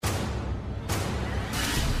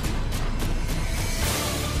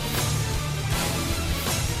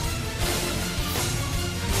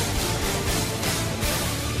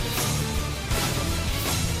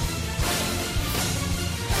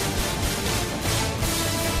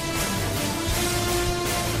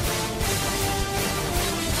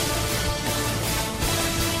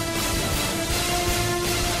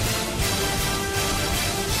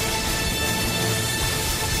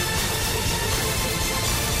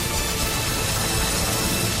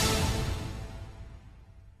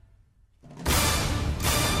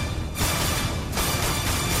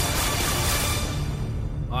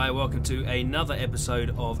welcome to another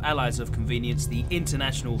episode of Allies of Convenience, the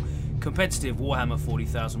international competitive Warhammer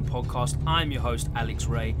 40,000 podcast. I'm your host, Alex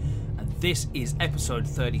Ray, and this is episode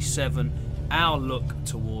 37, our look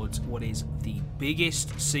towards what is the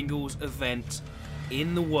biggest singles event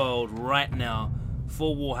in the world right now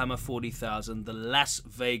for Warhammer 40,000, the Las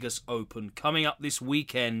Vegas Open, coming up this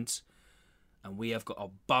weekend, and we have got a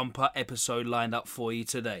bumper episode lined up for you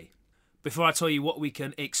today. Before I tell you what we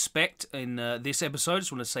can expect in this episode, I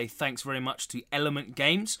just want to say thanks very much to Element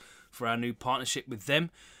Games for our new partnership with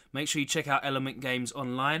them. Make sure you check out Element Games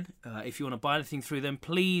online. If you want to buy anything through them,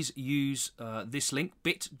 please use this link,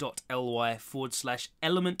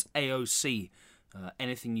 bit.ly/ElementAOC.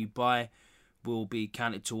 Anything you buy will be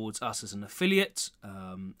counted towards us as an affiliate,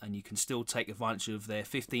 and you can still take advantage of their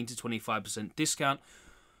 15 to 25% discount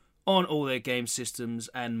on all their game systems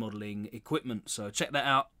and modelling equipment. So check that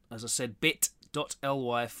out. As I said,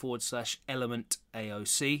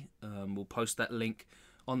 bit.ly/ElementAOC. We'll post that link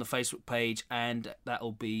on the Facebook page, and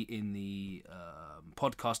that'll be in the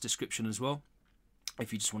podcast description as well,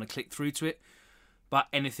 if you just want to click through to it. But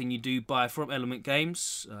anything you do buy from Element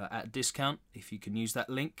Games at a discount, if you can use that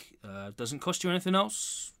link, doesn't cost you anything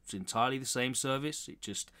else. It's entirely the same service. It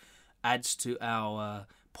just adds to our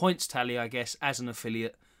points tally, I guess, as an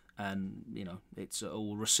affiliate, and you know, it's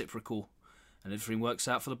all reciprocal. And everything works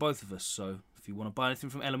out for the both of us. So if you want to buy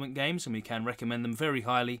anything from Element Games, and we can recommend them very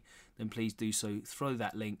highly, then please do so through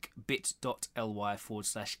that link,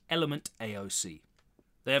 bit.ly/ElementAOC.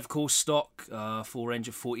 They have, of course, stock full range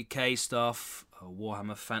of 40k stuff,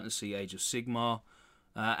 Warhammer Fantasy, Age of Sigmar,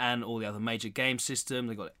 and all the other major game systems.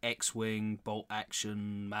 They've got X-Wing, Bolt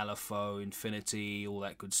Action, Malifaux, Infinity, all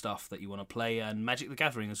that good stuff that you want to play, and Magic the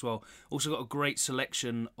Gathering as well. Also got a great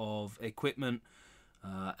selection of equipment.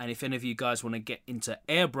 And if any of you guys want to get into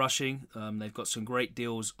airbrushing, they've got some great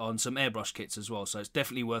deals on some airbrush kits as well, so it's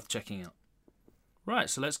definitely worth checking out. Right,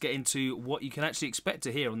 so let's get into what you can actually expect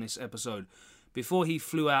to hear on this episode. Before he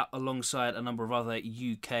flew out alongside a number of other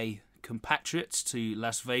UK compatriots to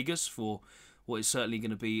Las Vegas for what is certainly going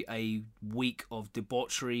to be a week of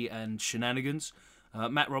debauchery and shenanigans,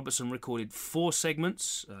 Matt Robertson recorded 4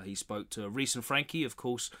 segments. He spoke to Reese and Frankie, of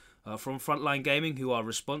course, from Frontline Gaming, who are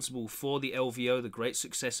responsible for the LVO, the great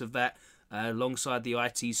success of that, alongside the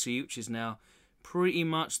ITC, which is now pretty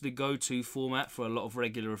much the go-to format for a lot of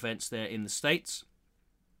regular events there in the States.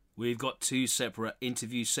 We've got 2 separate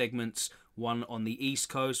interview segments, one on the East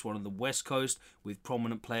Coast, one on the West Coast, with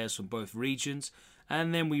prominent players from both regions.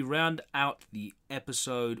 And then we round out the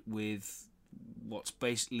episode with what's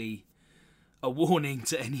basically a warning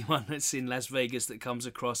to anyone that's in Las Vegas that comes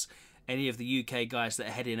across any of the UK guys that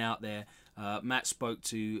are heading out there. Matt spoke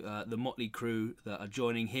to the Motley crew that are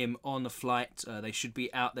joining him on the flight. They should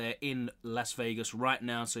be out there in Las Vegas right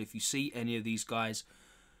now, so if you see any of these guys,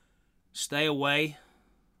 stay away,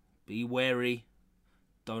 be wary,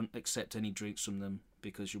 don't accept any drinks from them,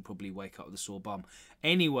 because you'll probably wake up with a sore bum.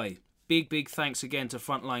 Anyway, big thanks again to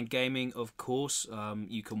Frontline Gaming, of course.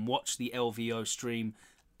 You can watch the LVO stream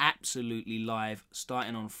absolutely live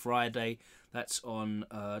starting on Friday. That's on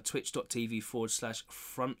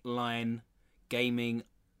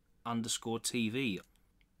twitch.tv/frontlinegaming_TV.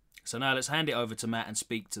 So now let's hand it over to Matt and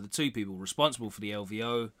speak to the 2 people responsible for the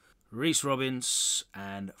LVO, Reese Robbins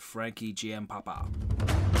and Frankie GM Papa.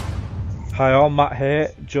 Hi all, Matt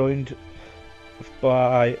here, joined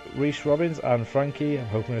by Reese Robbins and Frankie, I'm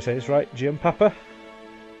hoping I say this right, GM Papa.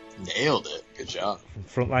 Nailed it, good job.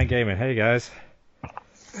 From Frontline Gaming. Hey guys.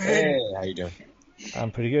 Hey, how you doing?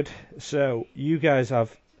 I'm pretty good. So, you guys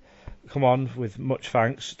have come on with much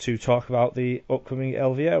thanks to talk about the upcoming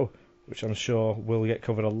LVO, which I'm sure will get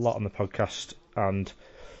covered a lot on the podcast and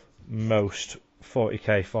most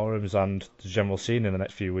 40k forums and the general scene in the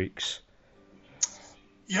next few weeks.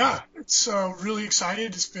 Yeah, it's really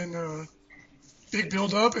excited. It's been a big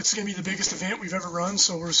build-up. It's going to be the biggest event we've ever run,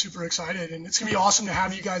 so we're super excited. And it's going to be awesome to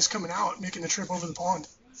have you guys coming out, making the trip over the pond.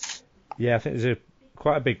 Yeah, I think there's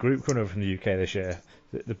quite a big group coming over from the UK this year.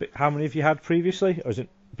 How many have you had previously? Or has it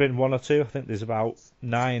been 1 or 2? I think there's about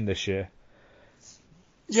 9 this year.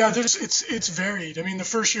 Yeah, it's varied. I mean, the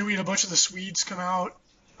first year we had a bunch of the Swedes come out.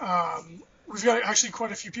 We've got actually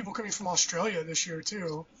quite a few people coming from Australia this year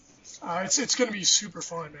too. It's going to be super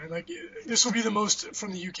fun, man. Like, this will be the most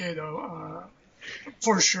from the UK though,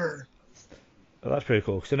 for sure. Well, that's pretty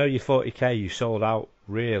cool, because I know your 40k you sold out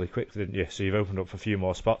really quickly, didn't you? So you've opened up for a few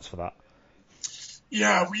more spots for that.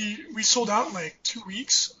 Yeah, we sold out in like 2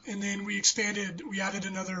 weeks, and then we expanded. We added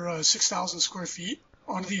another 6,000 square feet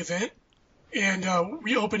onto the event, and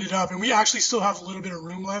we opened it up. And we actually still have a little bit of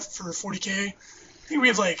room left for 40k. I think we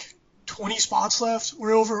have like 20 spots left.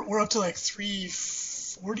 We're up to like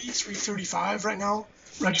 335 right now,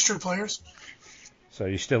 registered players. So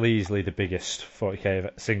you're still easily the biggest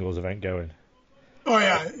 40k singles event going. Oh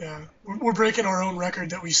yeah. We're breaking our own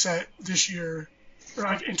record that we set this year. Or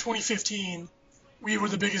in 2015, we were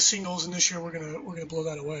the biggest singles, and this year we're gonna blow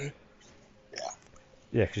that away.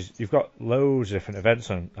 Yeah, because you've got loads of different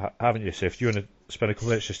events on, haven't you? So if you want to spend a couple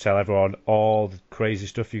of minutes, just tell everyone all the crazy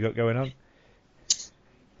stuff you got going on,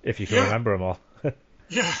 if you can remember them all.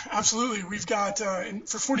 Yeah, absolutely. We've got for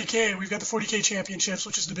 40K, we've got the 40K Championships,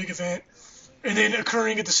 which is the big event, and then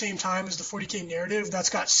occurring at the same time as the 40K Narrative. That's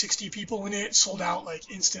got 60 people in it, sold out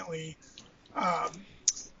like instantly,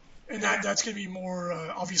 and that's going to be more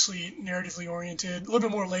obviously narratively oriented, a little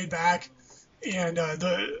bit more laid back, and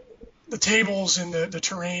the tables and the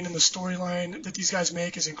terrain and the storyline that these guys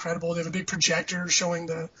make is incredible. They have a big projector showing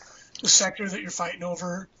the sector that you're fighting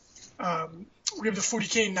over. We have the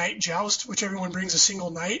 40K Knight Joust, which everyone brings a single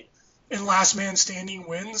knight, and last man standing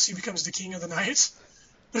wins. He becomes the king of the knights.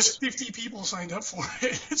 There's 50 people signed up for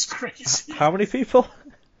it. It's crazy. How many people?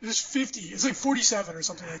 There's 50. It's like 47 or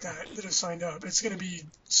something like that have signed up. It's going to be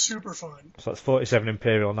super fun. So that's 47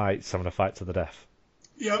 Imperial Knights having a fight to the death.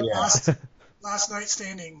 Yep. Yeah. Last night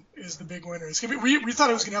standing is the big winner. It's gonna be, we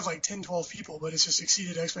thought it was going to have like 10, 12 people, but it's just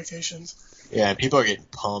exceeded expectations. Yeah, and people are getting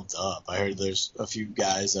pumped up. I heard there's a few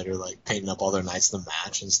guys that are like painting up all their knights in the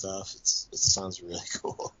match and stuff. It sounds really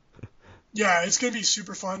cool. Yeah, it's going to be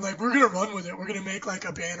super fun. Like, we're going to run with it. We're going to make like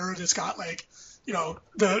a banner that's got like, you know,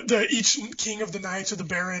 the each king of the knights or the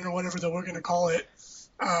baron or whatever that we're going to call it.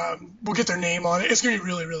 We'll get their name on it. It's going to be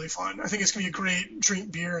really, really fun. I think it's going to be a great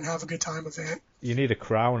drink beer and have a good time event. You need a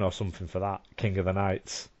crown or something for that, King of the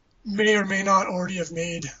Knights. May or may not already have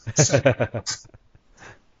made. There's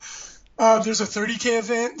a 30K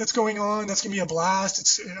event that's going on. That's going to be a blast.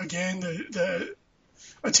 It's, again, the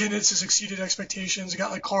attendance has exceeded expectations. We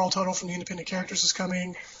got like Carl Tuttle from the Independent Characters is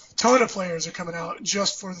coming. Ton of players are coming out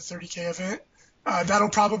just for the 30K event. That'll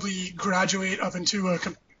probably graduate up into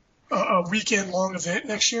a weekend-long event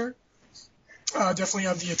next year. Definitely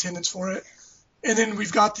have the attendance for it. And then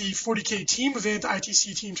we've got the 40K team event, the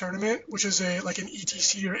ITC team tournament, which is like an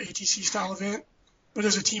ETC or ATC style event. But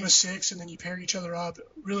there's a team of 6, and then you pair each other up.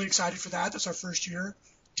 Really excited for that. That's our first year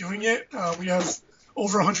doing it. We have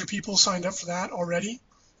over 100 people signed up for that already.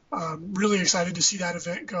 Really excited to see that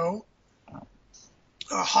event go.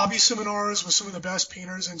 Hobby seminars with some of the best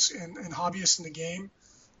painters and hobbyists in the game.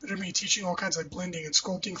 They're going to be teaching all kinds of like blending and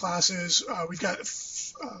sculpting classes. We've got a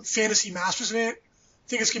Fantasy Masters event. I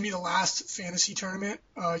think it's going to be the last fantasy tournament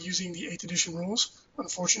using the 8th edition rules,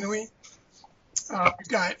 unfortunately. We've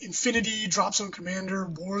got Infinity, Drop Zone Commander,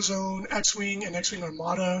 Warzone, X-Wing, and X-Wing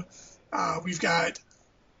Armada. We've got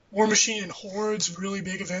War Machine and Hordes, really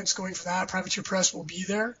big events going for that. Privateer Press will be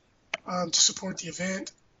there to support the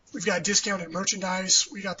event. We've got discounted merchandise.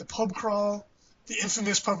 We got the pub crawl, the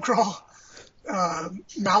infamous pub crawl.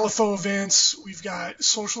 Malifaux events. We've got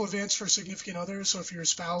social events for significant others. So if your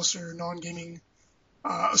spouse or non-gaming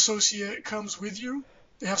associate comes with you,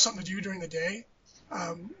 they have something to do during the day.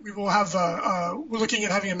 We will have. We're looking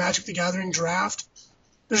at having a Magic the Gathering draft.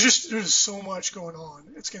 There's so much going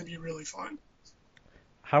on. It's going to be really fun.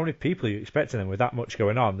 How many people are you expecting then with that much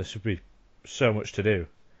going on? This would be so much to do.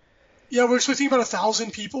 Yeah, we're expecting about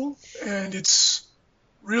 1,000 people, and it's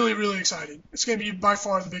really, really exciting. It's going to be by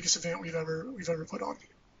far the biggest event we've ever put on.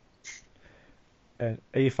 And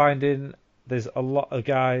are you finding there's a lot of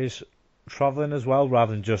guys travelling as well,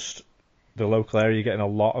 rather than just the local area? You're getting a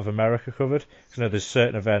lot of America covered? Because I know there's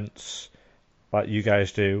certain events like you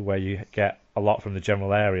guys do where you get a lot from the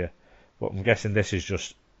general area, but I'm guessing this is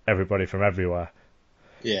just everybody from everywhere.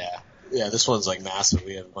 Yeah, this one's like massive.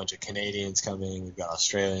 We have a bunch of Canadians coming, we've got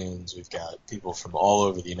Australians, we've got people from all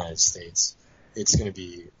over the United States. It's going to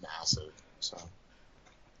be massive. So,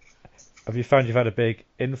 have you found you've had a big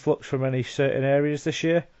influx from any certain areas this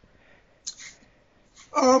year?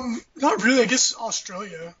 Not really. I guess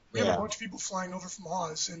Australia. We have Yeah. a bunch of people flying over from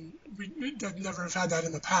Oz, and we never have had that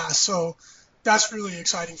in the past. So that's really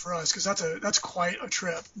exciting for us because that's quite a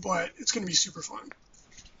trip, but it's going to be super fun.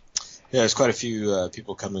 yeah, there's quite a few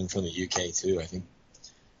people coming from the UK too. I think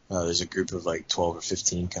there's a group of like 12 or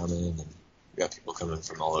 15 coming, and we got people coming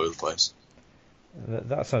from all over the place.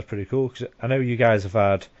 That sounds pretty cool, because I know you guys have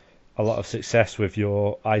had a lot of success with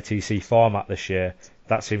your ITC format this year.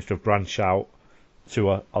 That seems to have branched out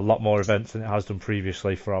to a lot more events than it has done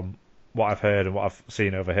previously, from what I've heard and what I've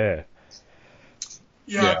seen over here.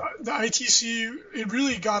 Yeah, the ITC, it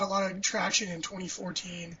really got a lot of traction in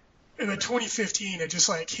 2014. And in 2015, it just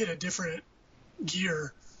like hit a different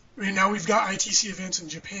gear. I mean, now we've got ITC events in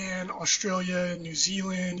Japan, Australia, New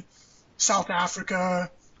Zealand, South Africa.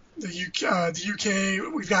 the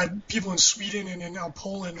UK. We've got people in Sweden and in now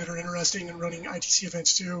Poland that are interested in running ITC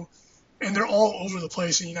events too, and they're all over the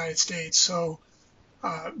place in the United States. So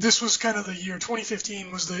this was kind of the year.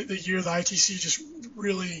 2015 was the year the ITC just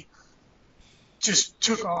really just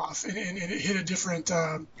took off, and it hit a different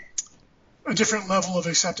level of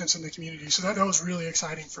acceptance in the community. So that was really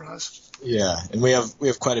exciting for us. Yeah, and we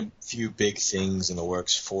have quite a few big things in the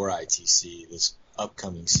works for ITC this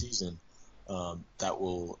upcoming season that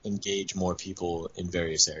will engage more people in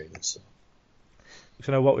various areas.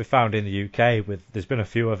 So what we found in the UK there's been a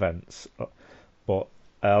few events, but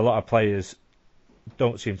a lot of players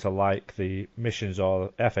don't seem to like the missions or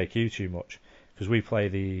FAQ too much, because we play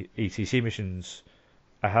the ETC missions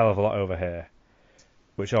a hell of a lot over here,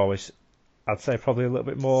 which always, I'd say, probably a little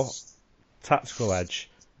bit more tactical edge.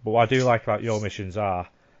 But what I do like about your missions are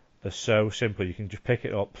they're so simple. You can just pick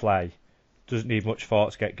it up, play. Doesn't need much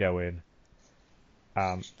thought to get going.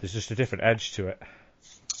 There's just a different edge to it.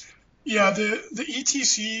 Yeah, the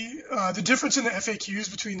ETC, the difference in the FAQs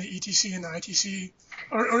between the ETC and the ITC,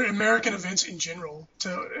 or American events in general,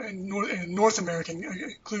 and North American,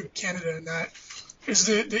 include Canada in that, is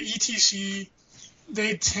the ETC,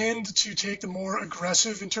 they tend to take the more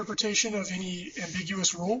aggressive interpretation of any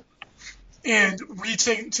ambiguous rule, and we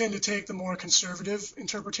tend to take the more conservative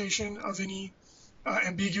interpretation of any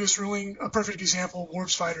ambiguous ruling. A perfect example, warp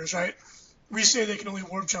spiders, right? We say they can only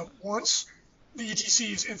warp jump once. The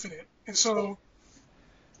ETC is infinite. And so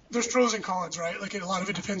there's pros and cons, right? Like a lot of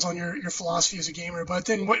it depends on your philosophy as a gamer. But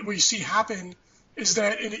then what we see happen is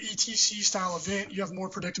that in an ETC style event, you have more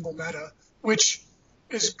predictable meta, which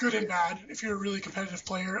is good and bad. If you're a really competitive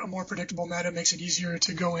player, a more predictable meta makes it easier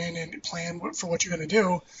to go in and plan for what you're going to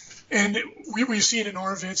do. And we've seen in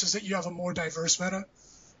our events is that you have a more diverse meta,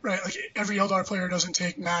 right? Like every Eldar player doesn't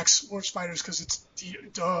take max warp spiders because it's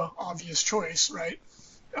the obvious choice, right?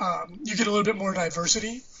 You get a little bit more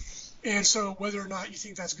diversity. And so whether or not you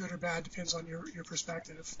think that's good or bad depends on your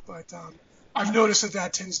perspective. But I've noticed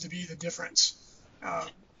that tends to be the difference.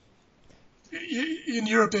 In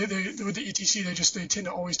Europe, with the ETC, they tend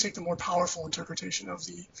to always take the more powerful interpretation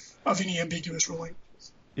of any ambiguous ruling.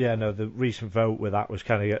 Yeah, no, the recent vote with that was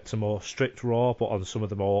kind of get to more strict raw, but on some of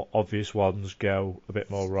the more obvious ones go a bit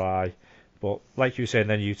more wry. But like you were saying,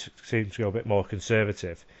 then you seem to go a bit more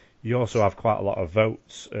conservative. You also have quite a lot of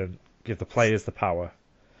votes and give the players the power.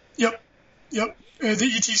 Yep. The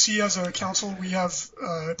ETC, as a council, we have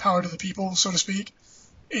power to the people, so to speak.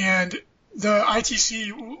 And the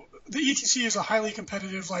ETC is a highly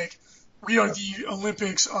competitive, like, we are the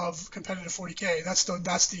Olympics of competitive 40K.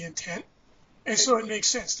 That's the intent. And so it makes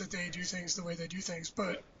sense that they do things the way they do things.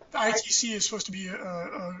 But the ITC is supposed to be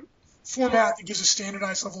a format that gives a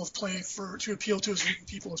standardized level of play to appeal to as many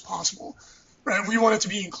people as possible. Right, we want it to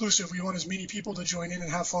be inclusive. We want as many people to join in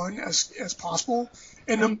and have fun as possible.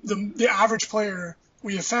 And the average player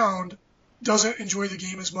we have found doesn't enjoy the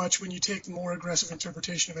game as much when you take the more aggressive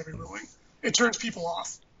interpretation of every ruling. It turns people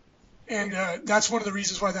off. And that's one of the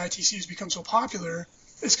reasons why the ITC has become so popular,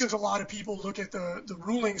 is because a lot of people look at the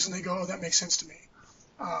rulings and they go, oh, that makes sense to me.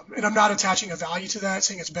 And I'm not attaching a value to that,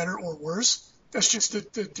 saying it's better or worse. That's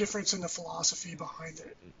just the difference in the philosophy behind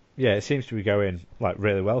it. Yeah, it seems to be going like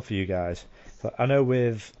really well for you guys. I know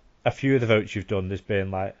with a few of the votes you've done, there's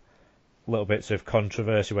been like little bits of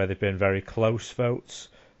controversy where they've been very close votes.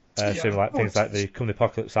 So like things like the Come the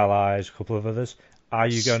Apocalypse Allies, a couple of others. Are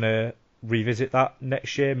you going to revisit that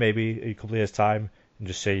next year, maybe a couple of years' time, and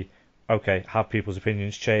just see, okay, have people's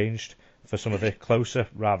opinions changed for some of the closer,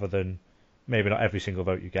 rather than maybe not every single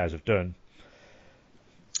vote you guys have done?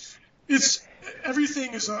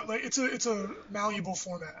 Everything is it's a malleable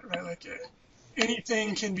format, right? Like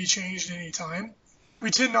anything can be changed at any time. We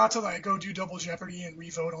tend not to go do double jeopardy and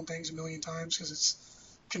re-vote on things a million times because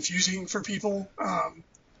it's confusing for people.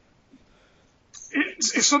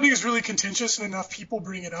 If something is really contentious and enough people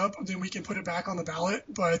bring it up, then we can put it back on the ballot.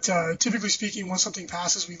 But typically speaking, once something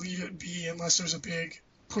passes, we leave it be unless there's a big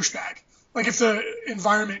pushback. Like if the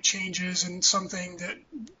environment changes and something that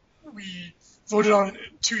we voted on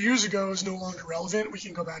 2 years ago is no longer relevant, we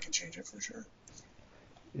can go back and change it for sure.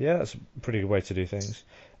 Yeah, that's a pretty good way to do things.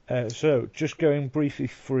 So just going briefly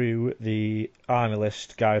through the army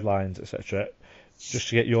list, guidelines, etc., just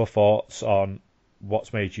to get your thoughts on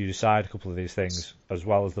what's made you decide a couple of these things, as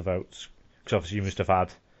well as the votes, because obviously you must have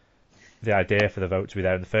had the idea for the vote to be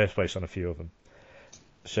there in the first place on a few of them.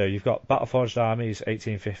 So you've got Battleforged Armies,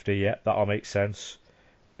 1850, yeah, that all makes sense.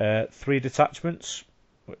 3 detachments,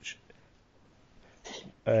 which...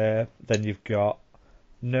 then you've got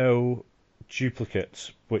no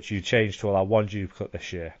duplicates, which you changed to allow 1 duplicate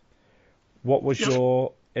this year. What was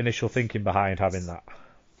your initial thinking behind having that?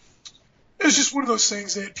 it's just one of those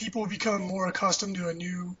things that people become more accustomed to a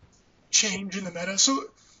new change in the meta. So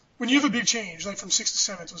when you have a big change, like from 6th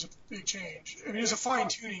to 7th was a big change. I mean, it was a fine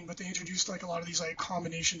tuning, but they introduced like a lot of these like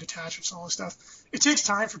combination detachments and all this stuff. It takes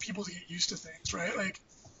time for people to get used to things, right? Like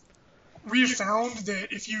we've found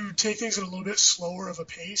that if you take things at a little bit slower of a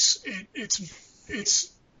pace,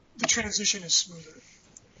 it's the transition is smoother.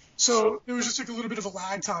 So there was just like a little bit of a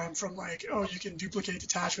lag time from like, oh, you can duplicate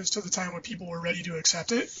detachments to the time when people were ready to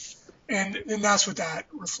accept it. And that's what that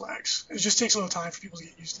reflects. It just takes a little time for people to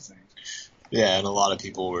get used to things. Yeah, and a lot of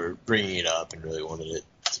people were bringing it up and really wanted it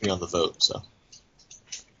to be on the vote. So.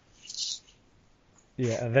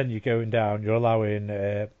 Yeah, and then you're going down. You're allowing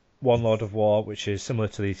one Lord of War, which is similar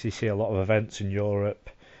to the ETC. A lot of events in Europe.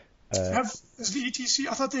 Is the ETC?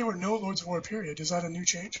 I thought they were no Lords of War. Period. Is that a new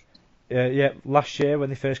change? Yeah. Last year when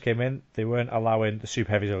they first came in, they weren't allowing the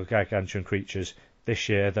super heavies or gargantuan creatures. This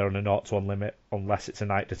year they're on a 0-1 limit unless it's a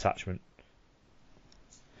night detachment.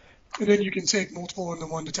 And then you can take multiple in the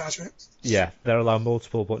one detachment. Yeah, they're allowed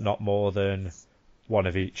multiple, but not more than one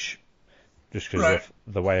of each. Just because of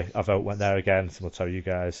the way a vote went there again, so we'll tell you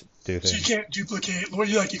guys do things. So you can't duplicate.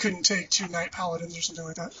 Like you couldn't take 2 Knight Paladins or something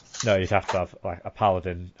like that. No, you'd have to have like a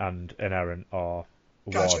Paladin and an Errant or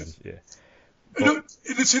Gotcha. one. Yeah. And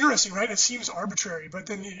it's interesting, right? It seems arbitrary, but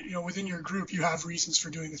then within your group you have reasons for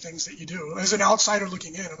doing the things that you do. As an outsider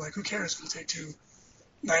looking in, I'm like, who cares if you take 2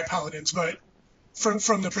 Knight Paladins? But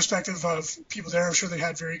from the perspective of people there, I'm sure they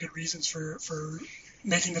had very good reasons for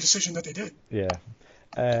making the decision that they did. Yeah.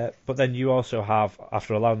 But then you also have,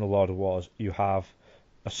 after allowing the Lord of Wars, you have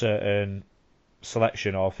a certain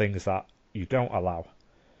selection of things that you don't allow.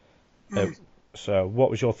 So what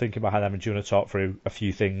was your thinking behind them? And do you want to talk through a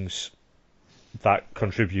few things that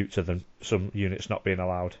contribute to some units not being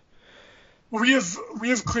allowed? Well, we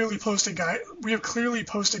have clearly posted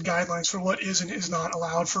guidelines for what is and is not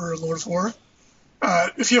allowed for Lord of War.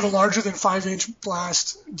 If you have a larger than 5-inch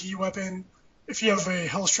blast D weapon, if you have a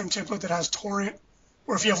Hellstrom template that has torrent,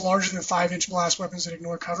 or if you have larger than 5-inch blast weapons that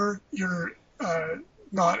ignore cover, you're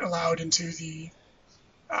not allowed into the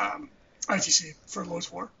ITC for Lords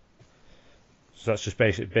of War. So that's just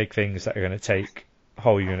basic big things that are going to take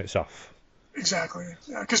whole units off. Exactly.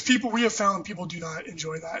 Because we have found people do not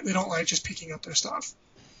enjoy that. They don't like just picking up their stuff.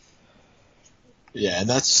 Yeah, and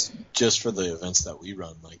that's just for the events that we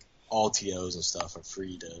run. Like all TOs and stuff are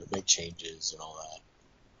free to make changes and all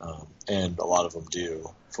that, and a lot of them do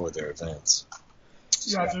for their events.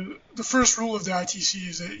 Yeah, the first rule of the ITC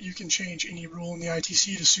is that you can change any rule in the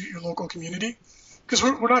ITC to suit your local community. Because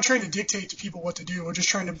we're not trying to dictate to people what to do. We're just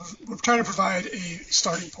trying to provide a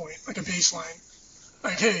starting point, like a baseline.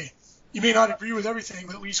 Like, hey, you may not agree with everything,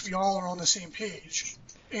 but at least we all are on the same page.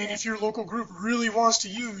 And if your local group really wants to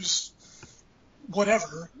use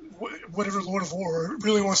whatever Lord of War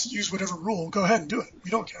really wants to use whatever rule, go ahead and do it.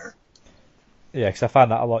 We don't care. Yeah, because I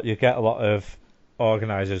find that a lot. You get a lot of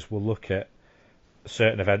organisers will look at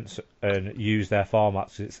certain events and use their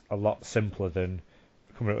formats. It's a lot simpler than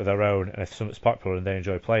coming up with their own, and if something's popular and they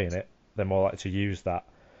enjoy playing it, they're more likely to use that.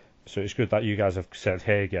 So it's good that you guys have said,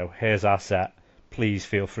 here you go, here's our set, please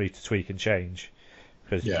feel free to tweak and change,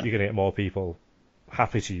 because you're going to get more people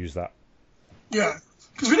happy to use that. Yeah,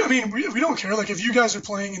 because we don't care. Like if you guys are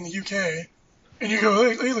playing in the UK and you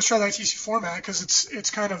go, hey, let's try the ITC format, because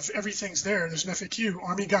it's kind of everything's there. There's an FAQ,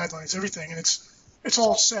 army guidelines, everything, and it's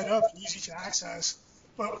all set up and easy to access.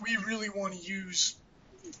 But we really want to use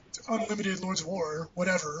unlimited Lords of War,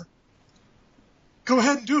 whatever. Go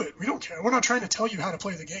ahead and do it. We don't care. We're not trying to tell you how to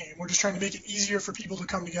play the game. We're just trying to make it easier for people to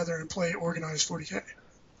come together and play organized 40k.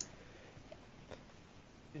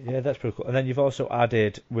 Yeah, that's pretty cool. And then you've also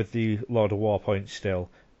added, with the Lord of War points still,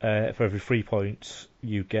 for every 3 points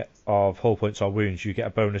you get of hull points or wounds, you get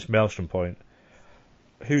a bonus Maelstrom point.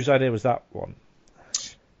 Whose idea was that one?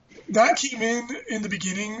 That came in the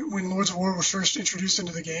beginning when Lords of War was first introduced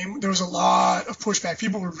into the game. There was a lot of pushback.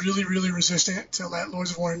 People were really, really resistant to let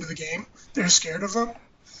Lords of War into the game. They were scared of them.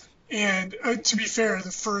 And to be fair,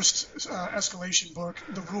 the first escalation book,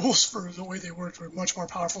 the rules for the way they worked were much more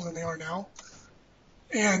powerful than they are now.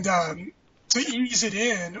 And to ease it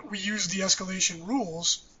in, we used the escalation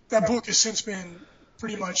rules. That book has since been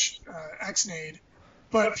pretty much ex-nayed.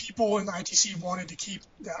 But people in the ITC wanted to keep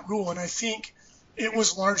that rule. And I think it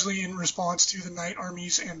was largely in response to the Knight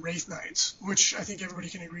armies and Wraith Knights, which I think everybody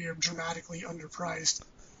can agree are dramatically underpriced.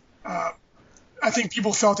 I think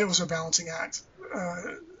people felt it was a balancing act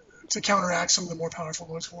to counteract some of the more powerful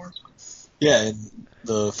Lords of War. Yeah, and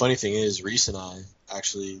the funny thing is, Reese and I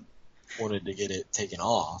actually wanted to get it taken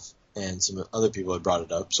off, and some other people had brought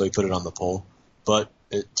it up, so we put it on the poll. But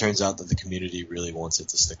it turns out that the community really wants it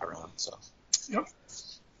to stick around. So. Yep.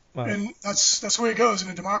 Right. And that's the way it goes in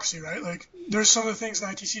a democracy, right? Like, there's some of the things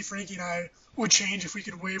that ITC Frankie and I would change if we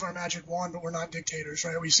could wave our magic wand, but we're not dictators,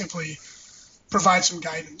 right? We simply provide some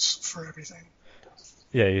guidance for everything.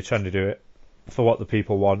 Yeah, you're trying to do it for what the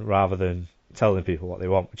people want rather than telling people what they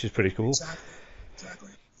want, which is pretty cool. Exactly.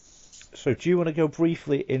 So do you want to go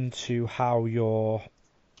briefly into how your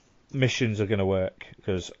missions are going to work?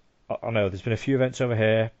 Because I know there's been a few events over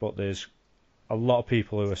here, but there's a lot of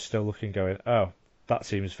people who are still looking going, oh, that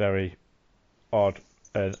seems very odd,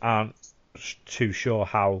 and aren't too sure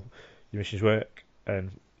how your missions work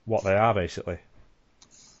and what they are, basically.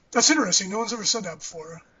 That's interesting. No one's ever said that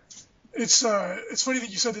before. It's funny that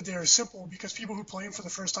you said that they're simple, because people who play them for the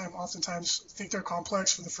first time oftentimes think they're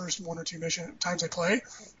complex for the first one or two times they play,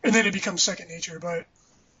 and then it becomes second nature. But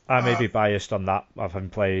I may be biased on that.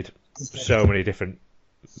 I've played so many different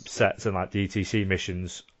sets, and like the ETC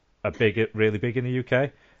missions are really big in the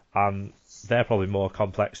UK, and they're probably more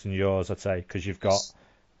complex than yours, I'd say, because you've got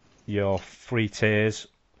your 3 tiers,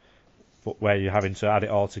 but where you're having to add it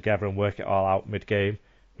all together and work it all out mid-game,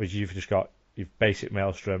 whereas you've just got your basic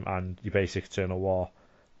Maelstrom and your basic Eternal War,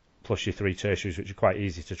 plus your 3 tertiaries, which are quite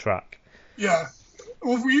easy to track. Yeah.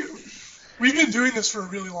 Well, we've been doing this for a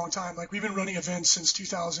really long time. Like, we've been running events since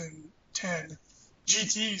 2010,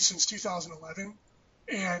 GT since 2011,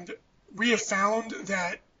 and we have found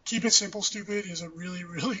that keep it simple, stupid is a really,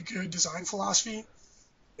 really good design philosophy.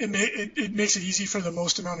 It makes it easy for the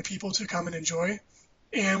most amount of people to come and enjoy.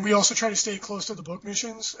 And we also try to stay close to the book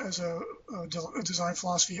missions as a design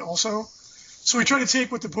philosophy also. So we try to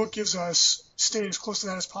take what the book gives us, stay as close to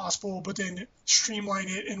that as possible, but then streamline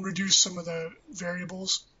it and reduce some of the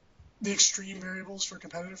variables, the extreme variables for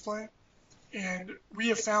competitive play. And we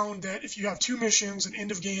have found that if you have 2 missions, an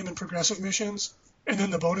end of game and progressive missions, and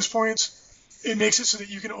then the bonus points, it makes it so that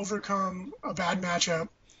you can overcome a bad matchup,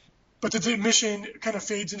 but the mission kind of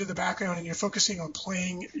fades into the background and you're focusing on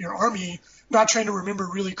playing your army, not trying to remember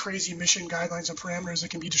really crazy mission guidelines and parameters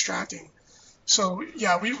that can be distracting. So,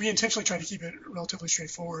 yeah, we intentionally try to keep it relatively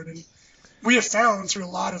straightforward. And we have found through a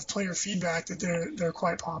lot of player feedback that they're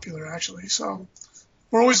quite popular, actually. So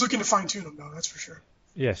we're always looking to fine-tune them, though, that's for sure.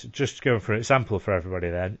 Yes, just going for an example for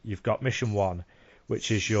everybody then. You've got Mission 1,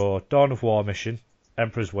 which is your Dawn of War mission,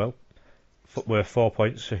 Emperor's Will, worth 4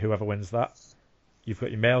 points for whoever wins that. You've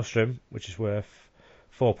got your Maelstrom, which is worth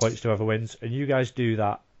 4 points to whoever wins, and you guys do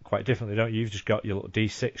that quite differently, don't you? You've just got your little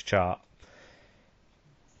D6 chart.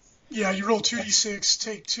 Yeah, you roll 2d6,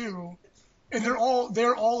 take 2, and they're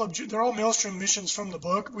all Maelstrom missions from the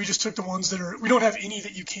book. We just took the ones we don't have any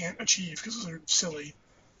that you can't achieve because those are silly.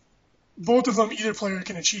 Both of them either player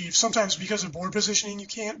can achieve. Sometimes because of board positioning you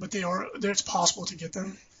can't, but it's possible to get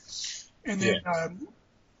them. And then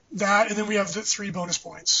and then we have the 3 bonus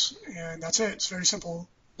points, and that's it. It's very simple.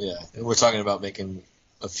 Yeah, and we're talking about making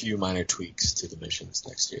a few minor tweaks to the missions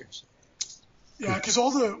next year. So. Yeah, because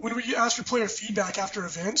when we ask for player feedback after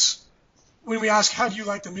events, when we ask how do you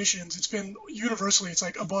like the missions, it's been universally it's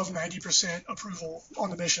like above 90% approval on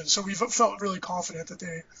the missions. So we've felt really confident that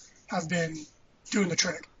they have been doing the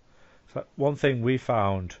trick. So one thing we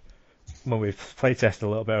found when we've playtested a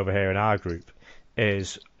little bit over here in our group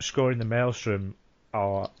is scoring the Maelstrom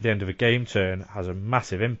at the end of a game turn has a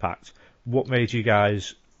massive impact. What made you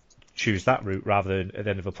guys choose that route rather than at the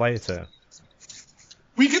end of a player turn?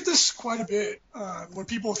 We get this quite a bit where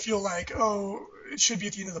people feel like, oh, it should be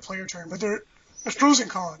at the end of the player turn. But there's pros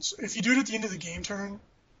and cons. If you do it at the end of the game turn,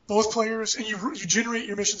 both players, and you generate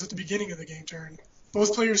your missions at the beginning of the game turn,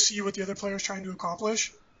 both players see what the other player is trying to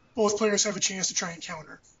accomplish. Both players have a chance to try and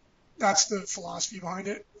counter. That's the philosophy behind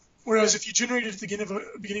it. Whereas if you generate it at the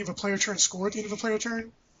beginning of a player turn, score at the end of a player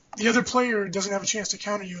turn, the other player doesn't have a chance to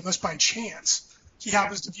counter you unless by chance he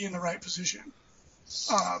happens to be in the right position.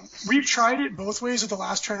 We've tried it both ways at the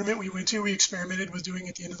last tournament we went to. We experimented with doing it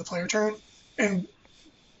at the end of the player turn, and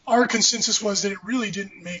our consensus was that it really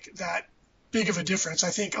didn't make that big of a difference. I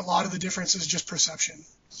think a lot of the difference is just perception.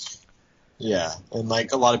 Yeah, and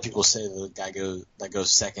like a lot of people say the guy that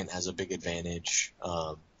goes second has a big advantage,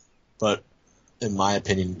 but in my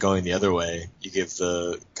opinion, going the other way, you give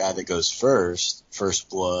the guy that goes first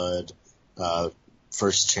blood,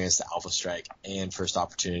 first chance to alpha strike, and first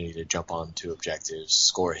opportunity to jump onto objectives,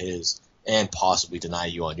 score his, and possibly deny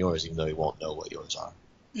you on yours, even though he won't know what yours are.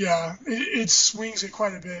 Yeah, it swings it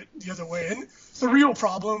quite a bit the other way. And the real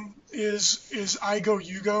problem is I go,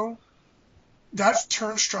 you go. That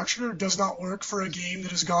turn structure does not work for a game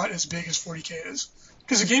that has got as big as 40K is.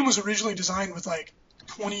 Because the game was originally designed with like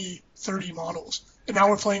 20, 30 models. And now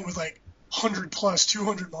we're playing with like 100 plus,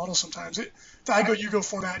 200 models sometimes. The I go, you go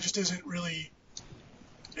format just isn't really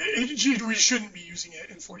We shouldn't be using it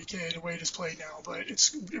in 40K the way it is played now, but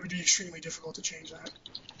it would be extremely difficult to change that.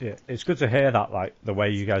 Yeah, it's good to hear that, like, the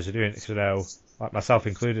way you guys are doing it, because I know, like myself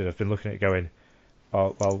included, I've been looking at it going,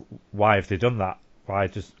 oh, well, why have they done that? Why?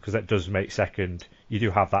 Just because it does make second, you do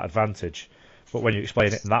have that advantage. But when you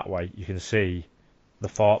explain it in that way, you can see the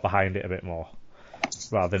thought behind it a bit more,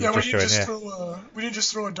 rather than just doing it. We didn't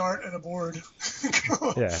just throw a dart at a board.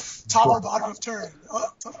 Yeah. Top or bottom of turn. Oh,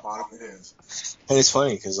 top bottom it is. And it's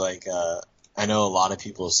funny because, like, I know a lot of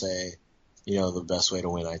people say, the best way to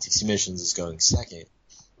win ITC missions is going second.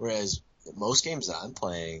 Whereas most games that I'm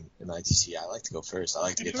playing in ITC, I like to go first. I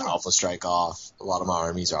like to get the Alpha Strike off. A lot of my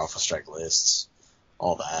armies are Alpha Strike lists,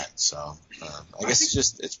 all that. So I guess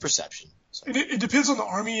it's perception. So. It depends on the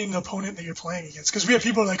army and the opponent that you're playing against. Because we have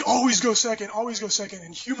people like, always go second.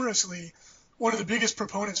 And humorously, one of the biggest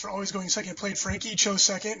proponents for always going second played Frankie, chose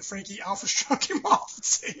second, and Frankie Alpha Struck him off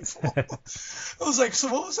the table. I was like, so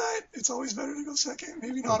what was that? It's always better to go second?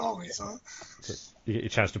 Maybe not always, huh? You get your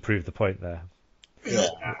chance to prove the point there. Yeah.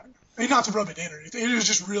 I mean, not to rub it in or anything. It was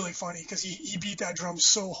just really funny because he beat that drum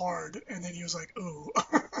so hard, and then he was like, ooh.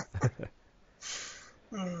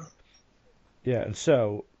 Yeah, and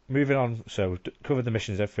so... Moving on, so cover the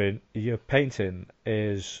missions, everything. Your painting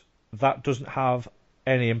that doesn't have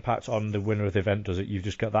any impact on the winner of the event, does it? You've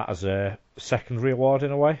just got that as a secondary award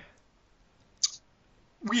in a way?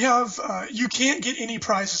 We have, you can't get any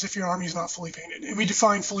prizes if your army is not fully painted. And we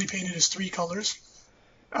define fully painted as 3 colors.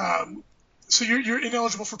 So you're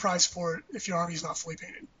ineligible for prize support if your army is not fully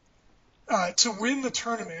painted. To win the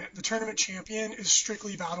tournament champion is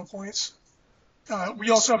strictly battle points. We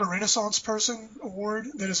also have a Renaissance Person award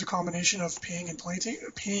that is a combination of playing and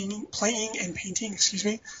painting, excuse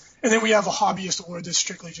me. And then we have a Hobbyist award that's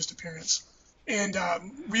strictly just appearance. And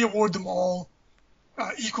we award them all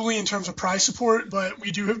equally in terms of prize support, but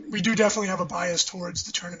we do definitely have a bias towards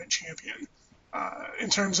the tournament champion in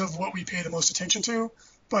terms of what we pay the most attention to.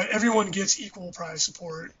 But everyone gets equal prize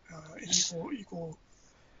support and equal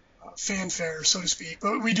fanfare, so to speak.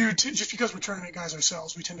 But we do, just because we're tournament guys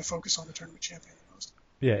ourselves, we tend to focus on the tournament champion the most.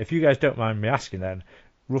 Yeah, if you guys don't mind me asking then,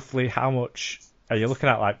 roughly how much are you looking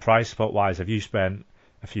at, like, prize support wise? Have you spent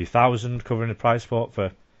a few thousand covering the prize support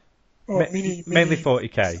for mainly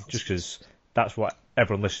 40k, just because that's what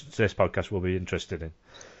everyone listening to this podcast will be interested in?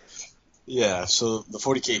 Yeah, so the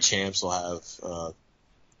 40k champs will have a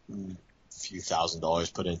few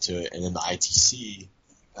 $1,000s put into it, and then the ITC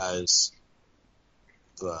has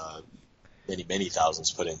many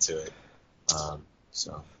thousands put into it.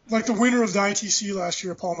 So, like the winner of the ITC last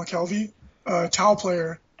year, Paul McKelvey, Tau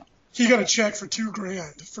player, he got a check for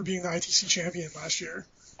 $2,000 for being the ITC champion last year.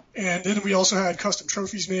 And then we also had custom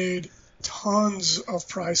trophies made, tons of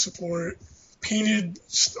prize support, painted.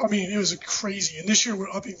 I mean, it was crazy. And this year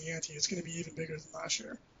we're upping the ante. It's going to be even bigger than last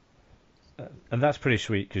year. And that's pretty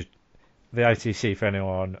sweet, because the ITC, for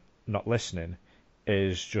anyone not listening,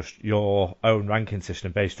 is just your own ranking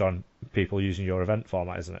system based on people using your event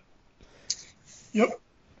format, isn't it? Yep.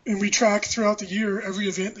 And we track throughout the year, every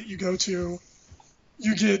event that you go to,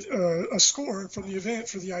 you get a score from the event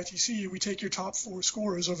for the ITC. We take your top 4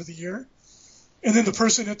 scorers over the year. And then the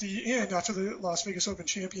person at the end, after the Las Vegas Open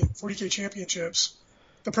 40K championships,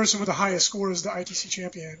 the person with the highest score is the ITC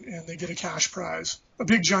champion, and they get a cash prize. A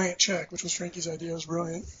big giant check, which was Frankie's idea. It was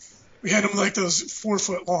brilliant. We had them like those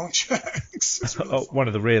 4-foot long checks. Really one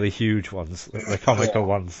of the really huge ones, the comical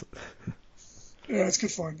ones. Yeah, it's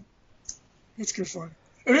good fun. It's good fun.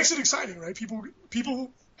 It makes it exciting, right?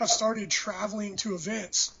 People have started traveling to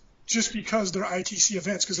events just because they're ITC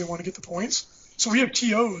events because they want to get the points. So we have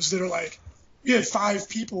TOs that are like, we had 5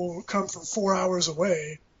 people come from 4 hours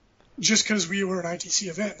away just because we were an ITC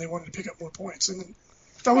event and they wanted to pick up more points. And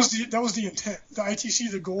that was the intent. The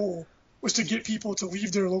ITC, the goal was to get people to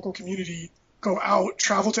leave their local community, go out,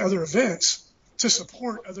 travel to other events, to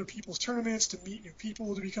support other people's tournaments, to meet new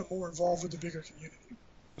people, to become more involved with the bigger community.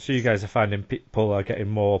 So you guys are finding people are getting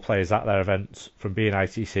more players at their events from being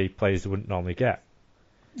ITC, players they wouldn't normally get?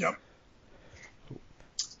 Yep.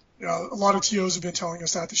 Yeah, a lot of TOs have been telling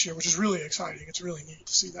us that this year, which is really exciting. It's really neat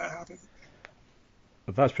to see that happen.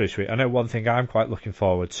 That's pretty sweet. I know one thing I'm quite looking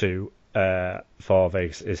forward to for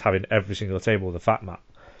Vegas is having every single table with a fat mat.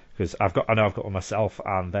 Because I know I've got one myself,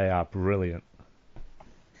 and they are brilliant.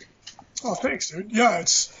 Oh, thanks, dude. Yeah,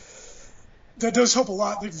 that does help a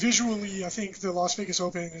lot. Like visually, I think the Las Vegas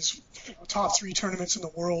Open is top 3 tournaments in the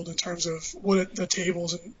world in terms of the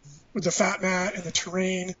tables and with the fat mat and the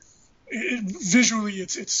terrain. Visually,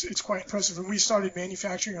 it's quite impressive. And we started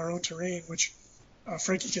manufacturing our own terrain, which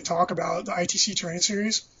Frankie can talk about, the ITC Terrain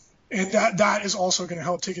Series, and that is also going to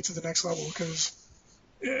help take it to the next level because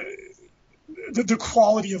the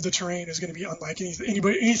quality of the terrain is going to be unlike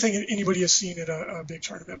anything anybody has seen at a big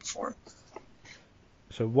tournament before.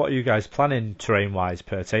 So what are you guys planning terrain-wise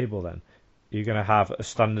per table then? Are you going to have a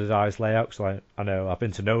standardised layout? Because like, I know I've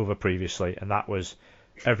been to Nova previously, and that was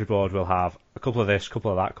every board will have a couple of this,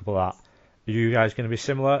 couple of that, couple of that. Are you guys going to be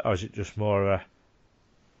similar, or is it just more a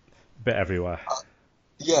bit everywhere?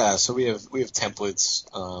 Yeah, so we have templates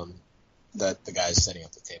that the guys setting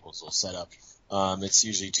up the tables will set up. It's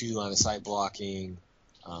usually 2 line of sight blocking.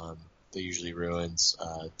 They usually ruins,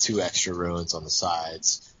 2 extra ruins on the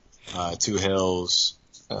sides, 2 hills,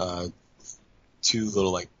 2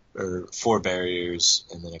 little 4 barriers,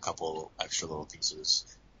 and then a couple extra little pieces.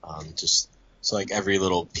 Just so like every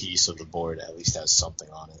little piece of the board at least has something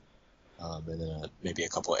on it. And then maybe a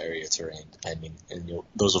couple area terrain depending, and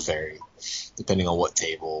those will vary depending on what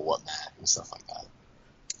table, what mat, and stuff like that.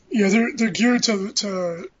 Yeah, they're geared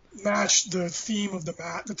to match the theme of the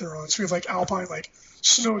mat that they're on. So we have like alpine, like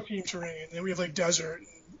snow themed terrain, and then we have like desert and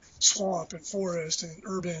swamp and forest and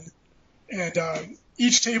urban, and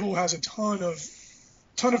each table has a ton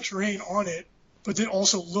of terrain on it, but then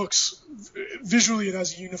also looks visually, it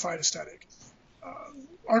has a unified aesthetic.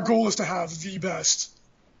 Our goal is to have the best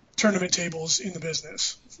tournament tables in the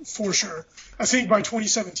business, for sure. I think by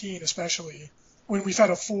 2017, especially, when we've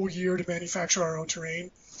had a full year to manufacture our own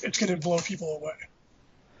terrain, it's going to blow people away.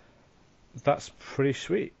 That's pretty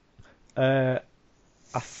sweet. I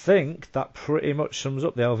think that pretty much sums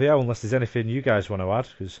up the LVO, unless there's anything you guys want to add,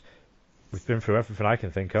 because we've been through everything I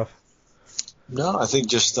can think of. No, I think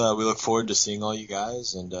just we look forward to seeing all you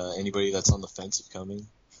guys, and anybody that's on the fence of coming,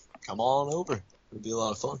 come on over. It'll be a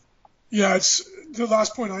lot of fun. Yeah, it's the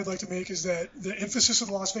last point I'd like to make is that the emphasis of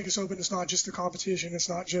the Las Vegas Open is not just the competition. It's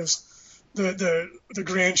not just the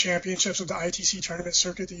grand championships of the ITC tournament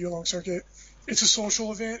circuit, the Yulong circuit. It's a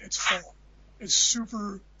social event. It's fun. It's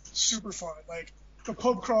super, super fun. Like the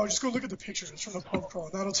pub crawl, just go look at the pictures from the pub crawl,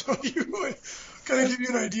 and that'll tell you, kind of give you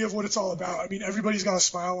an idea of what it's all about. I mean, everybody's got a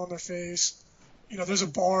smile on their face. There's a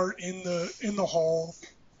bar in the hall.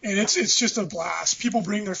 And it's just a blast. People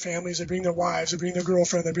bring their families, they bring their wives, they bring their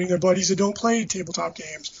girlfriend, they bring their buddies that don't play tabletop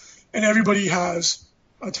games. And everybody has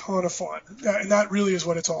a ton of fun. And that really is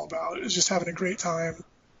what it's all about. It's just having a great time,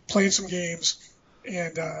 playing some games,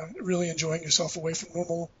 and really enjoying yourself away from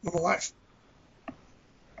normal life.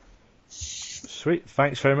 Sweet.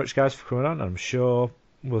 Thanks very much, guys, for coming on. I'm sure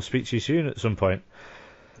we'll speak to you soon at some point.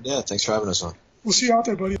 Yeah, thanks for having us on. We'll see you out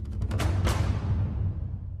there, buddy.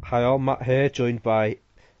 Hi all, Matt here, joined by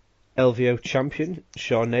LVO champion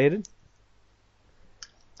Sean Naden.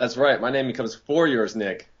 That's right. My name becomes 4 years,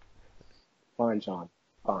 Nick. Fine, Sean.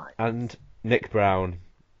 Fine. And Nick Brown.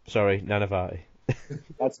 Sorry, Nanavati.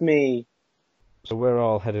 That's me. So we're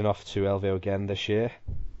all heading off to LVO again this year.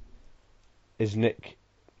 Is Nick...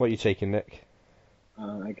 What are you taking, Nick?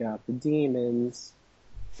 I got the demons.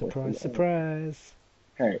 Surprise, surprise.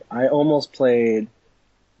 Hey, I almost played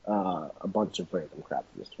a bunch of random crap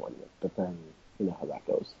in this tournament, but then you know how that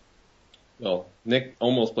goes. Well, Nick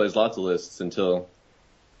almost plays lots of lists until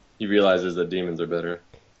he realizes that demons are better.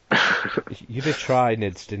 You did try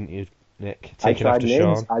Nids, didn't you, Nick? I Taking tried after Nids,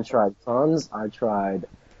 Sean. I tried Tons, I tried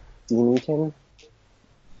Demonkin,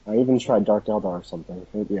 I even tried Dark Eldar or something.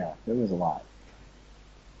 Yeah, it was a lot.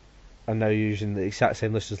 And now you're using the exact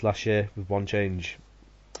same list as last year with one change.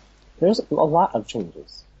 There's a lot of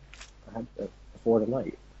changes. I had before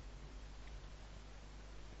tonight.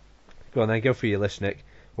 Go on then, go through your list, Nick.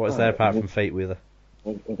 What is there apart from Fate Wheeler?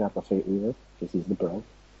 We got the Fate Weaver, because he's the bro.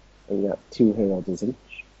 We got 2 Herald of Zinch.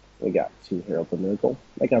 We got 2 Herald of Nurgle.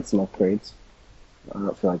 I got some upgrades. I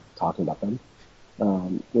don't feel like talking about them.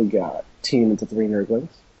 We got team into 3 Nurglings,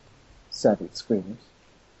 7 Screamers,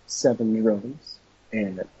 7 Drones,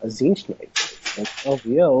 and a Zinch Knight. And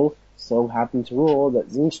LVO so happened to rule that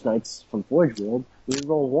Zinch Knights from Forge World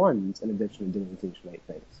reroll 1s in addition to doing Zinch Knight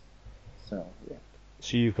things. So, yeah.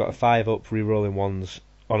 So you've got a 5-up rerolling ones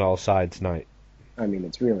on all sides tonight. I mean,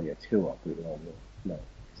 it's really a 2-up reroll. No,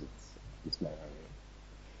 it's my army.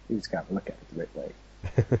 You just gotta look at it the right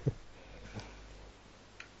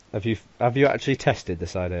way. Have you actually tested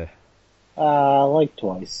this idea? Like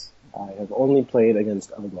twice. I have only played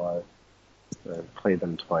against Eldar. I've played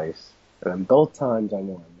them twice. And then both times I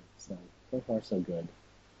won. So far so good.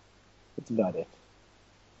 That's about it.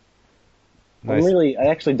 Nice. I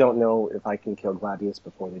actually don't know if I can kill Gladius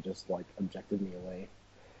before they just, objected me away.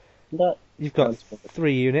 But You've got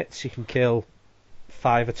 3 units, you can kill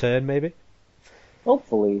 5 a turn, maybe?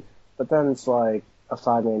 hopefully. But then it's like a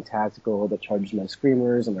 5-man tactical that charges my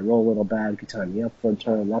Screamers, and I roll a little bad, could time me up for a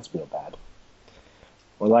turn, that's real bad.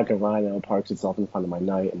 Or like a Rhino parks itself in front of my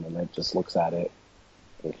Knight, and the Knight just looks at it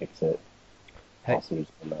and kicks it. Hey. Also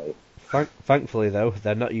used the knight. Thankfully, though,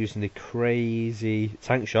 they're not using the crazy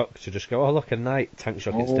tank shock to just go, oh, look, a knight tank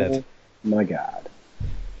shock instead. Oh my god.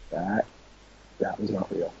 That was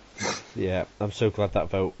not real. Yeah, I'm so glad that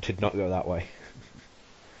vote did not go that way.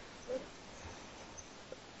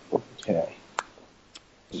 Okay.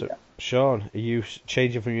 So, Yeah. Sean, are you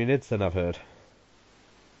changing from your NIDs then, I've heard?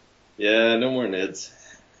 Yeah, no more NIDs.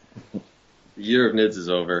 The year of NIDs is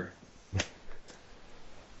over.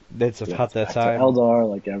 NIDs have had their Back to time. Eldar,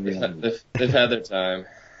 like everyone. They've had their time.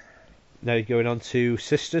 Now you're going on to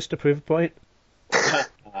Sisters to prove a point?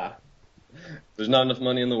 There's not enough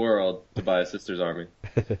money in the world to buy a sister's army.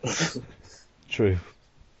 True.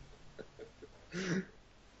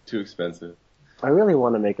 Too expensive. I really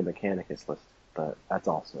want to make a Mechanicus list, but that's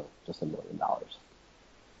also just $1 million.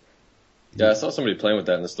 Yeah, I saw somebody playing with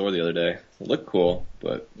that in the store the other day. It looked cool,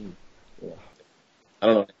 but Yeah. I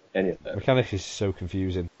don't know any of that. Mechanics is so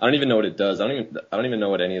confusing. I don't even know what it does. I don't even know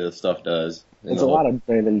what any of the stuff does. It's a lot of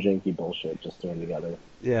Brandon janky bullshit just thrown together.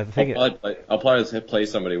 Yeah, the thing I'll probably play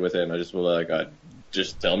somebody with it, and I just will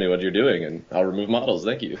just tell me what you're doing, and I'll remove models.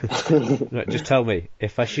 Thank you. No, just tell me,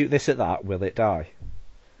 if I shoot this at that, will it die?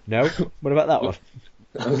 No? What about that one?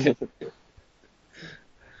 Okay.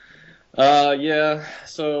 Yeah.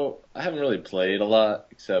 So I haven't really played a lot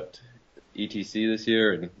except ETC this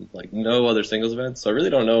year, and like no other singles events. So I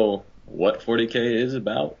really don't know what 40K is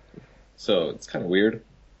about. So it's kind of weird.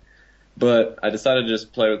 But I decided to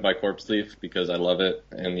just play with my Corpse Thief because I love it,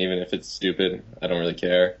 and even if it's stupid, I don't really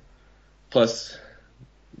care. Plus,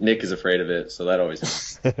 Nick is afraid of it, so that always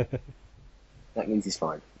helps. That means he's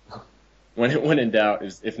fine. When in doubt,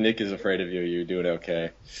 if Nick is afraid of you, you're doing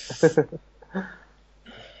okay.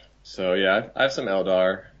 So yeah, I have some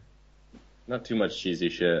Eldar. Not too much cheesy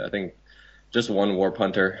shit. I think just one Warp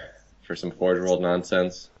Hunter for some Forge World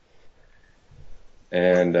nonsense.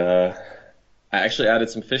 And I actually added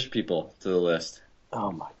some fish people to the list.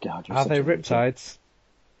 Oh my god. You're Are such they a loser. Riptides?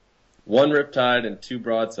 One Riptide and two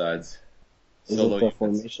Broadsides. Is Solo it the units.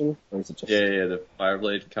 formation? Or is it just... Yeah, the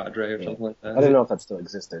Fireblade Cadre or Yeah. something like that. I didn't know if that still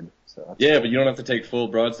existed. So that's... Yeah, but you don't have to take full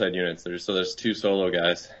Broadside units. There's two solo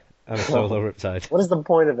guys. And a solo Riptide. What is the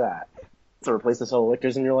point of that? To replace the solo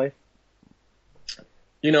lictors in your life?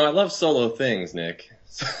 You know, I love solo things, Nick.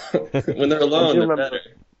 So, when they're alone, Don't you they're remember better.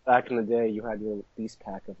 back in the day you had your lease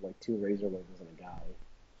pack of like 2 Razor Lizards and a guy?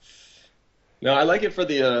 No, I like it for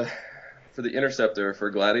the Interceptor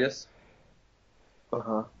for Gladius.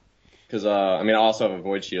 Uh-huh. Because, I also have a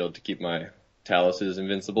Void Shield to keep my Taluses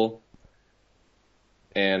invincible.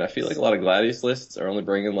 And I feel like a lot of Gladius lists are only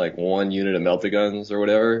bringing like 1 unit of Meltaguns or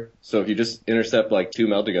whatever. So if you just intercept like 2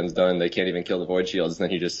 Meltaguns done, they can't even kill the Void Shields, and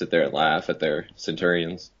then you just sit there and laugh at their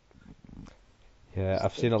Centurions. Yeah,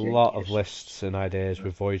 I've seen a lot of lists and ideas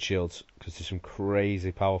with Void Shields, because there's some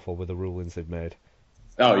crazy powerful with the rulings they've made.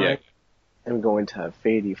 Oh, yeah. I'm going to have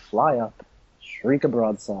Fady fly up, shrink a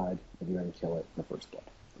broadside, and then kill it in the first blood.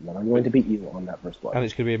 And then I'm going to beat you on that first blood. And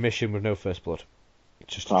it's going to be a mission with no first blood.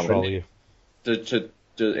 Just to Probably. troll you.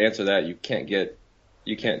 To answer that, you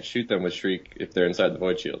can't shoot them with Shriek if they're inside the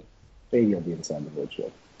Void Shield. Fady will be inside the Void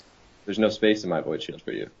Shield. There's no space in my Void Shield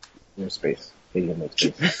for you. There's space. Fady will make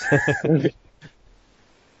space.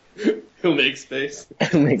 He'll make space.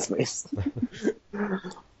 make space.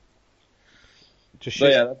 Just So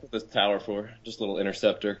shoot. yeah, that's what this tower for. Just a little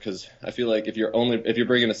interceptor, because I feel like if you're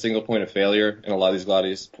bringing a single point of failure, and a lot of these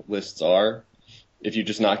Gladius lists are, if you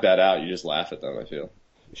just knock that out, you just laugh at them, I feel.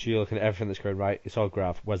 So you're looking at everything that's going right. It's all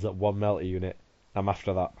graph. Where's that one melter unit? I'm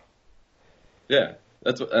after that. Yeah,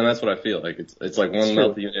 that's what I feel like. It's like one True.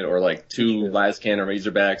 melt unit or like 2 True. Lascan or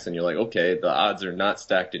Razorbacks, and you're like, okay, the odds are not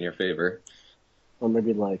stacked in your favor. Or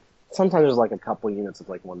maybe like, sometimes there's like a couple units of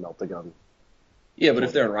like 1 Meltagun. Yeah, but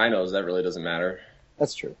if they're in Rhinos, that really doesn't matter.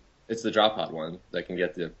 That's true. It's the drop pod one that can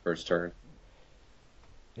get the first turn.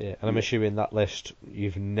 Yeah, and I'm assuming that list,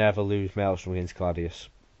 you've never lose Maelstrom against Gladius.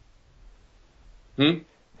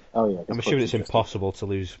 Oh yeah. I'm assuming it's impossible to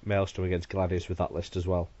lose Maelstrom against Gladius with that list as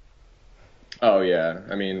well. Oh yeah,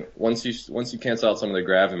 I mean, once you cancel out some of the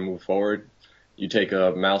grav and move forward, you take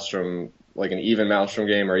a Maelstrom, like an even Maelstrom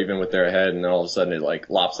game, or even with their ahead, and then all of a sudden it like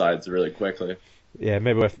lopsides really quickly. Yeah,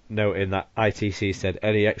 maybe worth noting that ITC said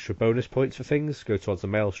any extra bonus points for things go towards the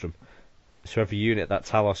Maelstrom. So every unit that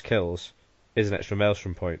Talos kills is an extra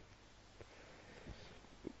Maelstrom point,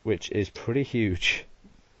 which is pretty huge.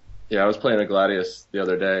 Yeah, I was playing a Gladius the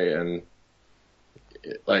other day, and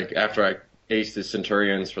like after I aced the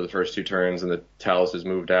Centurions for the first 2 turns and the Taluses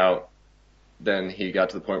moved out, then he got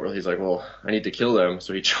to the point where he's like, well, I need to kill them,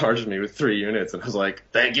 so he charged me with 3 units, and I was like,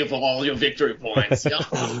 thank you for all your victory points.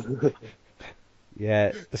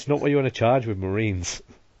 Yeah, that's not what you want to charge with Marines.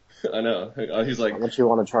 I know. He's Not like, much you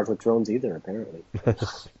want to charge with drones either, apparently.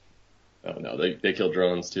 oh no, they kill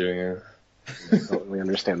drones too. I don't really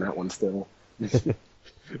understand that one still. Yeah.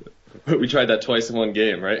 We tried that twice in one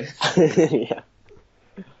game, right? Yeah.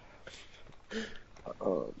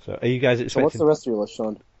 So are you guys So expecting? what's the rest of your list,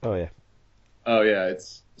 Sean? Oh yeah. Oh yeah,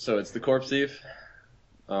 it's the Corpse Thief.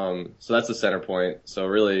 So that's the center point. So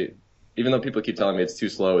really, even though people keep telling me it's too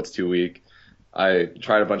slow, it's too weak, I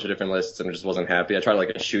tried a bunch of different lists and I just wasn't happy. I tried like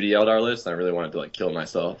a shooty Eldar list and I really wanted to like kill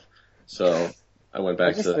myself. So I went I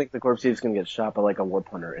back just to think the Corpse Thief's gonna get shot by like a Warp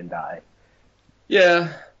Hunter and die.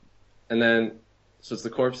 yeah, and then so it's the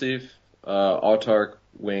Corpse Thief, Autark,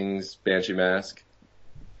 Wings, Banshee Mask,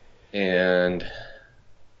 and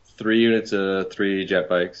 3 units of 3 jet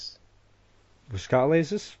bikes. With scatter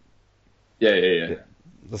lasers? Yeah.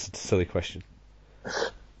 That's a silly question.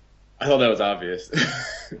 I thought that was obvious.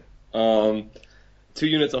 2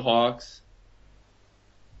 units of Hawks,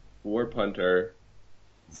 Warp Hunter,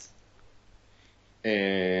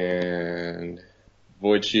 and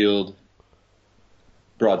Void Shield,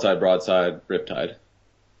 Broadside, Riptide.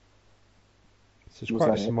 So it's Was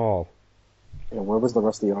quite that it? small. Yeah, where was the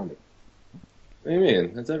rest of the army? What do you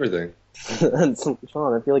mean? That's everything.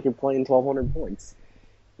 Sean, I feel like you're playing 1,200 points.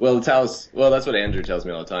 Well, that's what Andrew tells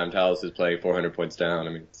me all the time. Talos is playing 400 points down.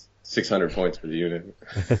 I mean, it's 600 points for the unit.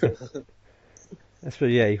 That's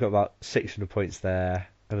but yeah, you've got about 600 points there.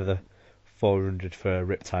 Another 400 for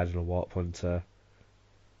Riptide and a Warp Hunter.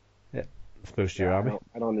 Yeah, that's most of your army.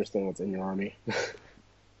 I don't understand what's in your army.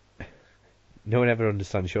 No one ever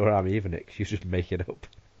understands your army, even Nick. You just make it up.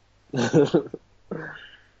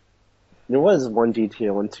 There was one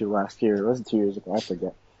GTO and 2 last year. It was 2 years ago. I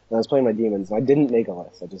forget. And I was playing my demons, and I didn't make a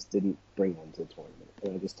list. I just didn't bring one to the tournament.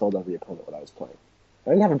 And I just told every opponent what I was playing.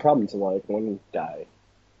 I didn't have a problem until like one guy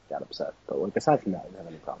got upset. But like aside from that, I didn't have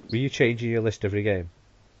any problems. Were you changing your list every game?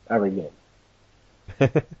 Every game.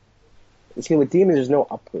 You see, with demons, there's no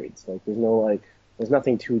upgrades. Like there's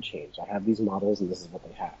nothing to change. I have these models, and this is what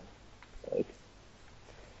they have. Like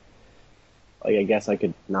I guess I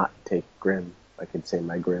could not take Grim. I could say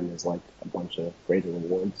my Grim is like a bunch of greater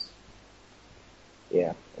rewards.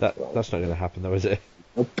 Yeah. That's not going to happen though, is it?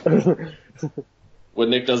 What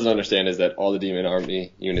Nick doesn't understand is that all the Demon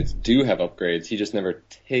Army units do have upgrades. He just never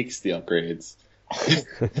takes the upgrades.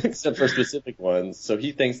 Except for specific ones. So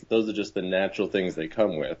he thinks that those are just the natural things they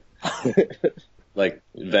come with. Like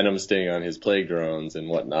Venom Sting on his Plague Drones and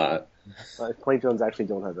whatnot. Plague Drones actually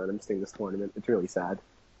don't have Venom Sting this tournament. It's really sad.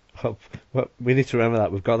 Oh, well, we need to remember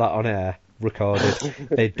that. We've got that on air, recorded.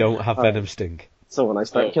 They don't have Venom Sting. So when I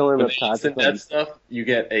start killing when with they instant that stuff, you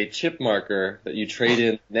get a chip marker that you trade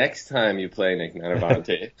in next time you play Nick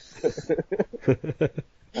Nanavante.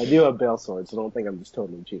 I do have Bale Sword, so don't think I'm just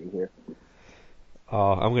totally cheating here.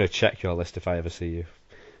 Oh, I'm going to check your list if I ever see you.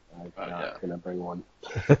 I'm not gonna bring one.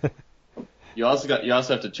 You also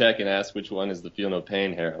have to check and ask which one is the Feel No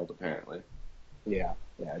Pain Herald, apparently. Yeah,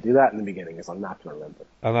 do that in the beginning, because I'm not gonna remember.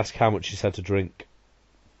 And ask how much he's had to drink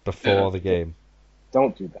before the game.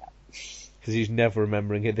 Don't do that. Because he's never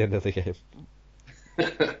remembering at the end of the game.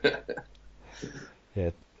 Yeah.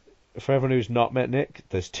 For everyone who's not met Nick,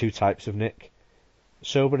 there's 2 types of Nick.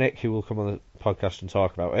 Sober Nick, who will come on the podcast and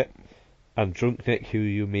talk about it, and drunk Nick, who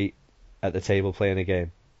you meet at the table playing a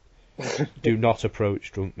game. Do not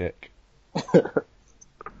approach drunk Nick.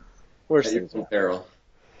 Worst You're things. from Feral.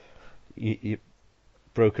 You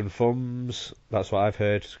broken thumbs, that's what I've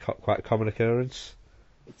heard, is quite a common occurrence.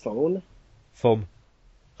 Phone? Thumb.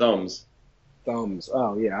 Thumbs. Thumbs.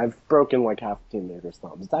 Oh yeah, I've broken like half the Team Maker's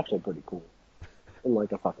thumbs. It's actually pretty cool. In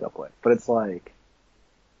like a fucked up way. But it's like,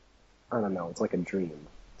 I don't know, it's like a dream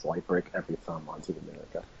to like break every thumb on Team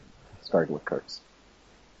America. Starting with Kurt's.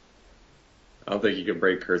 I don't think you can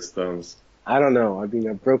break Kurt's thumbs. I don't know, I mean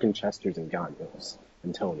I've broken Chester's and Gagno's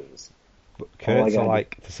and Tony's. But All I Kurt's gotta are do-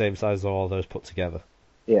 like the same size as all those put together.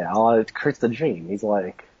 Yeah, Kurt's the dream. He's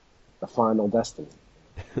like the final destiny.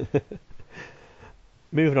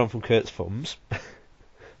 Moving on from Kurt's thumbs.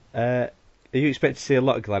 Are you expecting to see a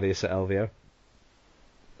lot of Gladius at LVO?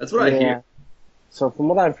 That's what I hear. So from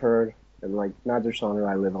what I've heard, and like neither Sean or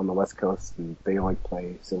I live on the West Coast, and they like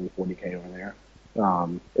play silly 40k over there.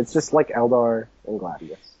 It's just like Eldar and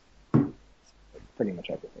Gladius. Pretty much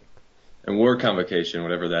everything. And War Convocation,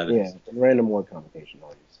 whatever that is. Yeah, and random war convocation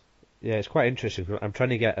armies. Yeah, it's quite interesting. I'm trying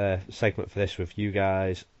to get a segment for this with you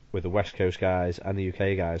guys, with the West Coast guys and the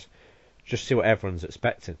UK guys, just to see what everyone's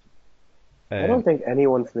expecting. I don't think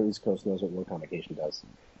anyone from the East Coast knows what war convocation does.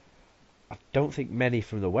 I don't think many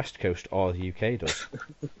from the West Coast or the UK does.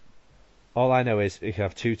 All I know is you can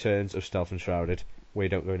have 2 turns of Stealth Enshrouded, where you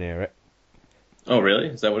don't go near it. Oh, really?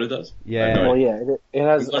 Is that what it does? Yeah. No Well, idea. yeah, it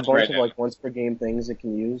has I'm a looking bunch right of now. like once per game things it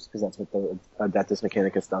can use because that's what the Adeptus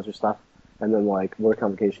Mechanicus does or stuff. And then like World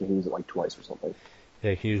Convocation, he use it like twice or something.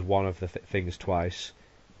 Yeah, you can use one of the things twice.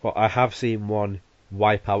 But I have seen one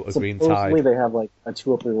wipe out a green Supposedly tide. they have like a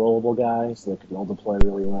 2-up rerollable guy, so they can roll deploy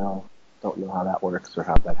really well. Don't know how that works or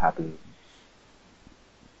how that happened.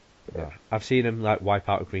 Yeah. I've seen them like wipe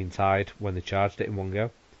out a green tide when they charged it in one go.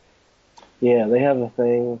 Yeah, they have a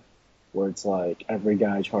thing where it's like every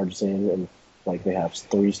guy charges in and like they have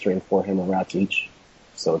 3 strength 4 hammer rats each.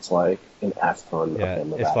 So it's like an ass ton of Yeah,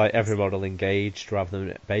 hammer it's rats. like every model engaged rather than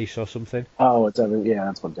at base or something. Oh, it's every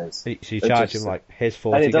that's what it is. So you It's charge just- him like his And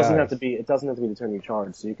 40 it doesn't guys. have to be the turn you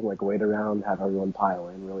charge, so you can like wait around, have everyone pile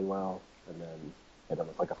in really well, and then hit them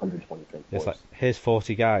with like 120 strength It's 4s. like here's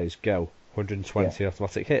 40 guys, go 120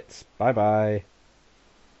 automatic hits. Bye bye.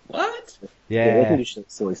 What? Yeah, they can Yeah, do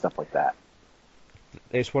silly stuff like that.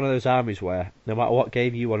 it's one of those armies where no matter what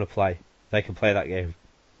game you want to play, they can play that game.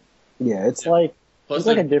 Yeah, it's like Plus, It's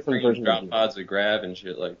like they're a different bringing version of drop it. pods to grab and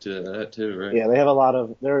shit like to that too, right? yeah, they have a lot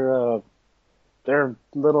of they're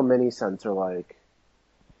little mini scents are like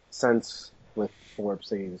scents with 4-up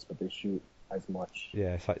saves, but they shoot as much.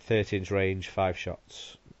 Yeah, it's like 13's range, 5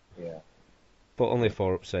 shots, Yeah, but only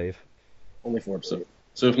 4-up save. only 4-up So- save.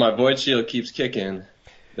 So if my void shield keeps kicking,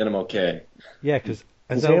 then I'm okay. Yeah, because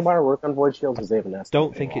Does anybody work on void shields? Because they haven't asked.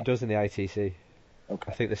 don't think it does in the ITC. I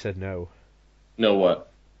Okay. think they said no. Know what?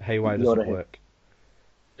 Haywire No doesn't to hit. work.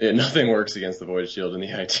 Yeah, nothing works against the void shield in the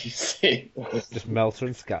ITC. Just melter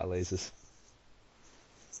and scatter lasers.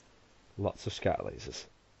 Lots of scatter lasers.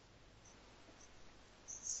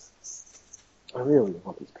 I really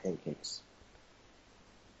want these pancakes.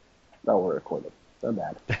 No, we're recording. They're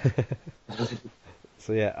bad.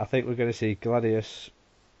 So yeah, I think we're going to see Gladius.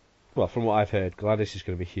 Well, from what I've heard, Gladius is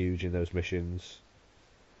going to be huge in those missions.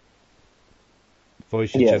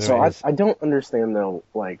 Voice Yeah, so generators. I don't understand though,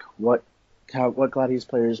 like what Gladius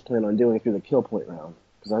players plan on doing through the kill point round,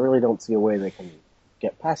 because I really don't see a way they can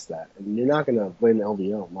get past that. And you're not gonna win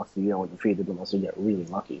LVO unless you don't defeated unless you get really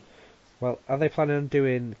lucky. Well, are they planning on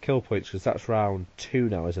doing kill points? Because that's round 2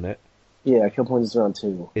 now, isn't it? Yeah, kill points is round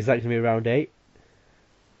 2. Is that going to be round 8?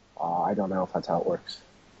 I don't know if that's how it works,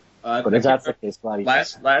 I but if can't that's the remember. case,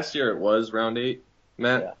 Gladius. Last year it was round 8,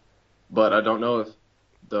 Matt. Yeah. But I don't know if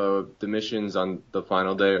the missions on the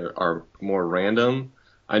final day are more random.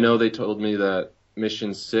 I know they told me that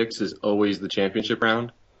mission 6 is always the championship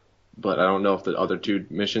round, but I don't know if the other 2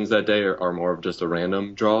 missions that day are more of just a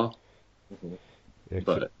random draw.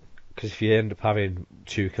 But Because if you end up having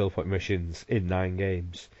 2 kill point missions in 9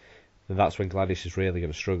 games, then that's when Gladius is really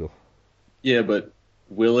going to struggle. yeah, but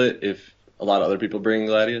will it if a lot of other people bring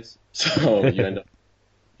Gladius? So you end up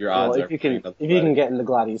your odds Well, are if you can get into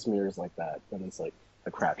Gladius mirrors like that, then it's like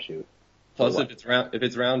a crapshoot. Plus, What? if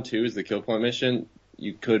it's round 2 is the kill point mission,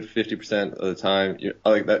 you could 50% of the time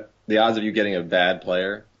like that. The odds of you getting a bad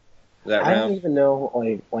player that I don't round. even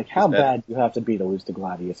know like how Is that- bad you have to be to lose to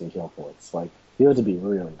Gladius and kill points. Like you have to be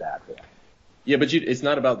really bad for that. Yeah, but it's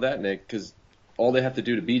not about that, Nick, because all they have to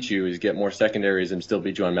do to beat you is get more secondaries and still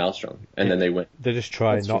beat you on Maelstrom, and then they win. They just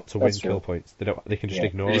try That's not true. to win That's true. kill points. They can just Yeah.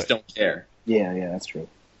 ignore They just it. don't care. Yeah, that's true.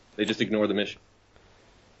 They just ignore the mission.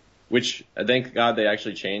 Which, thank God, they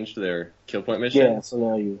actually changed their kill point mission. Yeah, so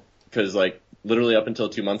now you. Because, like, literally up until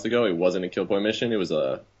 2 months ago, it wasn't a kill point mission. It was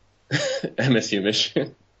a MSU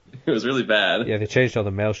mission. It was really bad. Yeah, they changed all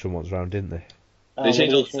the Maelstrom ones around, didn't they? They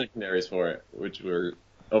changed all the secondaries for it, which were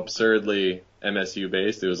absurdly MSU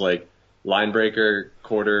based. It was like Linebreaker,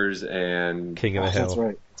 Quarters, and King of the That's Hill.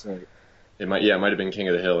 right. That's right. it might have been King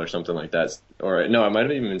of the Hill or something like that. Or no, it might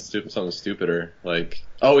have even been something stupider. Like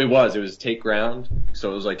it was take ground.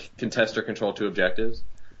 So it was like contest or control 2 objectives.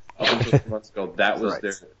 Up until 2 months ago, that was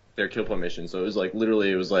Right. their kill point mission. So it was like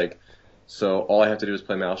literally so all I have to do is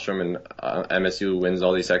play Maelstrom and MSU wins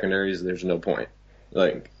all these secondaries. There's no point.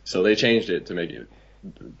 So they changed it to make it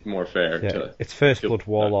more fair. Yeah, it's First Blood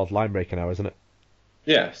Warlord Linebreaker now, isn't it?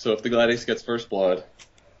 Yeah, so if the Gladius gets first blood,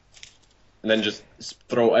 and then just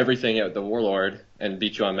throw everything at the Warlord and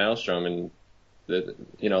beat you on Maelstrom, and they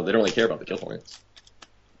don't really care about the kill points.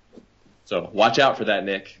 So watch out for that,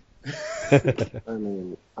 Nick. I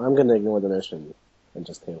mean, I'm gonna ignore the mission and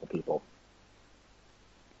just handle people.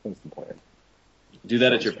 That's the plan. Do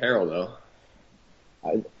that at your peril, though.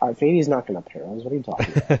 Fadey's not gonna perils. What are you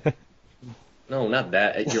talking about? No, not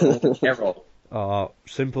that. At your own peril. Oh,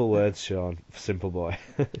 simple words, Sean. Simple boy.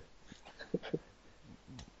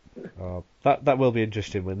 That will be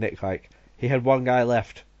interesting with Nick. Like, he had one guy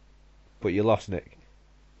left, but you lost Nick.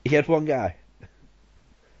 He had one guy.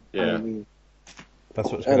 Yeah. I mean, That's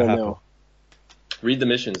what's I going to don't happen. know. read the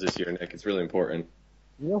missions this year, Nick. It's really important.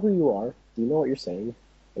 You know who you are. Do you know what you're saying?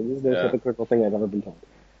 It is the most Yeah. hypocritical thing I've ever been told.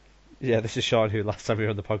 Yeah, this is Sean, who last time we were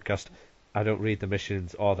on the podcast, I don't read the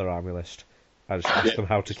missions or their army list. I just ask them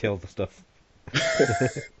how to kill the stuff.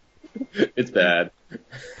 It's bad.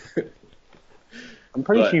 I'm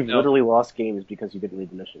pretty But, sure you no. literally lost games because you didn't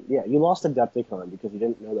read the mission. Yeah, you lost Adepticon because you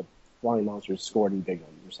didn't know the flying monsters scored in big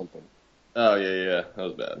ones or something. Oh yeah, that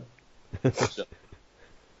was bad.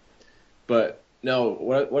 But no,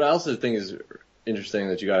 what else I think is interesting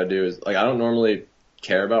that you got to do is like I don't normally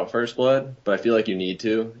care about First Blood, but I feel like you need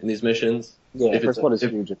to in these missions. Yeah, If first it's- blood is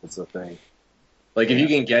if- huge if it's a thing. Like if you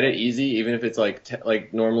can get it easy, even if it's like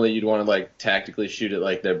like normally you'd want to like tactically shoot at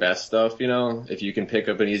like their best stuff, you know. If you can pick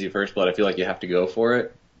up an easy First Blood, I feel like you have to go for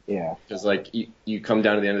it Yeah. because like you come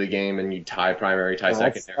down to the end of the game and you tie primary, tie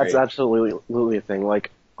secondary. That's absolutely a thing.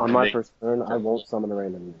 Like, on And my they- first turn, I won't summon a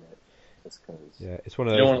random unit. Just because. Yeah, it's one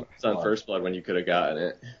of You don't those. want to on First Blood when you could have gotten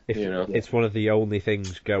it. If, You know. It's one of the only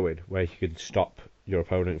things going where you can stop your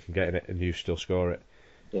opponent from getting it and you still score it.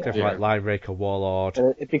 Yeah. Stuff like Line Breaker, Warlord.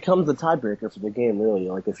 And it becomes the tiebreaker for the game, really.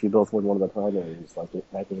 Like, if you both win one of the primaries, like,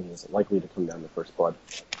 that game is likely to come down to first blood.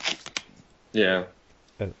 Yeah.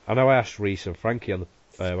 And I know I asked Reese and Frankie on the,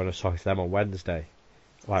 when I was talking to them on Wednesday,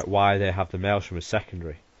 like why they have the Maelstrom as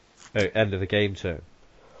secondary, end of the game turn.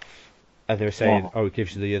 And they were saying, it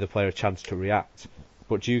gives the other player a chance to react.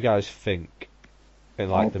 But do you guys think, in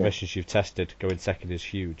like the Okay. missions you've tested, going second is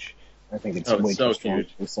huge? I think it's Oh, it's way so too strong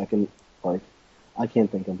huge. for second. Like, I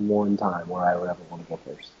can't think of one time where I would ever want to go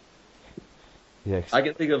first. Yeah, 'cause- I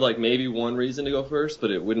can think of like maybe one reason to go first,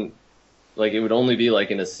 but it wouldn't. Like it would only be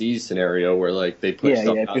like in a siege scenario where like they put Yeah,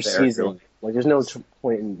 stuff if out you're there. seizing, like, there's no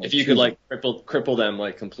point in. Like, If you could seizing. like cripple them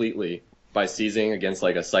like completely by seizing against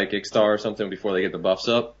like a psychic star or something before they get the buffs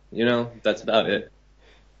up, you know, that's about it.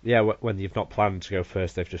 yeah, when you've not planned to go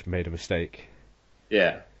first, they've just made a mistake.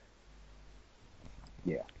 Yeah.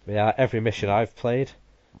 Yeah. But yeah, every mission I've played,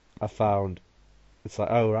 I found it's like,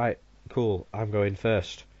 oh right, cool, I'm going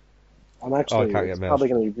first. I'm actually. can't get It's mails. probably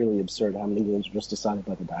going to be really absurd how many games are just decided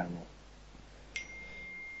by the die roll.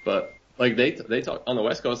 But like they talk on the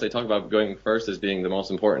West Coast, they talk about going first as being the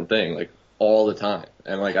most important thing, like all the time.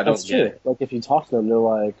 And like I don't That's get true. it. Like, if you talk to them, they're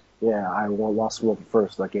like, "Yeah, I lost Wolf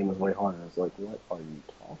first. That game was way harder." It's like, what are you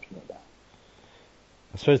talking about?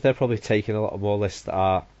 I suppose they're probably taking a lot more lists that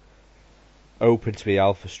are open to be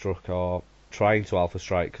alpha struck or trying to alpha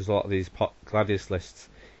strike, because a lot of these Gladius lists,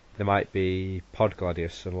 they might be pod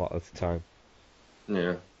Gladius a lot of the time,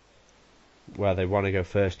 Yeah. where they want to go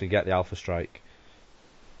first and get the alpha strike.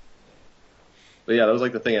 But yeah, that was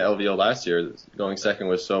like the thing at LVO last year. Going second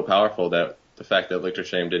was so powerful that the fact that Lictor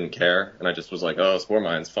Shame didn't care, and I just was like, oh, Spore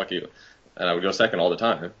Mines, fuck you. And I would go second all the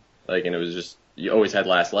time. Like, and it was just, you always had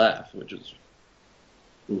last laugh, which was,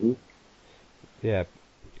 Mm-hmm. Yeah,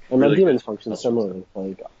 And my Really demons good. function similarly.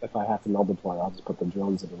 Like, if I have to multiply, I'll just put the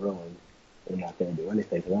drones in the ruin. They're not going to do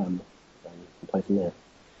anything to them. And play from there.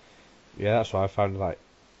 yeah, that's why I found, like,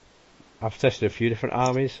 I've tested a few different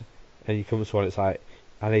armies, and you come to one, it's like,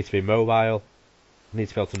 I need to be mobile, I need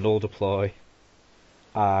to be able to null deploy,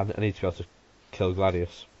 and I need to be able to kill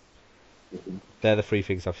Gladius. Mhm. They're the three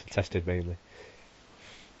things I've tested mainly.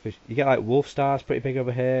 'Cause you get like Wolf Stars pretty big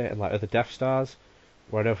over here, and like other Death Stars,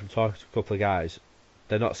 where I know from talking to a couple of guys,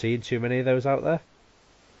 they're not seeing too many of those out there.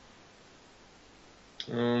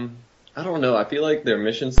 I don't know. I feel like their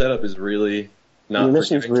mission setup is really not the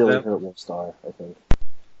missions forgiving to really them. hurt Wolfstar, I think.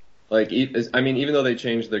 Like, I mean, even though they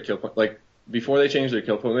changed their kill point, like before they changed their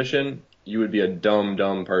kill point mission, you would be a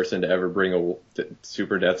dumb person to ever bring a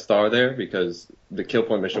Super Death Star there because the kill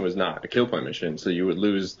point mission was not a kill point mission, so you would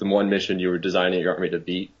lose the one mission you were designing your army to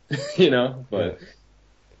beat, you know. But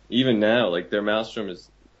even now, like their Maelstrom is,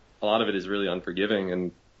 a lot of it is really unforgiving,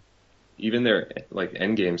 and even their like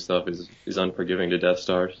end game stuff is unforgiving to Death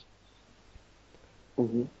Stars.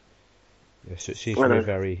 Mm-hmm. Yeah, so it seems to be a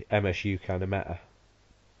very MSU kind of meta.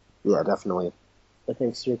 Yeah, definitely. I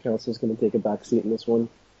think Seer Council is going to take a back seat in this one,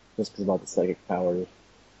 just because of all the psychic powers.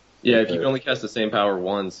 Yeah, if you can only cast the same power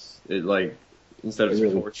once, it like instead of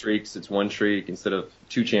Really? 4 shrieks, it's 1 shriek. Instead of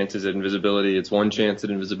 2 chances at invisibility, it's 1 chance at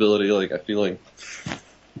invisibility. Like I feel like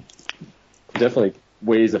definitely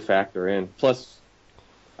weighs a factor in. Plus,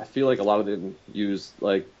 I feel like a lot of them use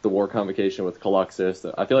like the War Convocation with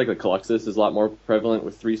Caluxus. I feel like the Caluxus is a lot more prevalent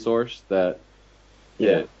with 3 source. That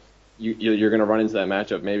Yeah. you're gonna run into that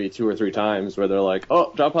matchup maybe 2 or 3 times where they're like,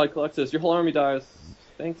 oh, drop pod Caluxus, your whole army dies.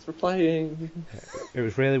 Thanks for playing. It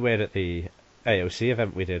was really weird at the AOC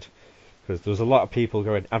event we did, because there was a lot of people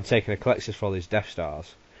going, I'm taking a Calexis for all these Death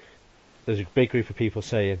Stars. There's a big group of people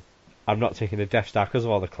saying, I'm not taking a Death Star because of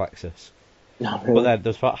all the Calexis. No, But really? then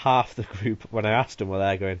there's about half the group, when I asked them, were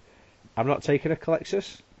there going, I'm not taking a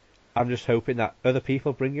Colexus. I'm just hoping that other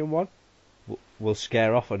people bringing one will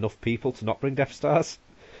scare off enough people to not bring Death Stars.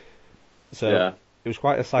 So Yeah. it was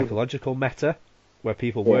quite a psychological meta where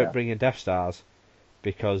people Yeah. weren't bringing Death Stars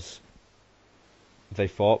because they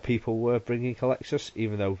thought people were bringing Colexus,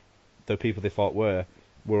 even though the people they thought were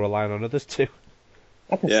relying on others too.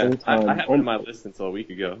 At the Yeah, same time, I had it on my list until a week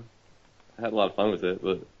ago. I had a lot of fun with it,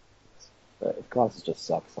 but Colossus just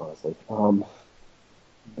sucks, honestly.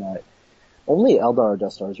 But only Eldar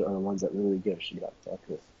Death Stars are the ones that really give a shit about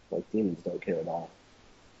Colossus. Like, demons don't care at all.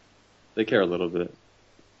 they care a little bit.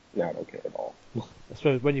 No, I don't care at all. I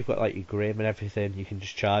suppose when you've got like your Grim and everything, you can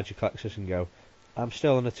just charge your Colexus and go, I'm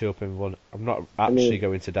still on a 2-up-in one. I'm not actually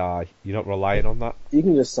going to die. You're not relying on that. You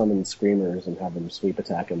can just summon Screamers and have him sweep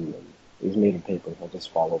attack him, and he's made of paper, he'll just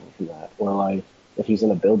fall over from that. Or like, if he's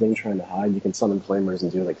in a building trying to hide, you can summon Flamers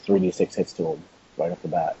and do like 3d6 hits to him right off the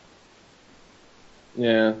bat.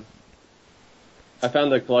 Yeah. I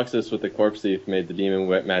found the Colossus with the Corpse Thief made the Demon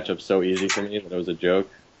matchup so easy for me that it was a joke.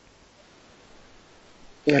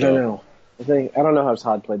 I don't know. I don't know how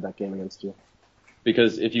Todd played that game against you.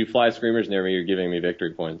 Because if you fly Screamers near me, you're giving me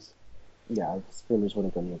victory points. Yeah, Screamers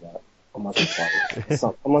wouldn't go near that. Unless it's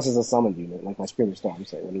like, unless it's a summoned unit, like my Screamer Storm,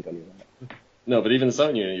 so it wouldn't go near that. No, but even the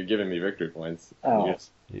Summon Unit, you're giving me victory points. Oh.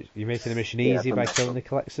 Yes. You're making the mission Yeah, easy from by that. killing the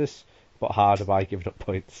Colexus, but harder by giving up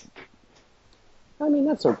points. I mean,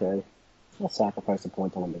 that's okay. I'll sacrifice a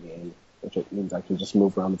point to win the game, which it means I can just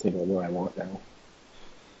move around the table where I want now.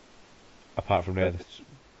 Apart from there,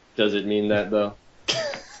 Does it mean that, though?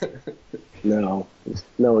 No,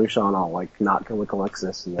 Sean, I'll like not kill the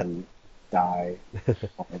Colexus and then die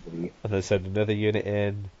horribly. and then send another unit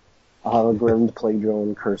in. I'll have a Grimmed Plague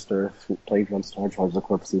Drone, Cursed Earth, Plague Drone Storm Charge the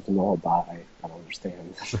Corpse Thief, and they'll all die. I don't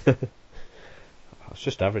understand. It's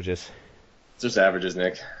just averages. It's just averages,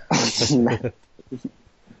 Nick.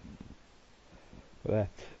 But,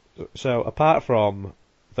 so apart from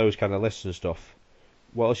those kind of lists and stuff,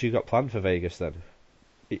 what else you got planned for Vegas then?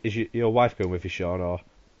 Is your wife going with you, Sean, or?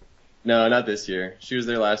 No, not this year. She was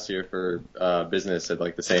there last year for business at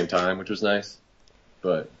like the same time, which was nice.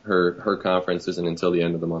 But her conference isn't until the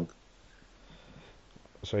end of the month.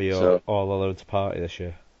 So you're So- all alone to party this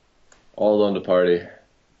year? All alone to party.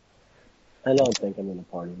 I don't think I'm gonna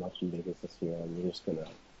party much in Vegas this year. I'm just gonna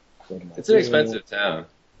go to my It's an room, expensive town.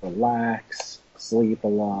 relax, sleep a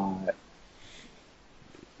lot.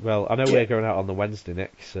 Well, I know we're going out on the Wednesday,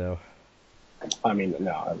 Nick, so... I mean,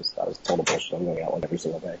 no, I was total bullshit. I'm going out like every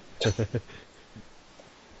single day.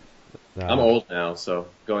 Nah. I'm old now, so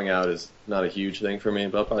going out is not a huge thing for me,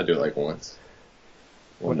 but I'll probably do it like once.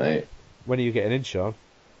 One night. When are you getting in, Sean?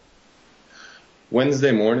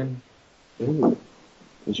 Wednesday morning? Ooh.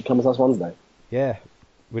 You should come with us Wednesday. Yeah.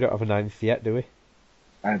 We don't have a 9th yet, do we?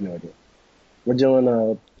 I have no idea. We're doing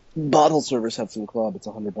a bottle service at some club. It's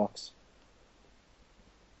 $100.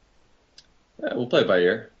 Yeah, we'll play it by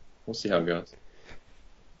ear. We'll see how it goes.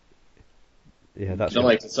 Yeah, I that's don't good.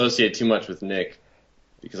 like to associate too much with Nick,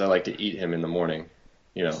 because I like to eat him in the morning,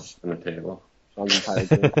 from the table. Sean's entire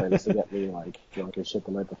game plan is to get me like drunk as shit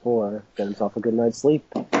the night before, get himself a good night's sleep.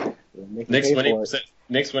 Make me pay for it.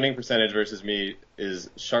 Nick's winning percentage versus me is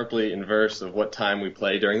sharply inverse of what time we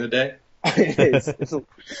play during the day. If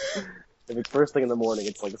it's first thing in the morning,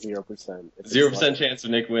 it's like 0%. 0% chance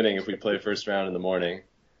of Nick winning if we play first round in the morning.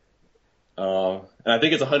 And I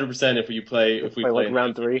think it's 100% if we play like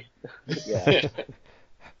round 3. Yeah.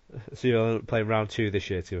 So you're playing round 2 this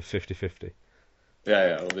year to a 50-50.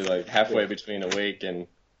 Yeah, it'll be like halfway between awake and.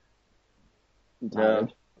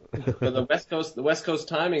 Tired. But the West Coast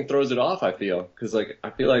timing throws it off. I feel because I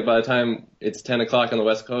feel like by the time it's 10 o'clock on the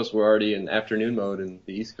West Coast, we're already in afternoon mode in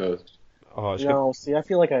the East Coast. Oh, it's good. No, see, I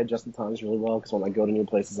feel like I adjust the times really well because when I go to new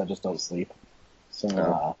places, I just don't sleep.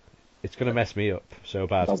 So It's going to mess me up so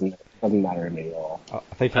bad. it doesn't matter to me at all. I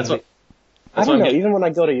think That's I'm, what. I That's don't what know. I'm getting. Even when I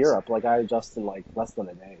go to Europe, like I adjust in like less than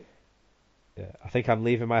a day. I think I'm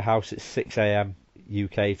leaving my house at 6 a.m.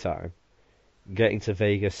 UK time, getting to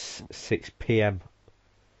Vegas 6 p.m.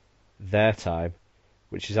 their time,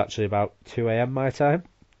 which is actually about 2 a.m. my time,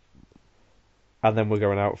 and then we're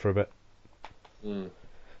going out for a bit. Mm.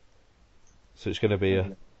 So it's going to be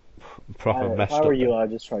a proper If messed I up. were you, bit.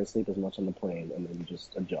 I'd just try to sleep as much on the plane and then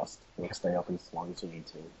just adjust, like stay up as long as you need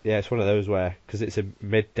to. Yeah, it's one of those where, because it's a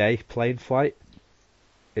midday plane flight,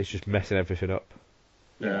 it's just messing everything up.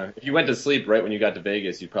 Yeah. If you went to sleep right when you got to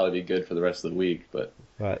Vegas, you'd probably be good for the rest of the week. But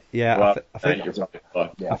Right? Yeah, well, I think you're probably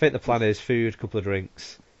fucked. Yeah. I think the plan is food, couple of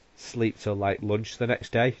drinks, sleep till like lunch the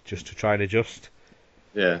next day, just to try and adjust.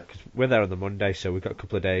 Yeah. Because we're there on the Monday, so we've got a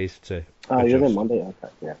couple of days to. Oh, you're there adjust. Monday?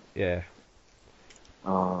 Okay, yeah. Yeah.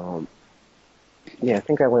 Yeah, I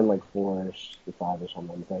think I went like 4-ish to 5-ish on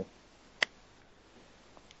Wednesday.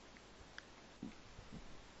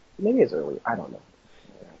 Maybe it's early. I don't know.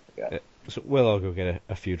 I forgot. Yeah. So we'll all go get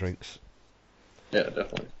a few drinks. Yeah,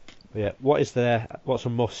 definitely. Yeah. What's a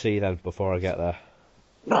must see then before I get there?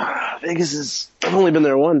 Vegas is. I've only been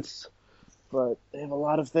there once, but they have a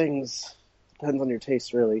lot of things. Depends on your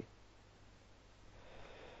taste, really.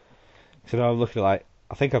 So now I'm looking like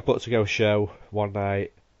I think I've booked to go a show one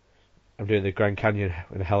night. I'm doing the Grand Canyon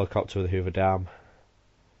in a helicopter with the Hoover Dam.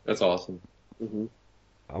 That's awesome. Hmm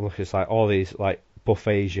I'm looking at like all these like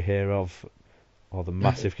buffets you hear of, or the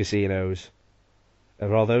massive casinos.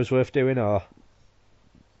 Are all those worth doing, or?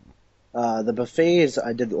 The buffets,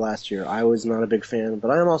 I did it last year. I was not a big fan,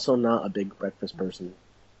 but I am also not a big breakfast person.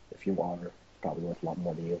 If you are, probably worth a lot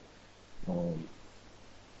more to you.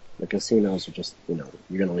 The casinos are just, you're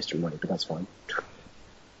going to waste your money, but that's fine.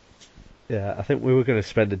 Yeah, I think we were going to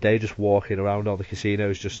spend a day just walking around all the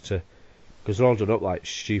casinos because they're all done up like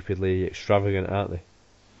stupidly extravagant, aren't they?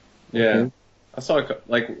 Yeah. Mhm. I saw,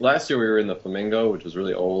 like, last year we were in the Flamingo, which was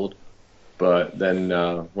really old. But then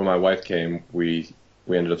when my wife came, we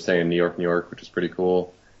ended up staying in New York, which was pretty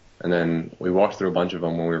cool. And then we walked through a bunch of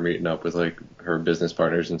them when we were meeting up with, like, her business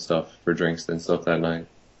partners and stuff for drinks and stuff that night.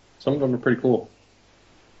 Some of them are pretty cool.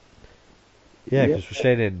 Yeah, Yeah. because we're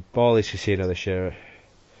staying in Bally's Casino this year.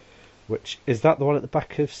 Which is that the one at the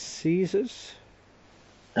back of Caesars?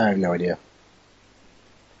 I have no idea.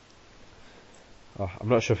 Oh, I'm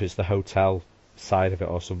not sure if it's the hotel side of it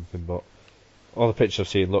or something, but all the pictures I've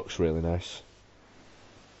seen looks really nice.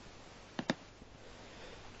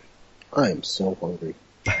 I am so hungry.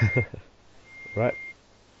 Right.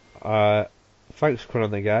 Thanks for coming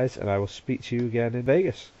on there, guys, and I will speak to you again in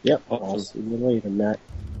Vegas. Yep, Awesome. I'll see you later, Matt.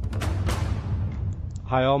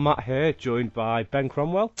 Hi, all, Matt here, joined by Ben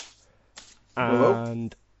Cromwell Hello.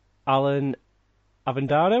 and Alan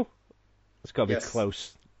Avendano. It's got to be Yes.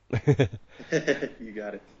 close. You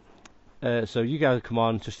got it. So you guys come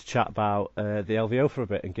on just to chat about the LVO for a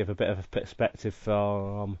bit and give a bit of a perspective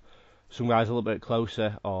from some guys a little bit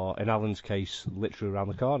closer, or in Alan's case, literally around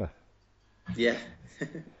the corner. Yeah.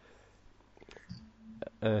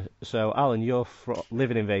 So Alan, you're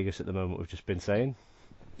living in Vegas at the moment. We've just been saying.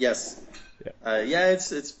 Yes. Yeah. Yeah.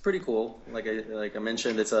 It's pretty cool. Like I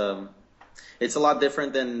mentioned, it's a lot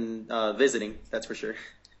different than visiting. That's for sure.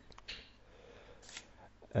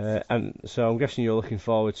 And so I'm guessing you're looking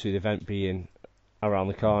forward to the event being around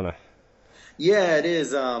the corner. Yeah, it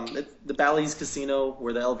is. The Bally's Casino,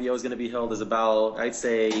 where the LVO is going to be held, is about, I'd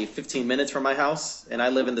say, 15 minutes from my house, and I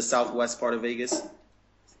live in the southwest part of Vegas.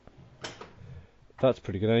 That's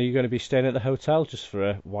pretty good. Are you going to be staying at the hotel just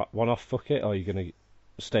for a one-off bucket, or are you going to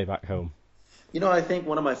stay back home? I think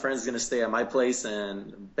one of my friends is going to stay at my place,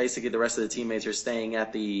 and basically the rest of the teammates are staying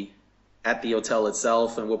at the hotel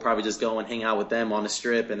itself, and we'll probably just go and hang out with them on the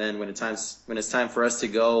strip. And then when it's time for us to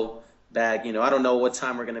go back, I don't know what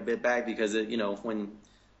time we're going to be back because when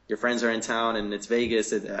your friends are in town and it's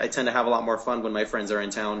Vegas, I tend to have a lot more fun when my friends are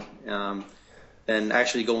in town than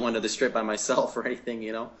actually going to the strip by myself or anything.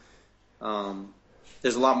 There's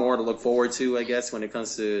a lot more to look forward to, I guess, when it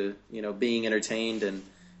comes to being entertained, and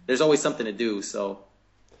there's always something to do. So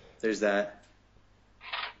there's that.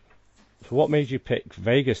 So what made you pick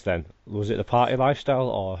Vegas then? Was it the party lifestyle,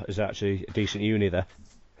 or is it actually a decent uni there?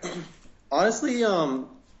 Honestly, I'm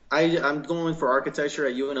going for architecture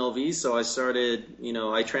at UNLV, so I started,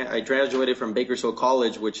 I graduated from Bakersfield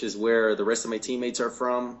College, which is where the rest of my teammates are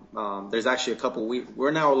from. There's actually a couple,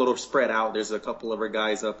 we're now a little spread out. There's a couple of our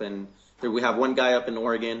guys we have one guy up in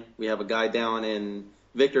Oregon, we have a guy down in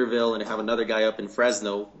Victorville, and I have another guy up in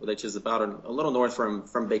Fresno, which is about a little north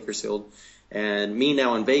from Bakersfield. And me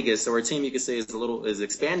now in Vegas, so our team, you could say, is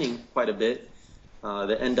expanding quite a bit.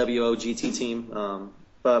 The NWO GT team,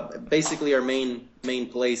 but basically our main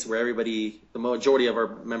place where the majority of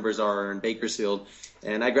our members are in Bakersfield.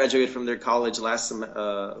 And I graduated from their college last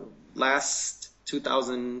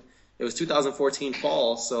 2014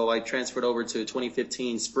 fall, so I transferred over to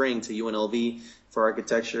 2015 spring to UNLV for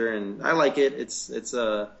architecture, and I like it.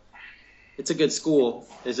 It's a good school.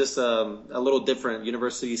 It's just a little different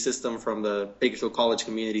university system from the Bakersfield College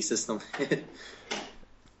community system.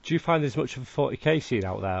 Do you find there's much of a 40k scene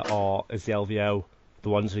out there, or is the LVO the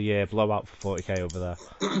ones a year blowout for 40k over there?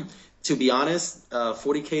 To be honest,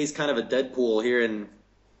 40k is kind of a dead pool here in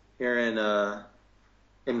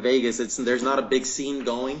Vegas. There's not a big scene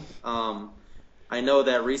going. I know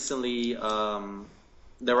that recently, around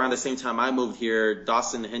the same time I moved here,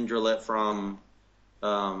 Dawson Hendrelet from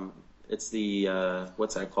it's the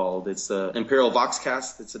what's that called? It's Imperial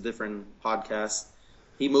Voxcast. It's a different podcast.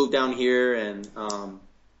 he moved down here, and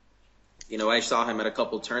I saw him at a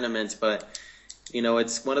couple tournaments. But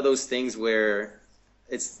it's one of those things where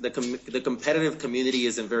it's the competitive community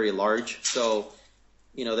isn't very large, so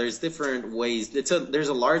there's different ways. There's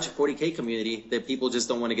a large 40K community that people just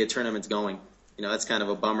don't want to get tournaments going. That's kind of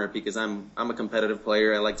a bummer because I'm a competitive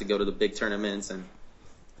player. I like to go to the big tournaments, and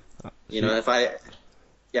yeah.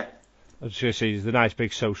 I was just going to say, there's a nice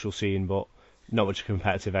big social scene, but not much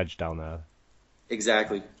competitive edge down there.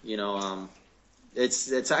 Exactly.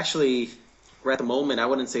 It's actually, at the moment, I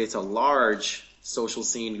wouldn't say it's a large social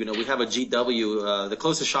scene. We have a GW. The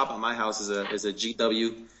closest shop at my house is a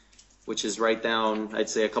GW, which is right down, I'd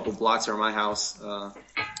say, a couple blocks from my house.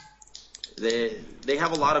 They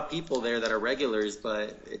have a lot of people there that are regulars,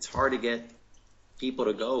 but it's hard to get people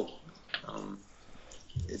to go.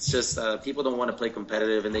 It's just people don't want to play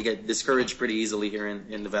competitive, and they get discouraged pretty easily here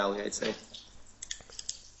in the Valley, I'd say.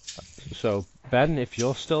 So, Ben, if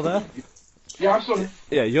you're still there? Yeah, I'm still here.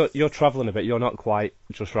 Yeah, you're travelling a bit. You're not quite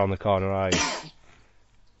just round the corner, are you?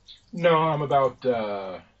 No, I'm about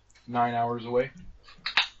 9 hours away.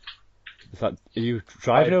 Are you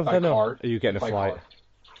driving over there, car, or are you getting a flight?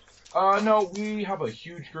 No, we have a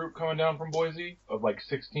huge group coming down from Boise of like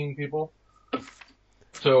 16 people.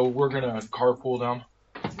 So we're going to carpool down.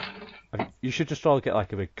 You should just all get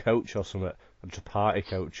like a big coach or something, just a party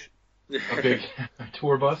coach. A big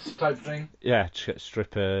tour bus type thing? Yeah, just get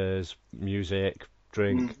strippers, music,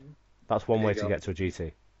 drink. Mm-hmm. That's one way to get to a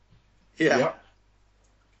GT. Yeah.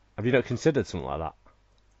 Have you not considered something like that?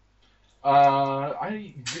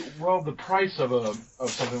 Well, the price of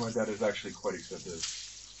something like that is actually quite expensive.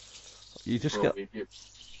 You just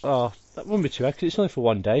Oh, that wouldn't be too bad, 'cause it's only for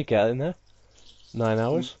one day. Get in there, 9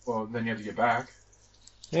 hours. Well, then you have to get back.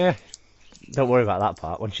 Yeah, don't worry about that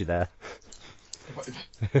part once you're there.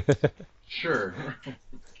 Sure.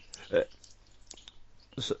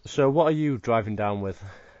 So what are you driving down with?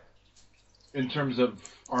 In terms of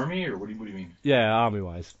army, or what do you mean? Yeah,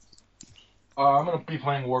 army-wise. I'm going to be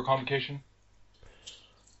playing War Convocation.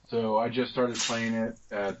 So I just started playing it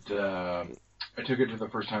at, I took it for the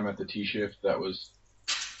first time at the T-Shift. That was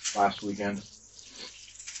last weekend.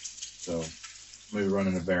 So maybe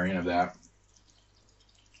running a variant of that.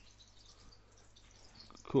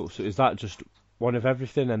 Cool. So is that just one of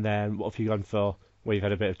everything, and then what have you gone for where you've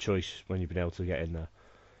had a bit of choice when you've been able to get in there?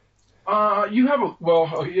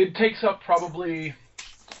 It takes up probably,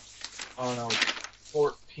 I don't know,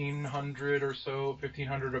 1,400 or so,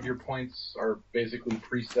 1,500 of your points are basically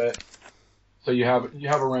preset. So you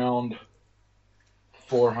have around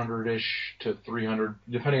 400-ish to 300,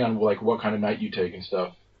 depending on like what kind of night you take and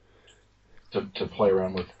stuff, to play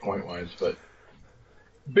around with point-wise. But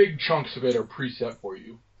big chunks of it are preset for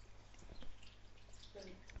you.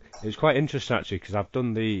 It's quite interesting actually, because I've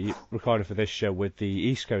done the recording for this show with the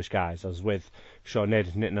East Coast guys. I was with Sean Ned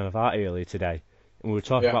and Nick Navati earlier today, and we were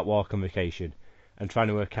talking about War Convocation and trying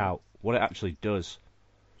to work out what it actually does.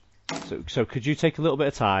 So could you take a little bit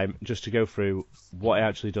of time just to go through what it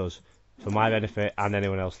actually does for my benefit and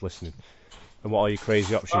anyone else listening, and what all your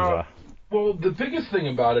crazy options are? Well, the biggest thing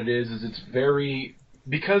about it is it's very,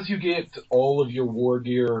 because you get all of your war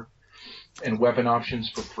gear and weapon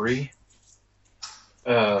options for free.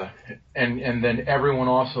 And then everyone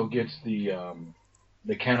also gets the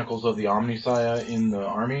mechanicals of the Omnissiah in the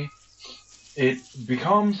army. It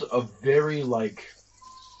becomes a very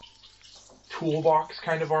toolbox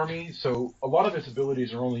kind of army. So a lot of its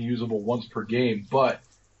abilities are only usable once per game, but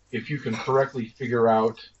if you can correctly figure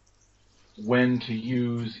out when to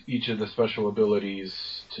use each of the special abilities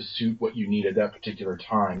to suit what you need at that particular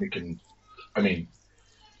time, it can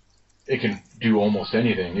do almost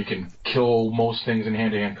anything. It can kill most things in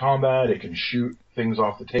hand-to-hand combat. It can shoot things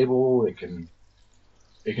off the table. It can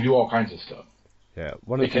do all kinds of stuff. Yeah,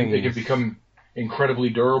 it can become incredibly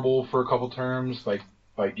durable for a couple turns by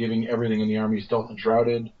giving everything in the army stealth and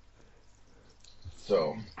shrouded.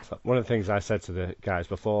 So one of the things I said to the guys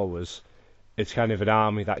before was, it's kind of an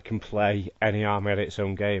army that can play any army at its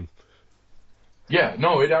own game. Yeah,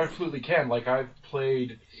 no, it absolutely can. Like I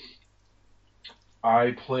played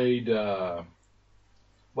like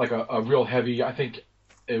a real heavy, I think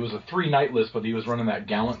it was a 3-knight list, but he was running that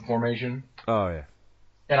gallant formation. Oh, yeah.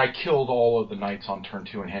 And I killed all of the knights on turn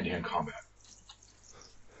 2 in hand-to-hand combat.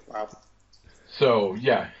 Wow. So,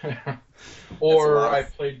 yeah. Or I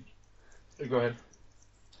played... Go ahead.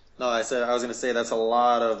 No, I was going to say that's a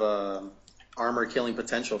lot of armor killing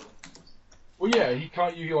potential. Well, yeah, he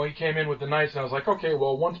came in with the knights, and I was like, okay,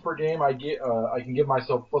 well, once per game I can give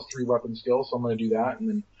myself +3 weapon skill, so I'm going to do that. And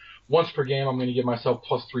then once per game I'm going to give myself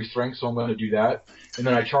 +3 strength, so I'm going to do that. And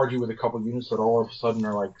then I charge you with a couple units that all of a sudden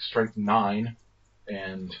are like strength 9,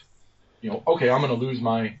 and okay, I'm going to lose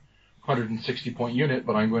my 160 point unit,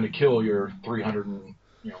 but I'm going to kill your 300 and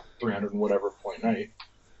whatever point knight.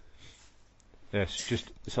 Yes,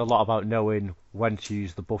 it's a lot about knowing when to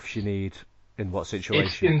use the buffs you need in what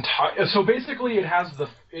situation. So basically,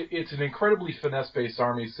 it's an incredibly finesse-based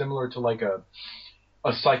army, similar to like a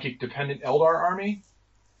psychic-dependent Eldar army,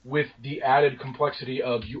 with the added complexity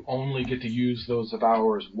of you only get to use those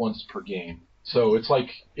Devourers once per game. So it's like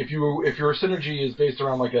if your synergy is based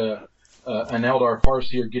around like an Eldar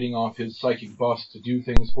Farseer getting off his psychic buffs to do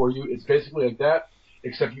things for you, it's basically like that,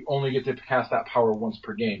 except you only get to cast that power once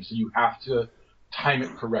per game, so you have to time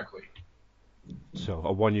it correctly. So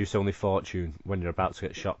a one-use only fortune when you're about to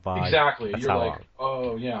get shot by exactly. a You're tower. like,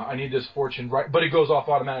 oh yeah, I need this fortune right, but it goes off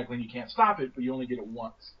automatically and you can't stop it, but you only get it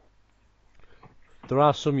once. There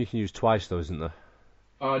are some you can use twice, though, isn't there?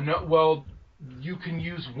 No. Well, you can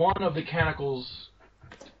use one of the Canicles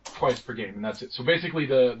twice per game, and that's it. So basically,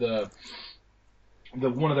 the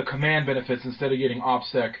one of the command benefits instead of getting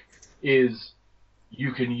OPSEC is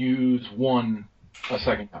you can use one a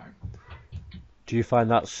second time. Do you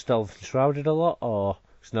find that stealth and shrouded a lot, or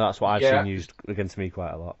cause no, that's what I've seen used against me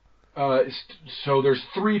quite a lot? So there's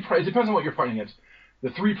three. It depends on what you're fighting against. The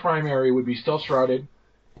three primary would be stealth shrouded,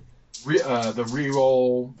 the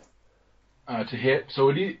reroll to hit. So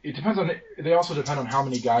it depends on. They also depend on how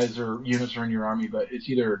many guys or units are in your army, but it's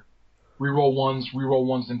either reroll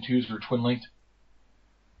ones and twos, or twin linked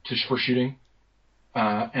for shooting.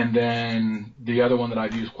 And then the other one that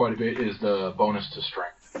I've used quite a bit is the bonus to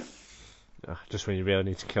strength. Just when you really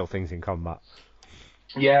need to kill things in combat.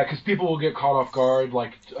 Yeah, because people will get caught off guard,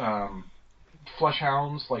 like flesh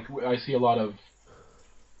hounds. Like I see a lot of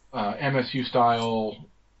MSU style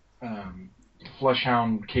flesh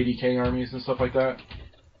hound KDK armies and stuff like that.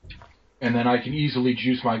 And then I can easily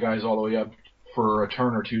juice my guys all the way up for a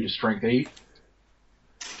turn or two to strength 8.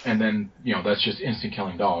 And then, that's just instant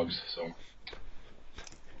killing dogs. So.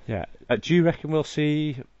 Yeah. Do you reckon we'll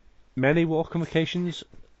see many war convocations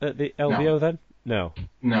at the LVO then? No.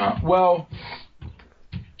 No. Well,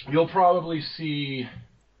 you'll probably see.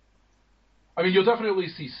 I mean, you'll definitely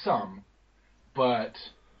see some, but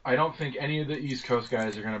I don't think any of the East Coast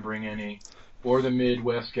guys are going to bring any, or the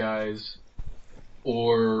Midwest guys,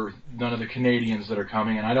 or none of the Canadians that are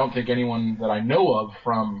coming, and I don't think anyone that I know of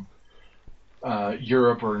from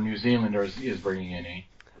Europe or New Zealand is bringing any.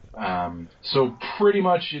 So pretty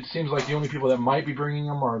much it seems like the only people that might be bringing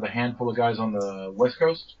them are the handful of guys on the West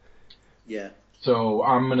Coast. Yeah. So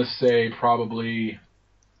I'm going to say probably,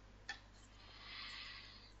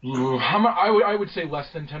 I would say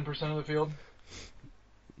less than 10% of the field.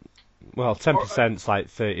 Well, 10%'s like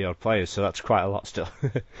 30 odd players, so that's quite a lot still.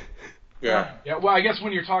 Yeah. Yeah. Well, I guess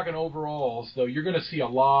when you're talking overalls, though, you're going to see a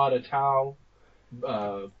lot of Tau,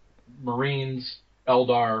 Marines,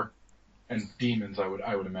 Eldar, and Demons. I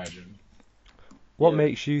would imagine. What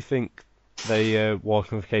makes you think the war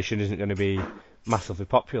convocation isn't going to be massively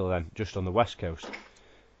popular then, just on the West Coast?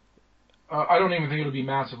 I don't even think it'll be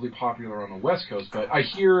massively popular on the West Coast, but I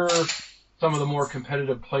hear some of the more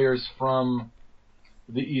competitive players from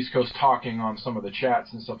the East Coast talking on some of the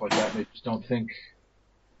chats and stuff like that. They just don't think.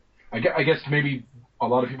 I guess maybe a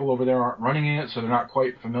lot of people over there aren't running it, so they're not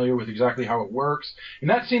quite familiar with exactly how it works. And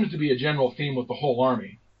that seems to be a general theme with the whole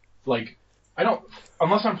army. Like,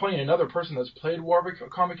 unless I'm playing another person that's played War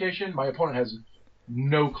Convocation, my opponent has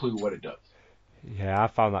no clue what it does. Yeah, I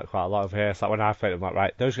found that quite a lot over here. It's like when I played, I'm like,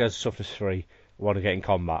 right, those guys are toughness 3, want to get in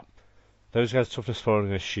combat. Those guys are toughness 4 are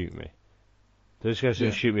going to shoot me. Those guys are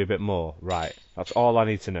going to shoot me a bit more. Right, that's all I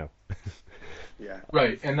need to know. Yeah.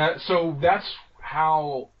 Right, and that's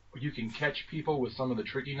how you can catch people with some of the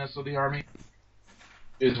trickiness of the army.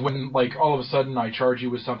 Is when, like, all of a sudden I charge you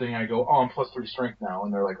with something and I go, oh, I'm +3 strength now.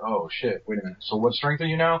 And they're like, oh, shit, wait a minute. So what strength are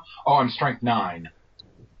you now? Oh, I'm strength 9.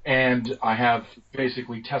 And I have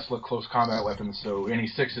basically Tesla close combat weapons, so any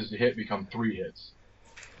 6s to hit become 3 hits.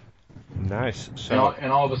 Nice. So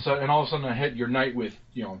And all of a sudden I hit your knight with,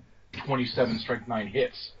 27 strength 9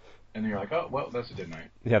 hits. And then you're like, oh, well, that's a dead knight.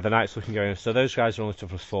 yeah, the knight's looking going. So those guys are only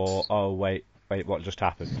toughness 4. Oh, wait, what just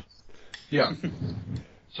happened? Yeah.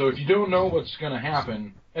 So if you don't know what's going to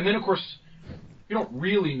happen, and then of course, you don't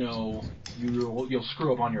really know, you'll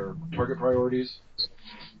screw up on your target priorities.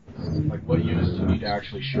 Like what units do you need to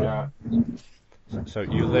actually shoot at. So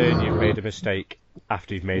you learn you've made a mistake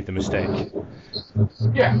after you've made the mistake.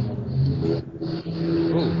 Yeah.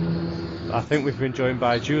 Ooh. I think we've been joined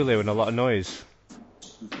by Julio and a lot of noise.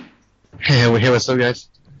 Hey, what's up, guys?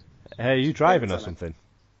 Hey, are you driving or something?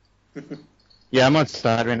 Yeah, I'm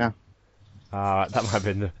outside right now. That might have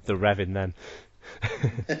been the revving then.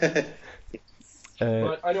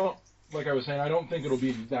 But I don't like I was saying, I don't think it'll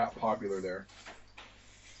be that popular there.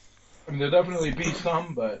 I mean, there'll definitely be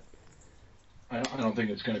some, but I don't think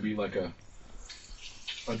it's going to be like a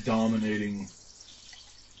dominating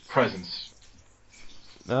presence.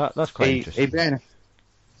 That's quite interesting. Hey Ben,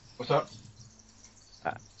 What's up?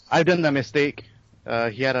 I've done that mistake.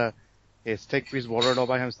 He had his tech priest warlord all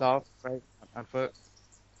by himself, right, on foot.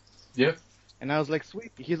 Yeah. And I was like,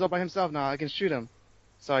 sweet, he's all by himself now. I can shoot him.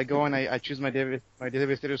 So I go and I choose my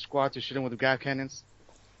Devastator squad to shoot him with the grav cannons.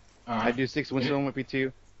 I do 6 Winston with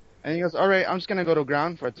P2. And he goes, all right, I'm just gonna go to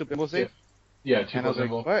ground for a 2 pinball save. Yeah, 2 and I was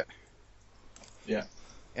like, what? Yeah.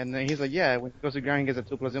 And then he's like, yeah, when he goes to ground, he gets a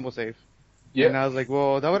 2 plus symbol save. Yeah. And I was like,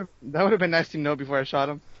 well, that would have been nice to know before I shot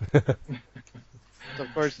him. So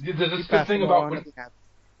of course, there's this good thing about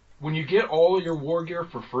when you get all of your war gear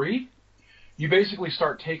for free, you basically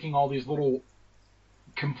start taking all these little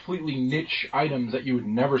completely niche items that you would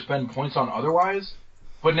never spend points on otherwise,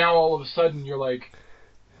 but now all of a sudden you're like,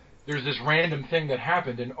 there's this random thing that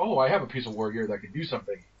happened, and oh, I have a piece of war gear that can do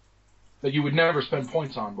something that you would never spend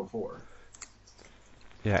points on before.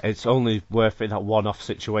 Yeah, it's only worth it in that one-off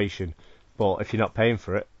situation, but if you're not paying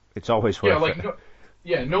for it, it's always worth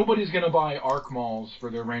it. Nobody's going to buy Arc Mauls for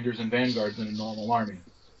their Rangers and Vanguards in a normal army.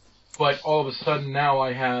 But all of a sudden now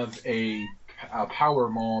I have a Power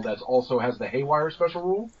Maul that also has the Haywire special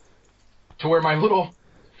rule, to where my little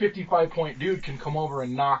 55-point dude can come over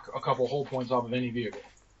and knock a couple hull points off of any vehicle.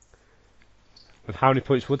 And how many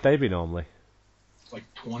points would they be normally? Like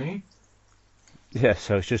 20? Yeah,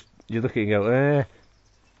 so it's just, you look at it and go,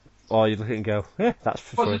 or you look at it and go, that's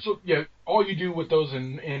for free. All you do with those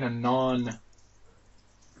in a non-war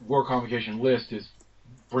convocation list is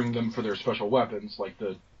bring them for their special weapons, like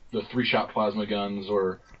the 3-shot plasma guns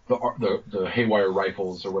or the Haywire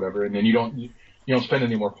rifles or whatever, and then you don't spend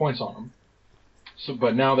any more points on them. So,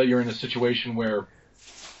 but now that you're in a situation where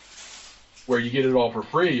you get it all for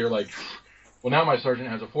free, you're like, well, now my sergeant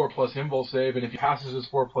has a 4+ invul save, and if he passes his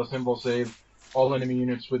 4+ invul save, all enemy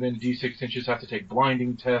units within D6 inches have to take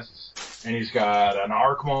blinding tests, and he's got an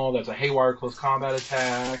Arc Maul that's a Haywire close combat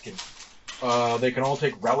attack, and they can all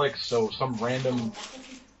take relics, so some random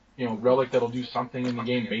relic that'll do something in the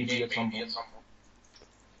game, maybe at some point.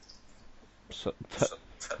 So,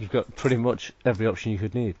 you've got pretty much every option you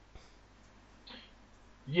could need.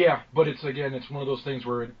 Yeah, but it's one of those things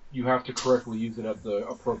where you have to correctly use it at the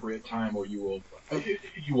appropriate time, or you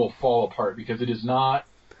will fall apart, because it is not,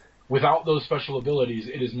 without those special abilities,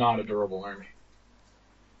 it is not a durable army.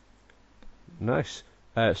 Nice.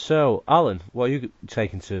 So, Alan, what are you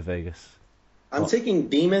taking to Vegas? I'm taking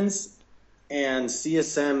demons and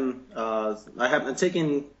CSM. I'm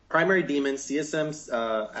taking primary demons, CSM's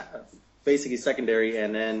basically secondary,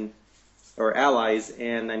 and then or allies,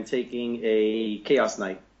 and I'm taking a Chaos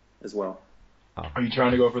Knight as well. Oh. Are you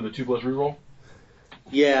trying to go for the 2+ reroll?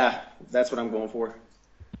 Yeah, that's what I'm going for.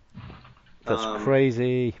 That's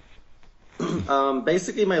crazy.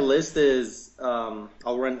 Basically, my list is I'll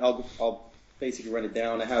basically run it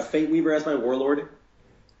down. I have Fate Weaver as my warlord.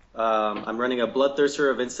 I'm running a Bloodthirster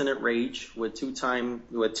of Infinite Rage with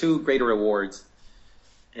 2 greater rewards,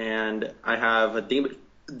 and I have a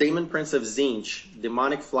Demon Prince of Tzeentch,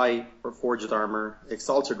 Demonic Flight for Forged Armor,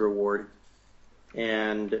 Exalted Reward,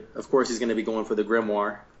 and of course he's going to be going for the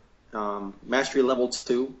Grimoire. Mastery level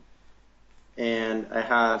 2, and I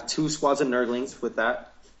have 2 squads of Nurglings with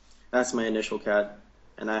that. That's my initial cat.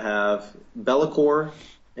 And I have Be'lakor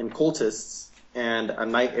and Cultists, and a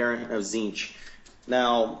Knight Errant of Tzeentch.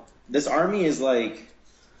 Now, this army is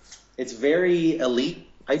it's very elite,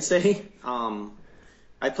 I'd say.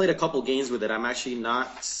 I played a couple games with it. I'm actually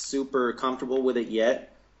not super comfortable with it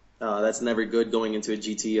yet. That's never good going into a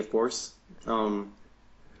GT, of course.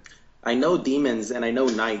 I know demons and I know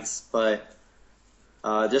knights, but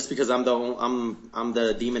just because I'm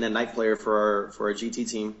the demon and knight player for our GT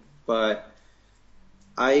team, but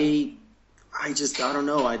I don't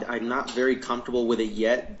know. I'm not very comfortable with it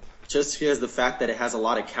yet. Just because the fact that it has a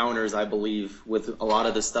lot of counters, I believe, with a lot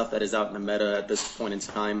of the stuff that is out in the meta at this point in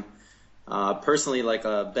time. Personally, like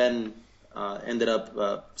Ben ended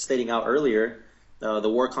up stating out earlier, the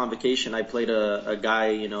War Convocation, I played a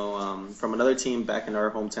guy, from another team back in our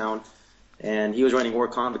hometown, and he was running War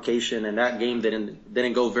Convocation, and that game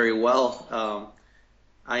didn't go very well.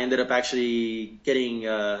 I ended up actually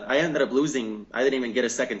losing. I didn't even get a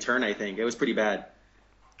second turn, I think. It was pretty bad.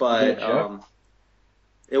 But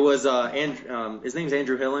it was his name's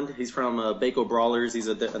Andrew Hilland. He's from Baco Brawlers. He's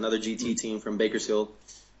another GT team from Bakersfield.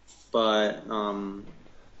 But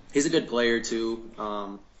he's a good player too.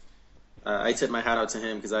 I tip my hat out to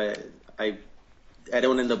him because I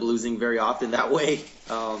don't end up losing very often that way.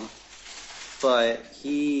 But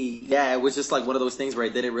it was just like one of those things where I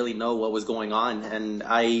didn't really know what was going on, and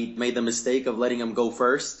I made the mistake of letting him go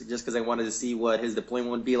first, just because I wanted to see what his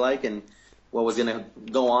deployment would be like and what was going to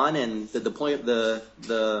go on. And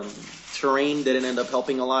the terrain didn't end up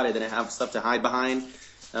helping a lot. I didn't have stuff to hide behind,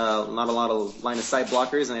 not a lot of line of sight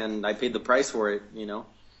blockers, and I paid the price for it.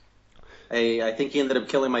 I think he ended up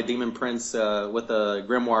killing my Demon Prince with a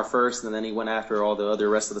Grimoire first, and then he went after all the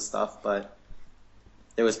rest of the stuff, but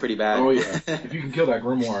it was pretty bad. Oh yeah, if you can kill that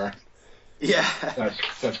Grimoire, yeah,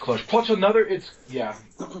 that's clutch. Plus I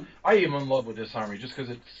am in love with this army just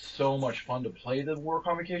because it's so much fun to play the War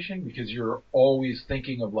Convocation, because you're always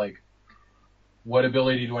thinking of like, what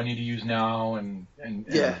ability do I need to use now, and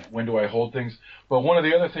when do I hold things. But one of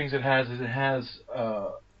the other things it has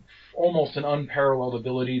almost an unparalleled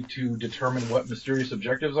ability to determine what mysterious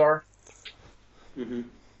objectives are. Mm-hmm.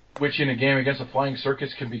 Which in a game against a flying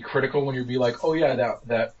circus can be critical when you be like, oh yeah,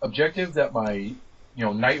 that objective that my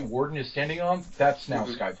Knight Warden is standing on, that's now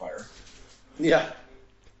Skyfire. Yeah.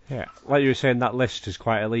 Yeah, like you were saying, that list is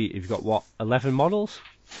quite elite. You've got, what, 11 models?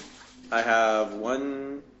 I have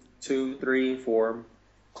 1, 2, 3, 4.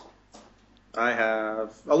 I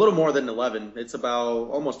have a little more than 11. It's about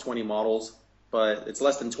almost 20 models, but it's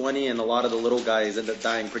less than 20, and a lot of the little guys end up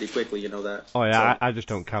dying pretty quickly, you know that. Oh yeah, so. I just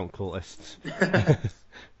don't count cultists.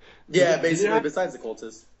 Yeah, basically, besides the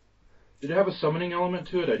cultists. Did it have a summoning element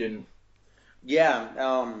to it? I didn't.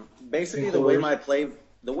 Yeah, basically the way I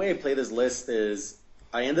play this list is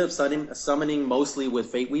I end up summoning mostly with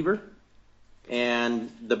Fate Weaver and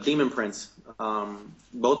the Demon Prince.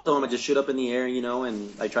 Both of them I just shoot up in the air,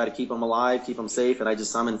 and I try to keep them alive, keep them safe, and I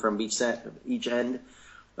just summon from each end.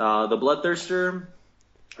 The Bloodthirster,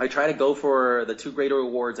 I try to go for the 2 greater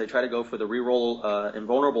rewards. I try to go for the reroll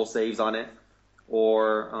invulnerable saves on it.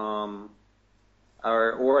 Or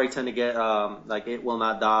I tend to get like It Will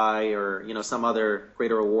Not Die, or some other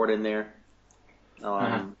greater reward in there.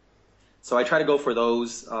 So I try to go for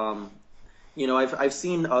those. I've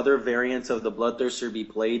seen other variants of the Bloodthirster be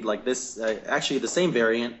played like this. Actually, the same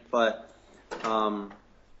variant, but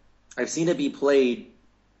I've seen it be played,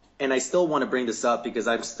 and I still want to bring this up because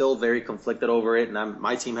I'm still very conflicted over it, and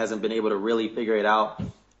my team hasn't been able to really figure it out.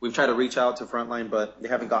 We've tried to reach out to Frontline, but they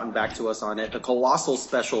haven't gotten back to us on it. The Colossal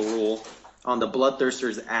Special rule on the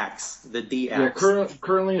Bloodthirster's Axe, the D-Axe. Yeah,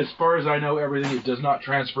 currently, as far as I know, everything, it does not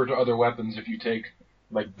transfer to other weapons if you take,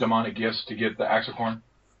 like, demonic gifts to get the Axicorn.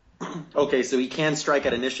 Okay, so he can strike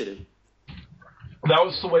at initiative. That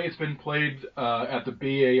was the way it's been played at the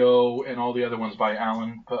BAO and all the other ones by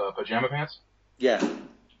Alan Pajama Pants. Yeah.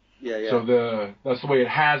 So that's the way it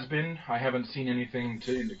has been. I haven't seen anything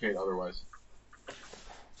to indicate otherwise.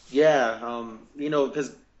 Yeah,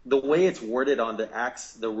 because the way it's worded on the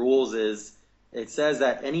Axe, the rules is, it says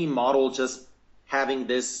that any model just having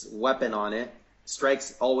this weapon on it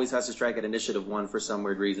always has to strike at initiative 1 for some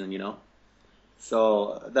weird reason,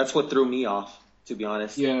 So that's what threw me off, to be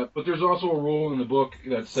honest. Yeah, but there's also a rule in the book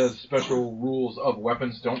that says special rules of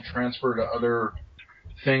weapons don't transfer to other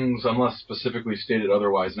things unless specifically stated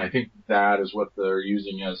otherwise, and I think that is what they're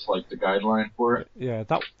using as like the guideline for it. Yeah,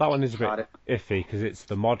 that one is a bit iffy because it's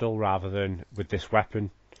the model rather than with this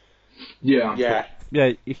weapon. Yeah.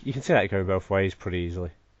 Yeah, you can see that going both ways pretty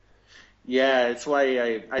easily. Yeah, it's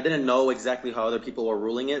why I didn't know exactly how other people were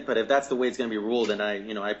ruling it, but if that's the way it's going to be ruled, then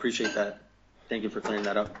I appreciate that. Thank you for clearing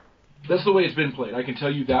that up. That's the way it's been played. I can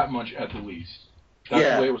tell you that much at the least.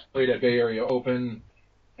 That's the way it was played at Bay Area Open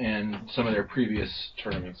and some of their previous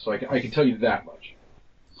tournaments. So I can tell you that much.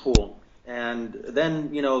 Cool. And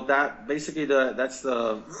then, that basically that's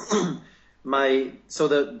the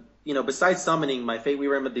besides summoning my Fate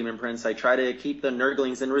Weaver and my Demon Prince, I try to keep the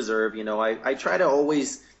Nurglings in reserve. I try to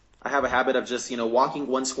always, I have a habit of just, walking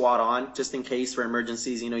one squad on just in case for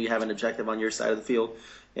emergencies, you have an objective on your side of the field.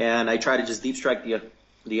 And I try to just deep strike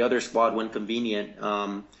the other squad when convenient.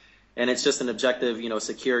 And it's just an objective,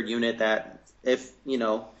 secured unit that if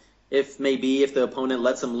the opponent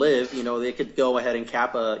lets them live, they could go ahead and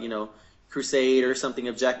cap a, crusade or something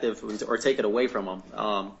objective or take it away from them.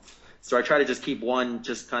 So I try to just keep one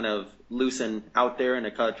just kind of loose and out there, and I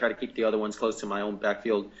try to keep the other ones close to my own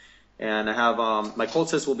backfield. And I have my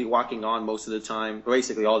cultists will be walking on most of the time,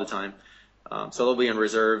 basically all the time. So they'll be in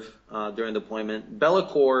reserve during deployment.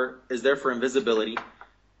 Be'lakor is there for invisibility.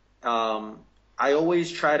 I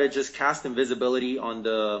always try to just cast invisibility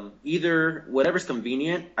on either whatever's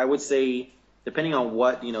convenient. I would say, depending on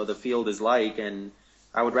what the field is like, and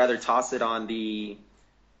I would rather toss it on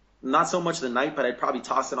not so much the Knight, but I'd probably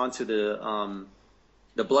toss it onto the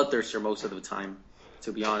Bloodthirster most of the time,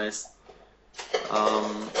 to be honest.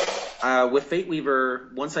 With Fate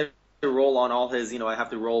Weaver, once I roll on all his, I have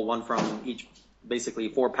to roll one from each, basically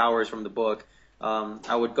 4 powers from the book.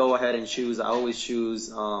 I would go ahead and I always choose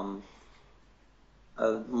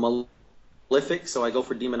Malefic, so I go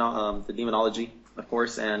for the Demonology, of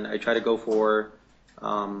course, and I try to go for,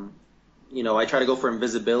 I try to go for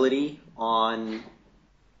invisibility on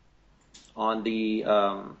the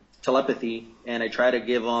telepathy, and I try to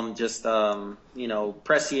give them just,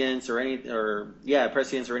 prescience or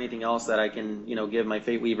anything else that I can, give my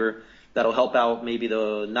Fate Weaver that'll help out maybe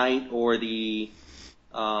the Knight or the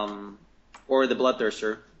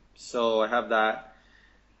Bloodthirster. So I have that.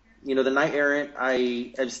 The Knight Errant,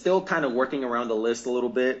 I am still kind of working around the list a little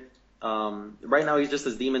bit. Right now he's just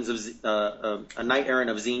as Demons of a Knight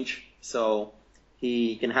Errant of Tzeentch, so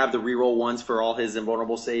he can have the reroll ones for all his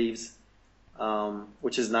invulnerable saves,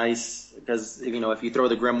 which is nice because if you throw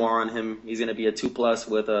the Grimoire on him, he's going to be a 2+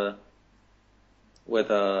 with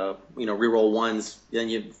reroll ones.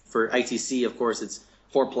 Then for ITC, of course, it's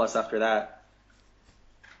 4+ after that.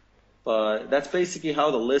 But that's basically how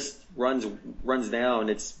the list runs down.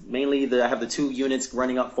 It's mainly I have the 2 units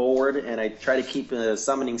running up forward, and I try to keep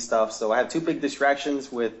summoning stuff. So I have 2 big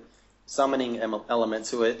distractions with summoning element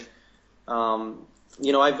to it.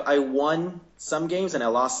 I won some games and I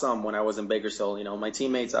lost some when I was in Bakersfield. My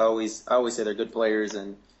teammates, I always say they're good players,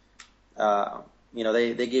 and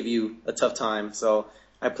they give you a tough time. So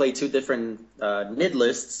I played 2 different NID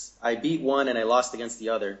lists. I beat one and I lost against the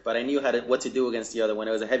other, but I knew what to do against the other one.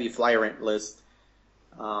 It was a heavy Flyrant list.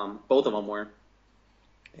 Both of them were,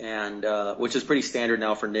 and which is pretty standard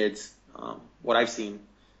now for NIDs, what I've seen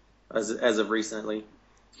as of recently.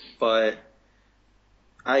 But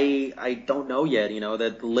I don't know yet.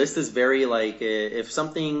 That the list is very if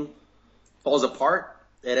something falls apart,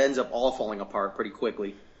 it ends up all falling apart pretty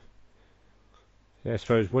quickly. Yeah, I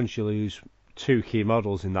suppose once you lose 2 key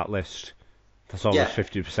models in that list, that's almost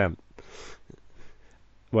 50%.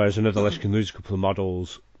 Whereas another list can lose a couple of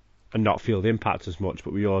models and not feel the impact as much,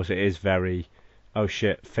 but with yours it is very, oh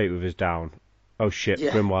shit, Fate Weaver's down. Oh shit,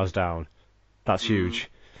 Grimoire's down. That's huge.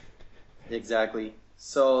 Exactly.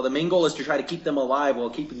 So the main goal is to try to keep them alive while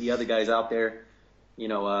keeping the other guys out there,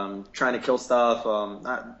 trying to kill stuff.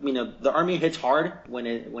 The army hits hard when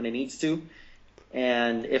it needs to.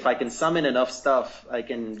 And if I can summon enough stuff, I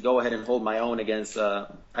can go ahead and hold my own against,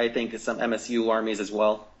 I think, some MSU armies as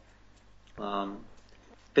well.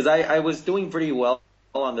 Because I was doing pretty well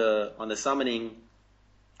on the summoning.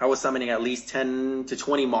 I was summoning at least 10 to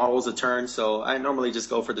 20 models a turn, so I normally just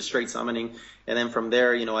go for the straight summoning. And then from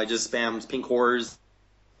there, I just spam Pink Horrors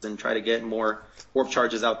and try to get more warp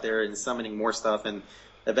charges out there and summoning more stuff. And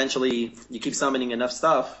eventually, you keep summoning enough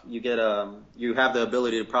stuff, you have the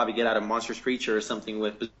ability to probably get out a monstrous creature or something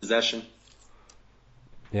with possession.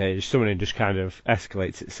 Yeah, your summoning just kind of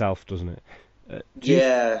escalates itself, doesn't it?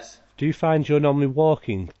 Yes. Do you find you're normally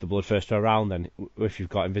walking the Bloodthirster around then, if you've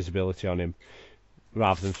got invisibility on him,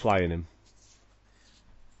 rather than flying him?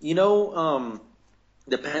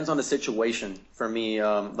 Depends on the situation for me.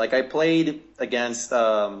 I played against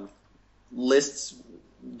lists.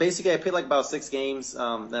 Basically, I played about 6 games. Then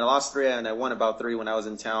I lost 3, and I won about 3 when I was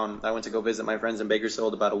in town. I went to go visit my friends in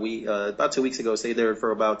Bakersfield about 2 weeks ago. Stayed there for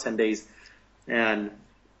about 10 days, and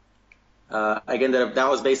I ended up. That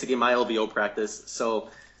was basically my LVO practice. So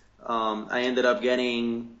I ended up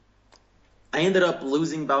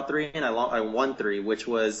losing about 3, and I won 3, which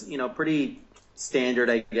was pretty standard,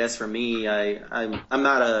 I guess, for me. I'm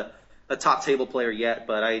not a top table player yet,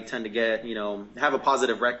 but I tend to get have a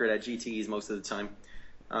positive record at GTs most of the time.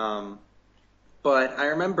 But I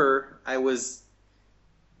remember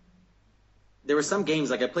there were some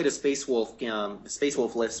games, I played a Space Wolf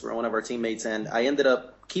list for one of our teammates, and I ended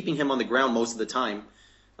up keeping him on the ground most of the time.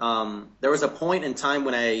 There was a point in time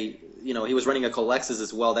when he was running a Colexis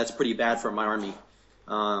as well. That's pretty bad for my army.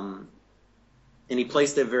 And he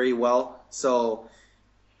placed it very well. So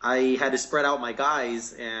I had to spread out my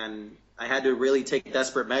guys, and I had to really take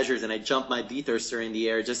desperate measures, and I jumped my Beathirster in the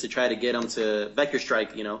air just to try to get him to Vector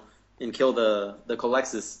Strike, and kill the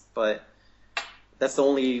Colexis. But that's the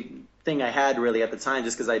only thing I had really at the time,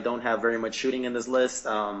 just because I don't have very much shooting in this list.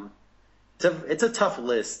 It's a tough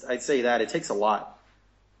list. I'd say that. It takes a lot.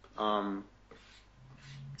 So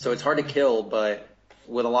it's hard to kill, but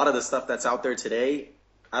with a lot of the stuff that's out there today,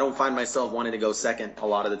 I don't find myself wanting to go second a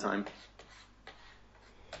lot of the time.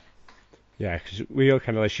 Yeah, because with your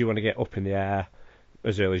kind of list, you want to get up in the air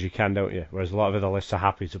as early as you can, don't you? Whereas a lot of other lists are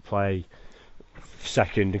happy to play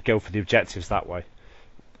second and go for the objectives that way.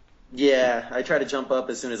 Yeah, I try to jump up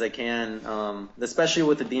as soon as I can, especially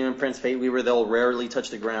with the Demon Prince Fate Weaver. They'll rarely touch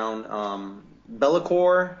the ground.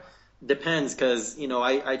 Be'lakor depends, because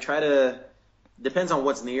I try to depends on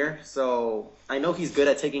what's near. So I know he's good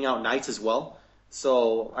at taking out knights as well.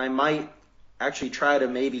 So I might actually try to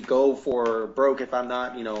maybe go for broke if I'm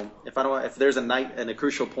not, if there's a knight and a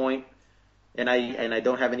crucial point, and I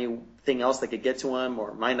don't have anything else that could get to him,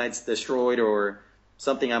 or my knight's destroyed or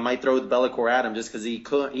something. I might throw the Bellicor at him just because he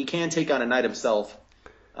can take on a knight himself.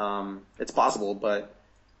 It's possible, but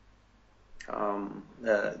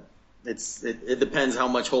it depends how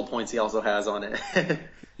much hull points he also has on it.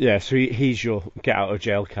 Yeah, so he's your get out of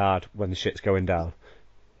jail card when the shit's going down.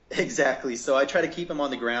 Exactly. So I try to keep him on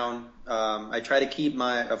the ground. I try to keep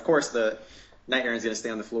of course, the Knight Errant's going to stay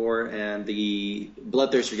on the floor, and the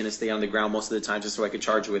Bloodthirster are going to stay on the ground most of the time just so I could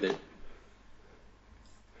charge with it.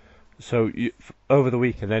 So over the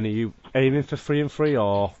weekend, then, are you aiming for 3-3,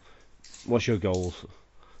 or what's your goals?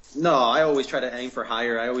 No, I always try to aim for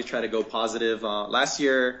higher. I always try to go positive. Last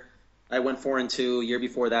year, I went 4-2. Year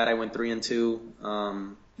before that, I went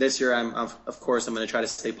 3-2. This year, of course, I'm going to try to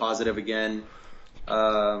stay positive again.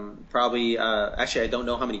 Probably, actually, I don't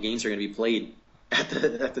know how many games are going to be played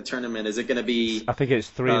at the tournament. Is it going to be? I think it's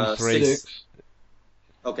 3-3. 6?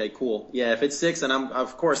 Okay, cool. Yeah, if it's 6, then I'm going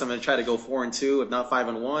to try to go 4-2, if not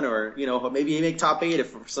 5-1, or maybe make top 8 if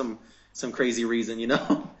for some crazy reason,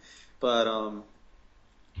 But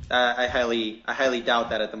I highly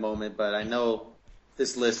doubt that at the moment. But I know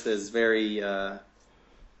this list is very. I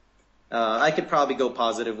could probably go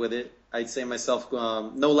positive with it. I'd say myself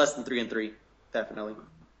no less than 3-3, definitely.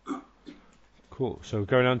 Cool. So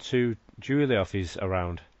going on to Julia, if he's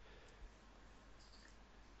around.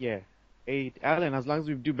 Yeah. Hey, Alan, as long as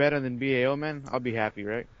we do better than BAO, man, I'll be happy,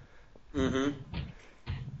 right? Mm-hmm.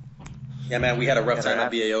 Yeah, man, we had a rough time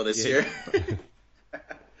at BAO this year.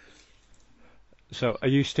 So, are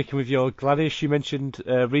you sticking with your Gladius you mentioned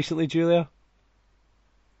recently, Julia?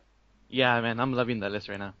 Yeah, man, I'm loving that list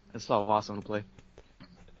right now. It's so awesome to play.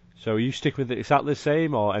 So, are you sticking with it exactly the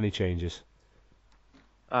same, or any changes?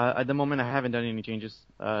 At the moment, I haven't done any changes.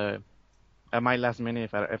 I might last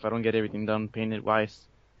minute if I don't get everything done painted wise.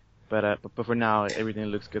 But for now, everything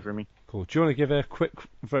looks good for me. Cool. Do you want to give a quick,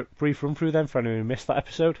 brief run through then for anyone who missed that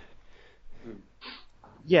episode?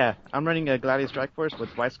 Yeah, I'm running a Gladius Strike Force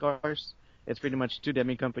with White Scars. It's pretty much 2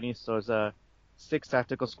 demi companies, so it's 6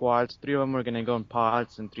 tactical squads. 3 of them are going to go in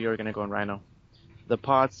pods, and 3 are going to go in Rhino. The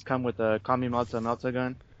pods come with a Kami Melta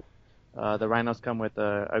gun. The Rhinos come with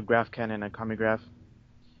a Graph Cannon and a Kami Graph.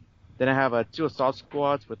 Then I have 2 assault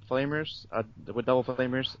squads with flamers, with double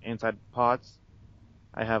flamers inside pods.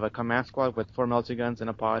 I have a command squad with 4 melty guns in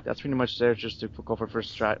a pod. That's pretty much there just to go for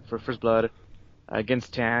first blood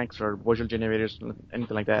against tanks or Voidshell generators,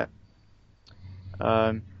 anything like that.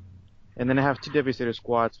 And then I have 2 Devastator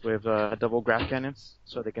squads with double graph cannons,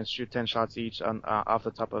 so they can shoot 10 shots each off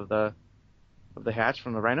the top of the hatch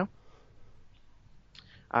from the Rhino.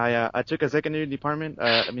 I took a secondary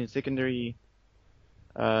secondary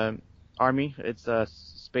army. It's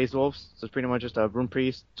Space Wolves, so it's pretty much just a Rune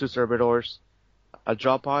Priest, 2 Servitors, a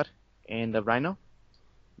draw pod, and a Rhino.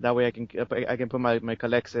 That way I can put my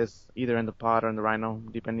Calexis either in the pod or in the Rhino,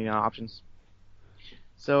 depending on options.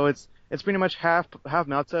 So it's pretty much half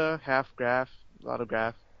Melta, half Graph, a lot of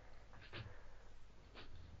Graph.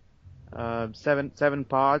 7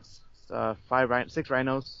 pods, 6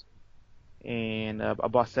 Rhinos, and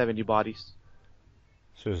about 70 bodies.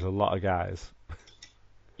 So there's a lot of guys.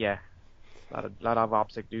 Yeah, a lot of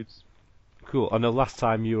OPSEC dudes. Cool. And the last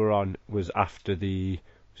time you were on was after the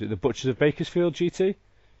Butchers of Bakersfield GT?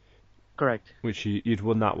 Correct. Which you'd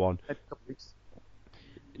won that one. A couple weeks.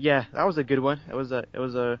 Yeah, that was a good one. It was a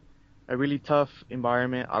really tough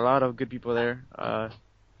environment. A lot of good people there.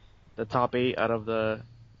 The top 8 out of the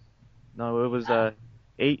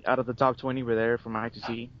 8 out of the top 20 were there from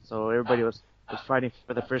I2C. So everybody was fighting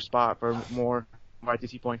for the first spot for more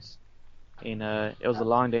I2C points. And it was a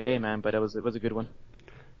long day, man, but it was a good one.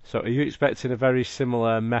 So are you expecting a very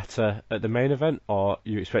similar meta at the main event, or are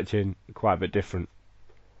you expecting quite a bit different?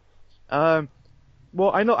 Well,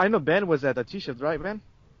 I know Ben was at the T-shift, right, Ben?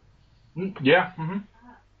 Yeah. Mm-hmm.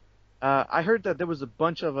 I heard that there was a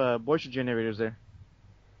bunch of Voidshell generators there.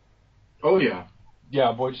 Oh yeah,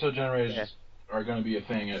 yeah. Voidshell generators are going to be a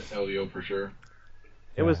thing at LEO for sure.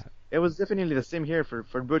 It was definitely the same here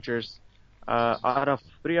for Butchers. Out of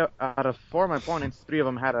 4 of my opponents, 3 of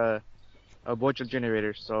them had a Voidshell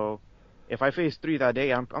generator. So if I face 3 that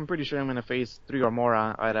day, I'm pretty sure I'm going to face 3 or more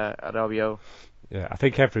at LVO. Yeah, I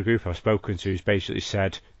think every group I've spoken to has basically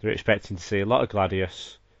said they're expecting to see a lot of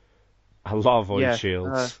Gladius, a lot of Void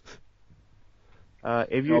Shields.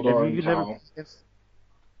 If you never,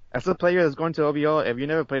 as a player that's going to OBO, if you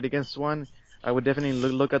never played against one, I would definitely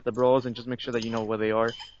look at the brawls and just make sure that you know where they are.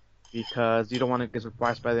 because you don't want to get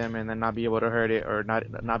surprised by them and then not be able to hurt it or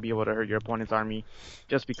not be able to hurt your opponent's army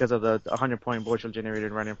just because of the 100-point void shield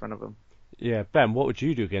generated right in front of them. Yeah, Ben, what would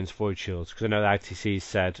you do against void shields? Because I know the ITC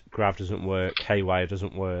said grav doesn't work, haywire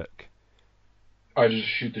doesn't work. I just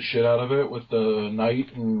shoot the shit out of it with the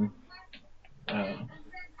knight and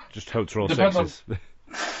just hope to roll depends on- sixes.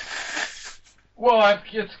 Well,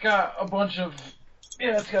 it's got a bunch of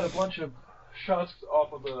shots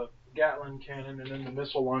off of the Gatling cannon and then the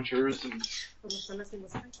missile launchers and.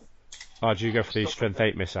 Oh, do you go for these strength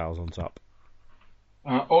 8 missiles on top?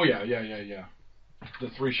 Oh yeah. The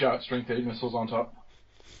 3-shot strength 8 missiles on top.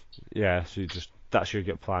 Yeah, so that's your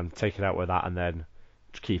good plan. Take it out with that and then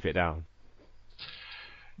just keep it down.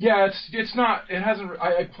 Yeah, it's not. It hasn't.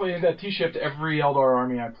 I played that T-shift. Every Eldar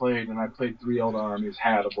army I played, and I played 3 Eldar armies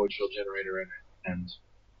had a void shield generator in it, and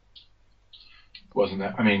wasn't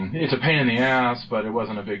that. I mean, it's a pain in the ass, but it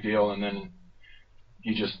wasn't a big deal. And then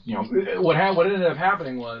you just, what ended up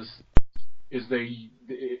happening is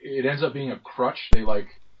it ends up being a crutch. They like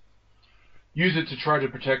use it to try to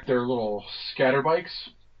protect their little scatter bikes.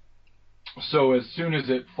 So as soon as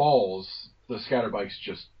it falls, the scatter bikes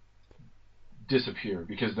just disappear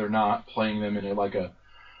because they're not playing them in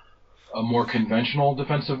a more conventional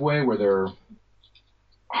defensive way where they're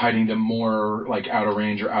hiding them more like out of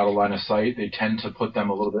range or out of line of sight. They tend to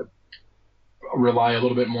rely a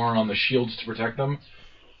little bit more on the shields to protect them.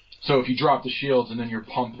 So if you drop the shields and then you're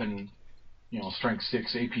pumping, strength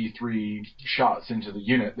 6 AP3 shots into the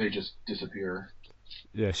unit, they just disappear.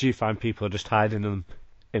 Yeah, so you find people are just hiding them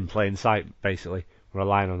in plain sight, basically,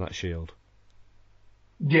 relying on that shield.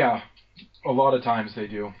 Yeah, a lot of times they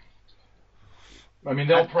do. I mean,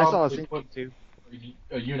 they'll probably put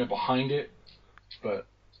a unit behind it, but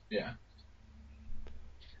yeah.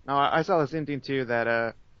 No, I saw the same thing too.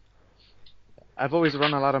 That I've always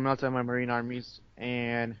run a lot of Melta in my Marine armies,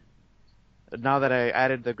 and now that I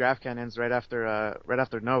added the grav cannons right after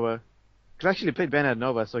Nova, because I actually played Ben at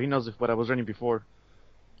Nova, so he knows what I was running before.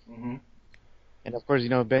 Mm-hmm. And of course,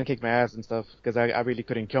 Ben kicked my ass and stuff because I really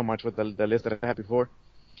couldn't kill much with the list that I had before.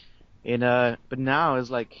 And but now it's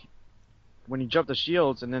like when you drop the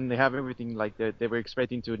shields and then they have everything like they were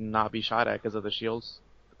expecting to not be shot at because of the shields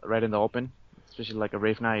right in the open, especially like a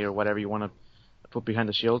Wraith Knight or whatever you want to put behind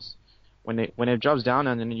the shields. When it drops down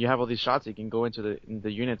and then you have all these shots, you can go into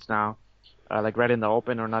the units now, like right in the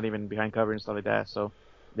open or not even behind cover and stuff like that. So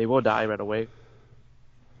they will die right away.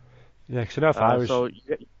 Yeah, because enough I was.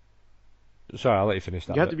 Sorry, I'll let you finish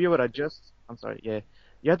that. You have to be able to adjust. I'm sorry. Yeah.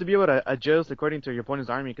 You have to be able to adjust according to your opponent's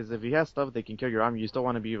army, because if he has stuff that can kill your army, you still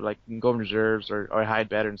want to be like go in reserves or hide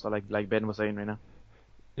better and stuff like Ben was saying right now.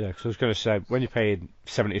 Yeah, because I was going to say, when you're paid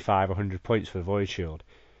 75, 100 points for the Void Shield,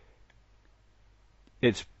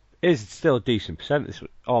 it's still a decent percent. It's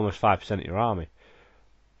almost 5% of your army.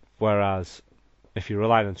 Whereas, if you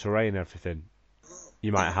rely on terrain and everything,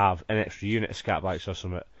 you might have an extra unit of scat bikes or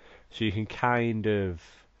something, so you can kind of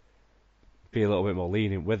be a little bit more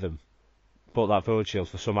lenient with them. But that Void Shield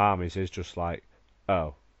for some armies is just like,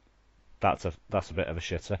 oh, that's a bit of a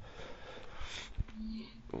shitter.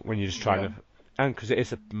 When you're just trying to, and because it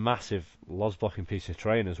is a massive loss blocking piece of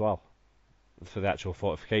terrain as well, for the actual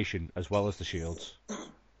fortification as well as the shields.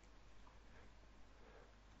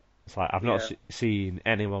 It's like I've not seen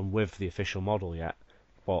anyone with the official model yet,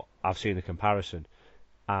 but I've seen the comparison,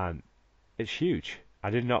 and it's huge. I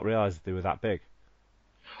did not realise they were that big.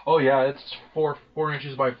 Oh yeah, it's 4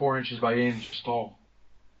 inches by 4 inches by 8 inches tall.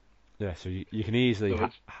 Yeah, so you can easily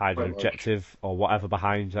hide an objective or whatever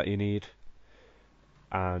behind that you need,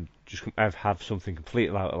 and just have something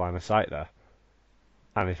completely out of line of sight there.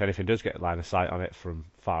 And if anything does get a line of sight on it from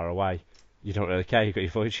far away, you don't really care. You've got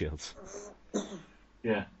your Void Shields.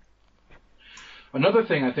 Yeah. Another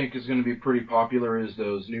thing I think is going to be pretty popular is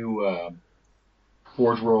those new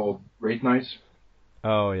Forge World Wraith Knights.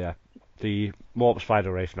 Oh yeah. The Warp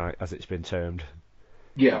Spider Wraith Knight, as it's been termed.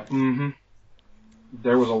 Yeah,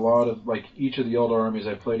 There was a lot of, each of the Eldar armies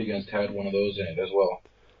I played against had one of those in it as well.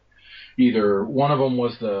 Either one of them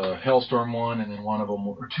was the Hellstorm one, and then one of them,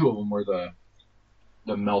 or two of them were the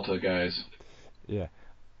Melta guys. Yeah.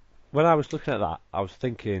 When I was looking at that, I was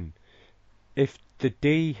thinking, if the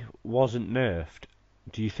D wasn't nerfed,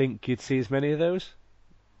 do you think you'd see as many of those?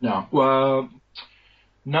 No. Well,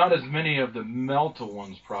 not as many of the Melta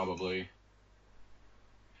ones, probably.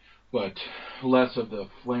 But less of the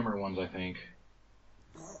Flamer ones, I think.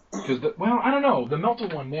 Because, I don't know. The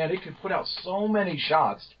Melta one, man, it can put out so many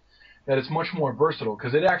shots that it's much more versatile,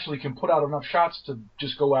 because it actually can put out enough shots to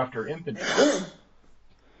just go after infantry.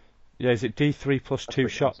 Yeah, is it D3 plus 2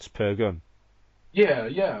 shots per gun?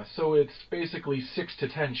 Yeah. So it's basically 6 to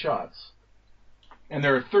 10 shots. And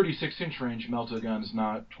they're 36-inch range Melta guns,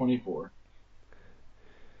 not 24.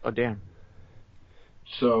 Oh, damn.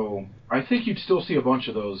 So I think you'd still see a bunch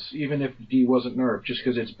of those, even if D wasn't nerfed, just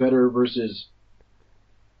because it's better versus...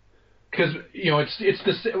 Because,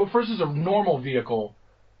 it's versus a normal vehicle,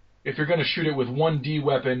 if you're going to shoot it with one D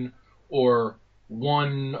weapon or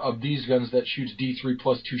one of these guns that shoots D3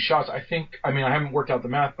 plus 2 shots, I haven't worked out the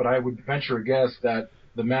math, but I would venture a guess that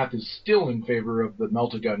the math is still in favor of the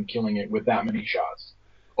Melta gun killing it with that many shots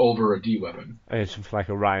over a D weapon. It's something like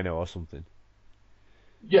a Rhino or something.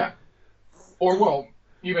 Yeah. Or, well,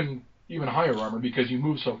 even higher armor, because you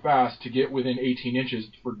move so fast, to get within 18 inches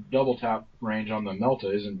for double tap range on the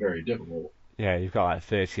Melta isn't very difficult. Yeah, you've got like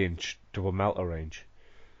 30-inch double Melta range.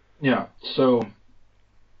 Yeah, so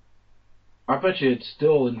I bet you it's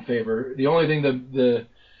still in favor. The only thing that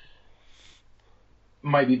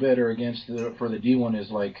might be better against for the D1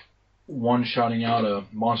 is like one-shotting out a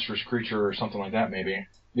monstrous creature or something like that, maybe,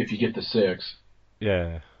 if you get the 6.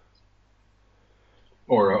 Yeah.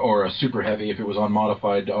 Or a super heavy if it was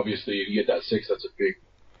unmodified. Obviously, if you get that 6, that's a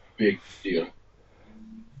big deal.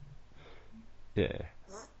 Yeah.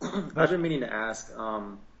 I've been meaning to ask,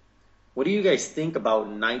 what do you guys think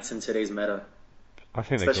about knights in today's meta? I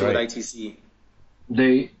think especially they're with ITC.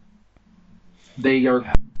 They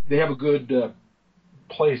have a good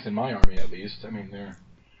place in my army, at least. I mean, they're...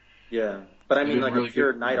 Yeah, but I mean like really a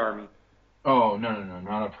pure good. knight army. Oh, no,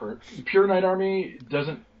 not a pure knight army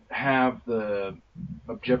doesn't have the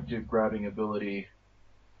objective grabbing ability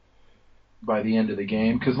by the end of the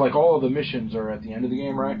game, because like all of the missions are at the end of the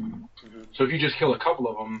game, right? Mm-hmm. So if you just kill a couple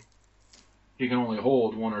of them, you can only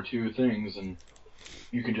hold 1 or 2 things, and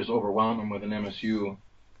you can just overwhelm them with an MSU.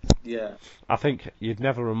 Yeah. I think you'd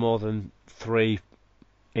never run more than 3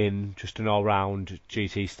 in just an all-round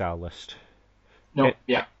GT style list. No,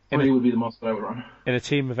 3 would be the most that I would run. In a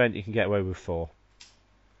team event, you can get away with 4.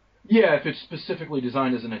 Yeah, if it's specifically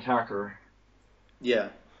designed as an attacker. Yeah.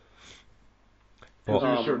 Because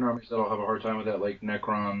there's certain armies that'll have a hard time with that, like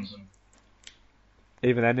Necrons. And...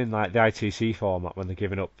 Even then, in like the ITC format, when they're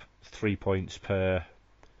giving up 3 points per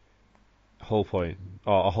hull point,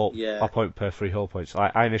 or a point per 3 hull points.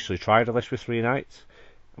 I initially tried a list with 3 knights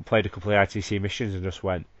and played a couple of ITC missions and just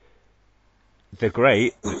went, they're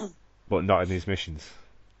great, but not in these missions.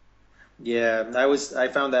 Yeah, I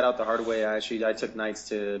found that out the hard way. I took knights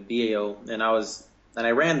to BAO, and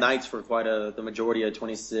I ran knights for the majority of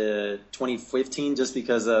 2015, just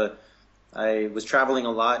because I was traveling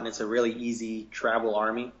a lot, and it's a really easy travel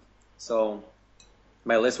army. So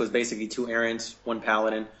my list was basically 2 errants, 1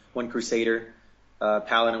 paladin, 1 crusader.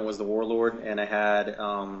 Paladin was the warlord, and I had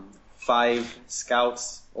 5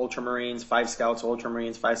 scouts, ultramarines, 5 scouts,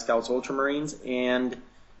 ultramarines, 5 scouts, ultramarines, and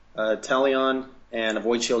Talion and a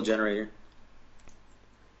void shield generator.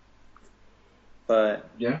 But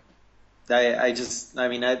yeah,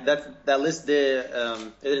 that list it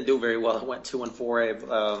didn't do very well. It went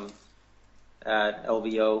 2-4 at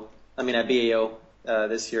LVO. At BAO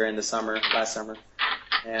this year in the last summer,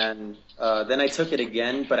 and then I took it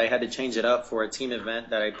again, but I had to change it up for a team event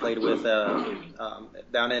that I played with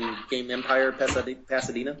down in Game Empire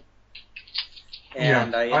Pasadena,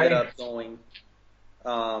 and I ended up going.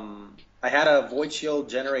 I had a Void Shield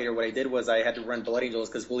generator. What I did was I had to run Blood Angels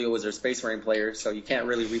because Julio was their Space Marine player, so you can't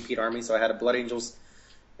really repeat armies. So I had a Blood Angels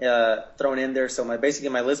thrown in there. So my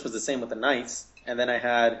list was the same with the Knights, and then I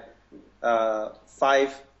had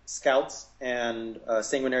 5 Scouts and a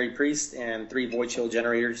Sanguinary Priest and 3 Void Shield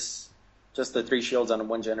generators, just the 3 shields on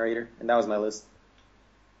 1 generator, and that was my list.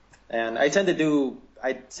 And I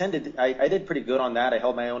did pretty good on that. I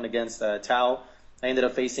held my own against Tau. I ended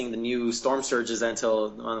up facing the new Storm Surges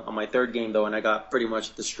on my 3rd game though, and I got pretty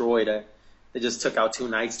much destroyed. They just took out 2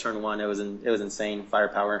 Knights turn 1. It was insane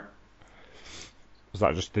firepower. Was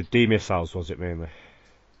that just the D missiles? Was it mainly?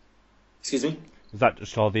 Excuse me? Was that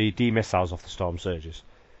just all the D missiles off the Storm Surges?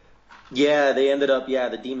 Yeah, they ended up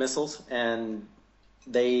the D missiles, and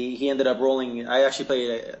he ended up rolling. I actually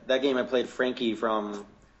played that game. I played Frankie from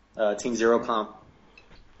Team Zero Comp,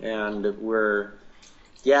 and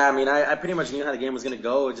I pretty much knew how the game was going to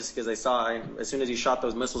go just because I saw as soon as he shot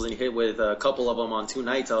those missiles and he hit with a couple of them on 2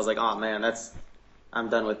 Knights, I was like, oh man, I'm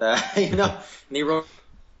done with that, And he wrote,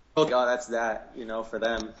 oh, that's that, for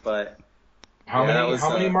them. But how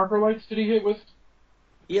many marker lights did he hit with?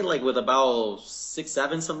 He had with about 6,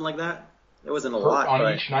 7, something like that. It wasn't a lot.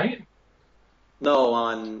 On each night?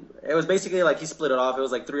 No, it was basically he split it off. It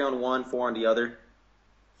was 3 on one, 4 on the other.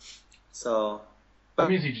 So. That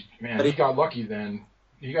means he got lucky then.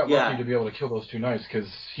 He got lucky to be able to kill those 2 Knights because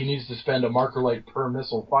he needs to spend a marker light per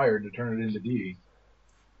missile fired to turn it into D.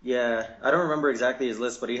 Yeah, I don't remember exactly his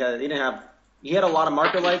list, but he didn't have he had a lot of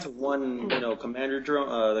marker lights with one, commander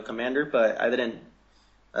drone, the commander, but I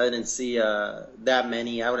didn't see that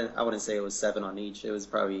many. I wouldn't say it was 7 on each. It was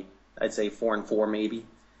probably, I'd say 4 and 4 maybe.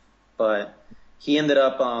 But he ended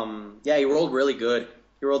up, he rolled really good.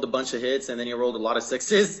 He rolled a bunch of hits and then he rolled a lot of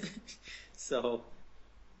 6s. So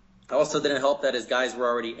it also didn't help that his guys were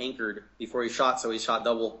already anchored before he shot, so he shot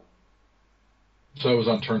double. So it was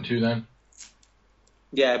on turn 2 then?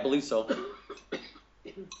 Yeah, I believe so.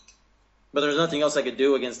 But there's nothing else I could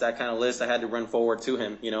do against that kind of list. I had to run forward to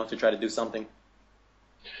him, to try to do something.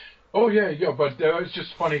 Oh, yeah, but it's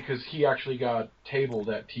just funny because he actually got tabled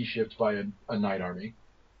at T-Shift by a Knight Army.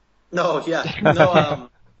 No, yeah. No,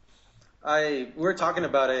 we were talking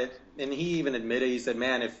about it, and he even admitted, he said,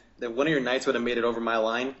 man, if one of your Knights would have made it over my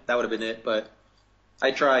line, that would have been it. But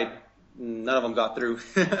I tried. None of them got through.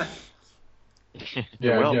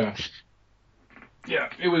 Yeah. Yeah,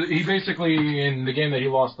 he basically, in the game that he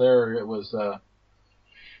lost there, it was,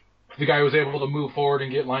 the guy was able to move forward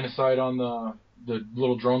and get line of sight on the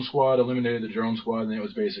little drone squad, eliminated the drone squad, and it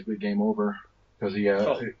was basically game over. Because he's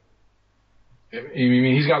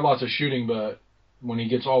got lots of shooting, but when he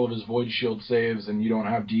gets all of his void shield saves and you don't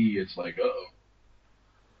have D, it's like, uh-oh.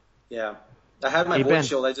 Yeah. I had my void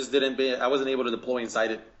shield, I wasn't able to deploy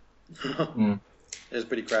inside it. It was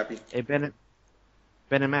pretty crappy. Hey, Ben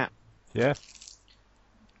and Matt. Yeah.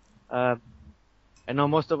 I know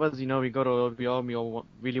most of us, we all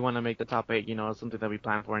really want to make the top 8, something that we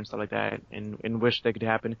plan for and stuff like that, and wish that could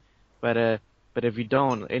happen. But if you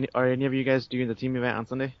don't, are any of you guys doing the team event on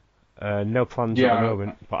Sunday? No plans at the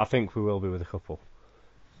moment, but I think we will be with a couple.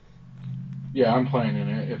 Yeah, I'm playing in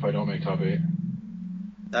it if I don't make top 8.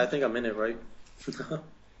 I think I'm in it, right?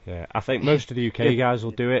 Yeah, I think most of the UK guys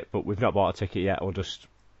will do it, but we've not bought a ticket yet. We'll just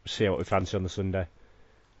see what we fancy on the Sunday.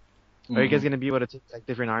 Are you guys going to be able to take like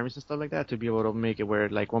different armies and stuff like that to be able to make it where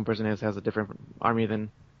like one person has a different army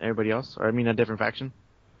than everybody else? Or a different faction?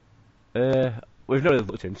 We've not really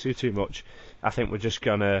looked into too much. I think we're just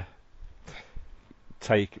going to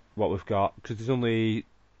take what we've got, because there's only,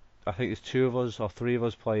 I think there's 2 of us or 3 of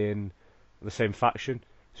us playing the same faction,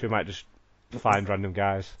 so we might just find random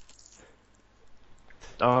guys.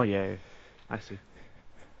 Oh yeah, I see.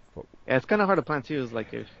 Yeah, it's kind of hard to plan too. Is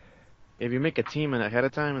like if you make a team ahead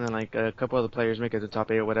of time and then like a couple other players make it to top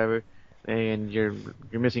 8 or whatever, and you're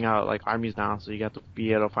missing out like armies now, so you have to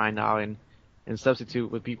be able to find out and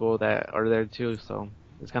substitute with people that are there too. So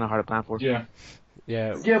it's kind of hard to plan for. Yeah.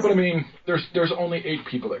 Yeah. Yeah, but I mean, there's only 8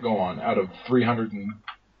 people that go on out of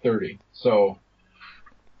 330, so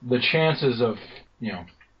the chances of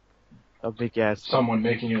a big ass someone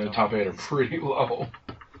making it in the top 8 are pretty low.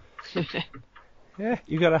 Yeah,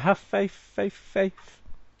 you gotta have faith.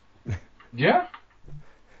 Yeah.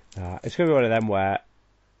 It's gonna be one of them where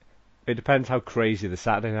it depends how crazy the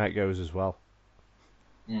Saturday night goes as well.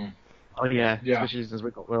 Oh yeah, especially since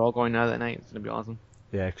we're all going out that night. It's gonna be awesome.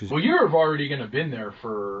 Yeah, because you're already gonna been there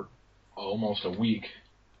for almost a week,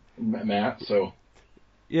 Matt. So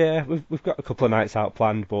yeah, we've got a couple of nights out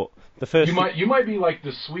planned, but the first you might be like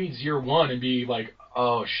the Swedes year 1 and be like,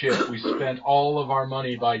 oh shit, we spent all of our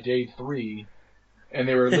money by day 3, and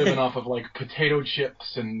they were living off of like potato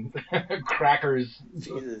chips and crackers.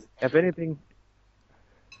 Jesus. If anything,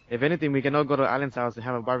 we can all go to Alan's house and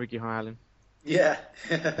have a barbecue on Alan. Yeah.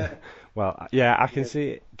 Well, yeah, I can see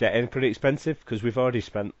it getting pretty expensive because we've already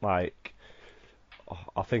spent I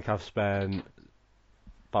think I've spent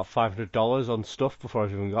about $500 on stuff before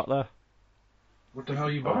I've even got there. What the hell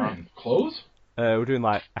are you buying? Clothes? We're doing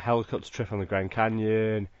like a helicopter trip on the Grand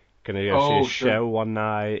Canyon. Gonna go see a show one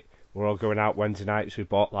night. We're all going out Wednesday nights. We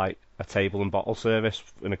bought like a table and bottle service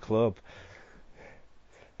in a club.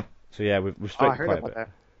 So yeah, we've spent quite a bit. That.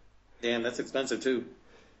 Damn, that's expensive too.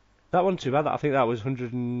 That wasn't too bad. I think that was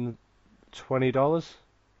 $120.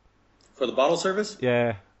 For the bottle service?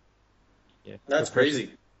 Yeah. Yeah. That's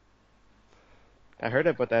crazy. I heard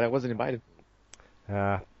about that. I wasn't invited.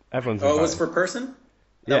 Everyone's invited. Oh, it was per person?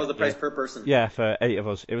 That was the price per person? Yeah, for 8 of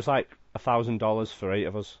us. It was like $1,000 for 8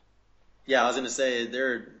 of us. Yeah, I was gonna say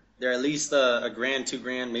they're at least $1,000,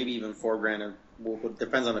 $2,000, maybe even $4,000. It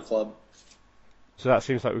depends on the club. So that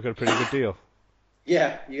seems like we've got a pretty good deal.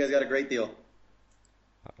 Yeah, you guys got a great deal.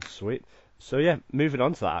 That's sweet. So yeah, moving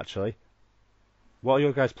on to that actually. What are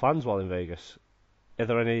your guys' plans while in Vegas? Are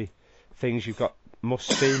there any things you've got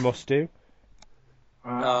must see, must do?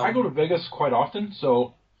 I go to Vegas quite often,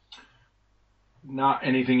 so not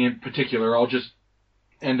anything in particular. I'll just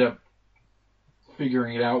end up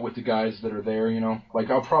figuring it out with the guys that are there,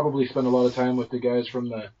 Like, I'll probably spend a lot of time with the guys from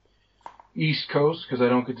the East Coast, because I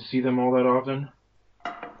don't get to see them all that often.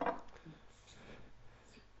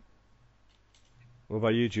 What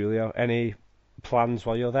about you, Julio? Any plans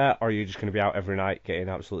while you're there, or are you just going to be out every night getting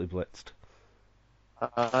absolutely blitzed?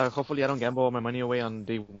 Hopefully I don't gamble all my money away on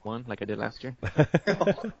day one like I did last year.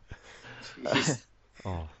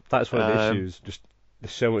 Oh, that's one of the issues. Just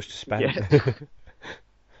there's so much to spend. Yeah.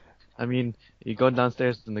 I mean, you go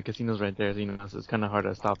downstairs and the casino's right there, so it's kind of hard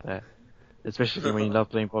to stop that, especially when you love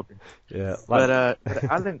playing poker. Yeah. But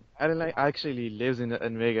Alan actually lives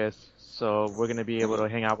in Vegas, so we're gonna be able to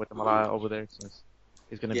hang out with him a lot over there since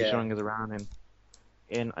he's gonna be showing us around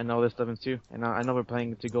and all this stuff too. And I know we're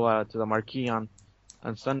planning to go to the Marquee on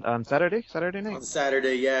Saturday night. On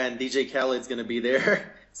Saturday, yeah, and DJ Khaled's gonna be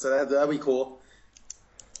there, so that'll be cool.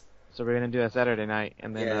 So we're gonna do that Saturday night,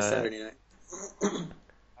 and then Saturday night.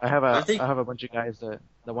 I have a bunch of guys that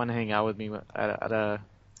want to hang out with me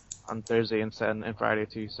on Thursday and Friday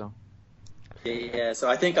too. So yeah. So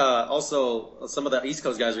I think also some of the East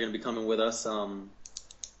Coast guys are gonna be coming with us. I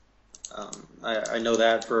know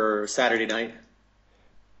that for Saturday night.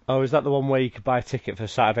 Oh, is that the one where you could buy a ticket for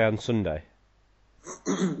Saturday and Sunday?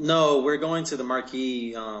 No, we're going to the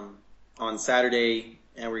Marquee on Saturday,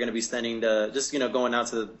 and we're going to be spending going out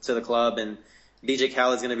to the club, and DJ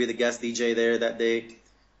Khaled's going to be the guest DJ there that day,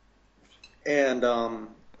 and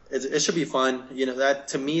it should be fun. That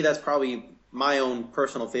to me, that's probably my own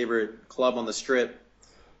personal favorite club on the Strip.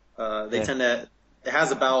 It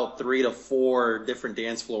has about 3 to 4 different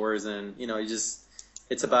dance floors, and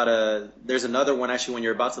it's about there's another one actually when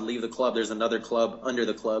you're about to leave the club, there's another club under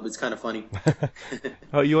the club. It's kind of funny.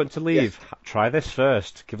 Oh, you want to leave? Yeah. Try this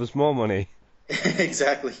first. Give us more money.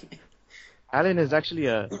 Exactly. Alan is actually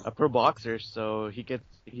a pro boxer, so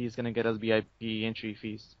he's gonna get us VIP entry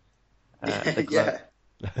fees.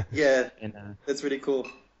 Yeah. And that's pretty cool.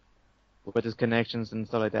 With his connections and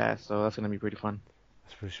stuff like that, so that's gonna be pretty fun.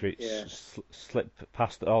 That's pretty sweet. Yeah. Slip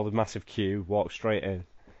past all the massive queue, walk straight in.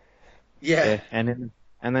 Yeah.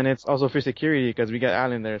 And then it's also for security because we got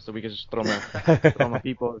Alan there, so we can just throw my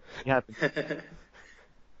people. Yeah. Yeah,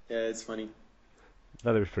 it's funny.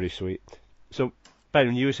 That was pretty sweet. So,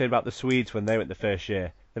 Ben, you were saying about the Swedes when they went the first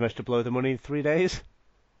year. They managed to blow the money in 3 days?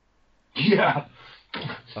 Yeah.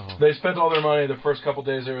 Oh. They spent all their money the first couple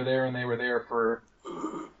days they were there, and they were there for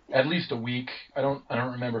at least a week. I don't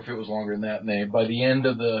remember if it was longer than that. And by the end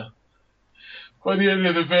of the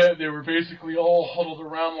event, they were basically all huddled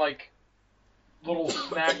around like little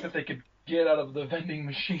snack that they could get out of the vending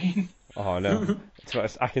machine. Oh no!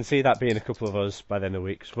 I can see that being a couple of us by the end of the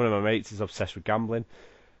week. 'Cause one of my mates is obsessed with gambling,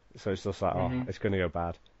 so it's just like, it's going to go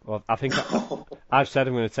bad. Well, I think I've said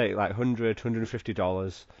I'm going to take like $100,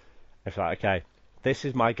 $150. It's like, okay, this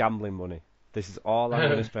is my gambling money. This is all I'm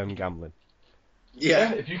going to spend gambling.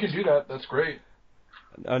 Yeah, if you can do that, that's great.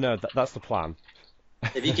 Oh no, that's the plan.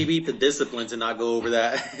 If you keep the discipline to not go over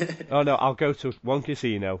that. Oh no, I'll go to one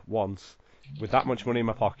casino once with that much money in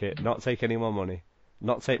my pocket, not take any more money,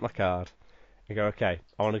 not take my card, and go, okay,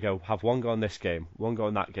 I want to go have one go on this game, one go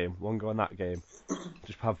on that game, one go on that game,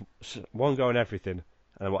 just have one go on everything,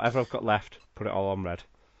 and then whatever I've got left, put it all on red.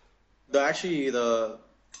 Actually, the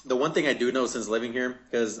one thing I do know since living here,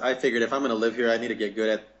 because I figured if I'm going to live here, I need to get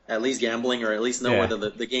good at least gambling, or at least know where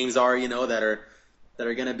the games are, that are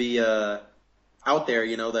going to be out there,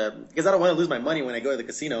 because I don't want to lose my money when I go to the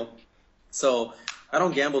casino. So I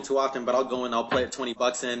don't gamble too often, but I'll go and I'll play at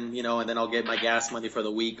 $20 in, and then I'll get my gas money for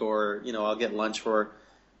the week, or I'll get lunch for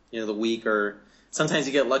the week, or sometimes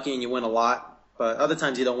you get lucky and you win a lot, but other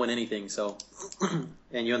times you don't win anything. So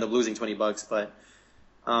and you end up losing $20. But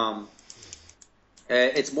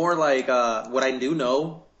it's more like what I do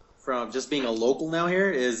know from just being a local now here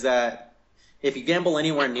is that if you gamble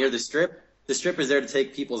anywhere near the Strip is there to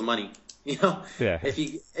take people's money. Yeah. If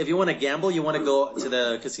you want to gamble, you want to go to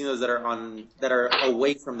the casinos that are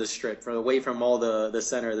away from the Strip, away from all the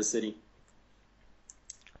center of the city.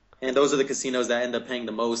 And those are the casinos that end up paying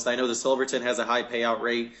the most. I know the Silverton has a high payout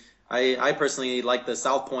rate. I personally like the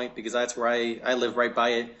South Point because that's where I live right by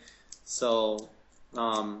it. So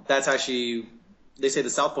that's actually, they say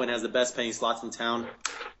the South Point has the best paying slots in town.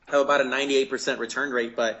 Have about a 98% return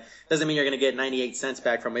rate, but doesn't mean you're going to get 98 cents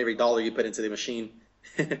back from every dollar you put into the machine.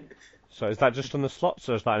 So is that just on the slots,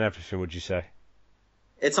 or is that on everything, would you say?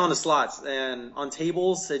 It's on the slots, and on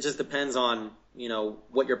tables, it just depends on,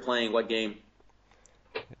 what you're playing, what game.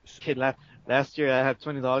 Okay, last year I had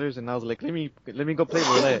 $20, and I was like, let me go play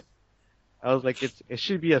roulette. I was like, it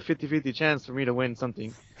should be a 50-50 chance for me to win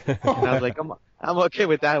something. And I was like, I'm okay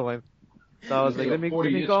with that one. So I was like, let me go.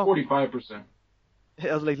 It's 45%.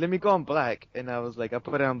 I was like, let me go on black, and I was like, I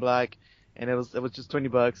put it on black, and it was just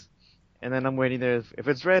 $20. And then I'm waiting there. If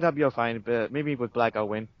it's red, I'll be all fine. But maybe with black, I'll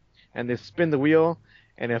win. And they spin the wheel,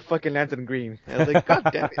 and it fucking lands in green. I was like, God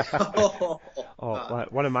damn it.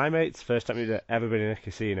 Like one of my mates, first time he'd ever been in a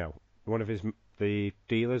casino, one of the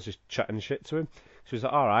dealers just chatting shit to him. She was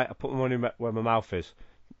like, all right, I put my money where my mouth is,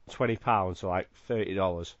 £20, so like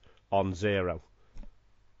 $30 on 0.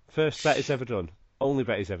 First bet he's ever done, only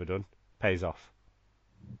bet he's ever done, pays off.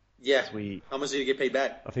 Yeah. Sweet. How much did you get paid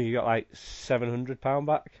back? I think he got like £700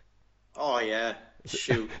 back. Oh yeah.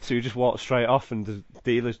 Shoot. So you just walk straight off, and the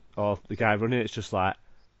dealers or the guy running it's just like,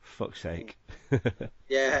 fuck's sake.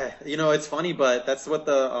 Yeah, it's funny, but that's what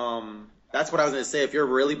that's what I was gonna say. If you're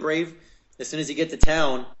really brave, as soon as you get to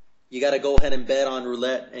town, you got to go ahead and bet on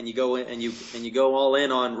roulette, and you go in and you go all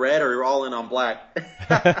in on red or all in on black.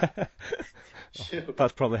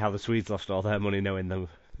 That's probably how the Swedes lost all their money, knowing them.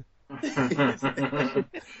 I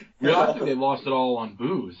think they lost it all on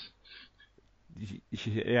booze.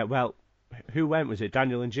 Yeah, well, who went? Was it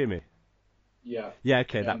Daniel and Jimmy? Yeah. Yeah,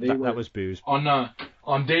 okay, that was booze.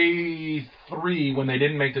 On day 3, when they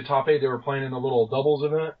didn't make the top 8, they were playing in a little doubles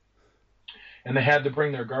event, and they had to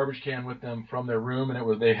bring their garbage can with them from their room,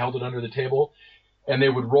 and they held it under the table, and they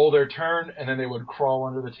would roll their turn, and then they would crawl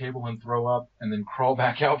under the table and throw up, and then crawl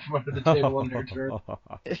back out from under the table on their turn.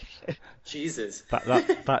 Jesus.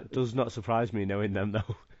 That does not surprise me, knowing them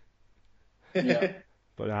though. Yeah.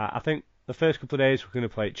 But I think the first couple of days we're going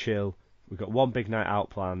to play it chill. We've got one big night out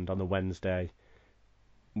planned on the Wednesday.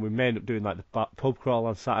 We may end up doing like the pub crawl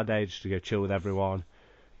on Saturday just to go chill with everyone.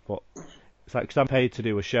 But it's like, because I'm paid to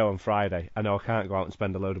do a show on Friday, I know I can't go out and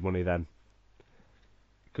spend a load of money then.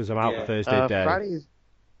 Because I'm out the Thursday day.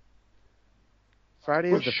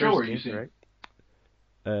 Friday is the show first game,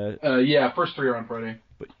 right? Yeah, first 3 are on Friday.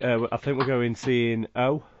 But I think we're going seeing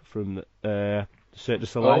O from Cirque du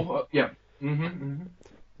Soleil. Oh, yeah. Yeah,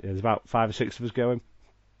 there's about 5 or 6 of us going.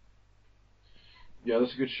 Yeah,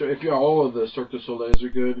 that's a good show. All of the Cirque du Soleils are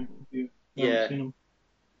good. Yeah.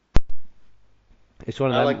 It's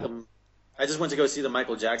one of them. I like them. I just went to go see the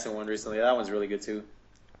Michael Jackson one recently. That one's really good too.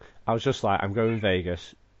 I was just like, I'm going to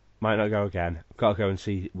Vegas. Might not go again. I've got to go and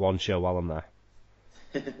see one show while I'm there.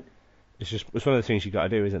 It's one of the things you got to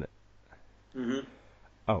do, isn't it? Mhm.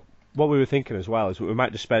 Oh, what we were thinking as well is we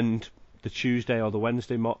might just spend the Tuesday or the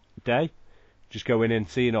Wednesday day just going in,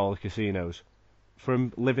 seeing all the casinos.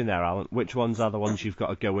 From living there, Alan, which ones are the ones you've got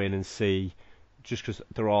to go in and see, just because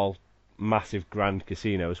they're all massive, grand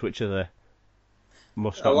casinos? Which are the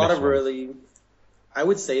must-not-miss A lot of ones? really, I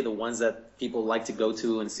would say the ones that people like to go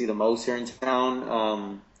to and see the most here in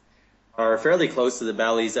town are fairly close to the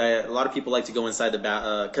Bally's. A lot of people like to go inside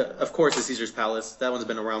of course, the Caesar's Palace. That one's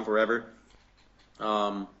been around forever.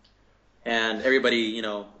 And everybody,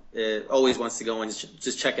 always wants to go and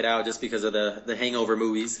just check it out just because of the Hangover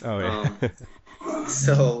movies. Oh, yeah.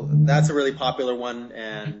 So that's a really popular one,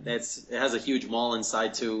 and it has a huge mall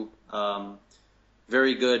inside too.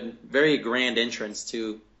 Very good, very grand entrance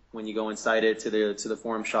too when you go inside it to the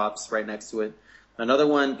Forum shops right next to it. Another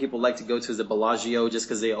one people like to go to is the Bellagio, just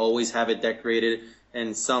because they always have it decorated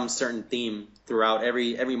in some certain theme throughout.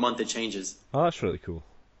 Every month it changes. Oh, that's really cool.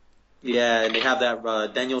 Yeah, and they have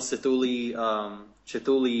that Daniel Cithulli.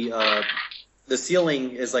 The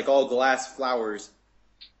ceiling is like all glass flowers,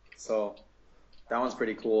 so that one's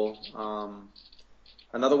pretty cool.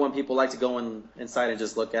 Another one people like to go inside and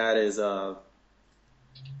just look at is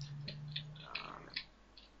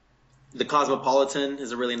the Cosmopolitan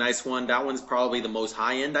is a really nice one. That one's probably the most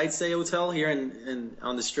high-end, I'd say, hotel here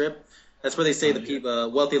on the Strip. That's where they say the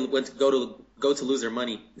people wealthy went to go to lose their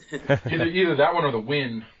money. either that one or the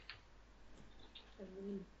Wynn.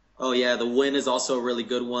 Oh yeah, the Wynn is also a really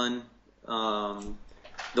good one. The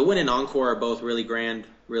Wynn and Encore are both really grand,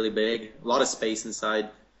 really big. A lot of space inside.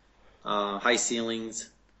 High ceilings.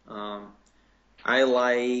 I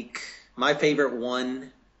like, my favorite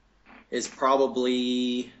one is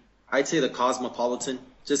probably, I'd say the Cosmopolitan,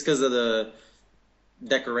 just because of the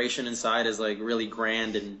decoration inside is like really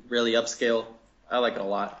grand and really upscale. I like it a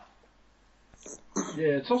lot.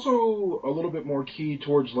 Yeah, it's also a little bit more key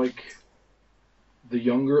towards like the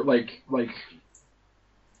younger, like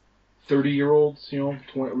 30-year-olds,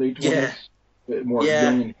 late 20s, more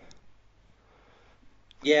young.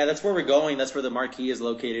 Yeah, that's where we're going. That's where the marquee is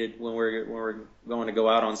located when we're going to go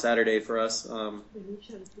out on Saturday for us.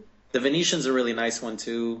 The Venetian's a really nice one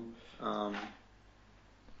too.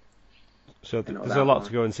 So there's a lot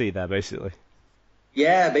to go and see there, basically.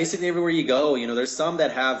 Yeah, basically everywhere you go, there's some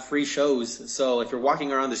that have free shows. So if you're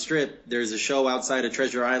walking around the Strip, there's a show outside of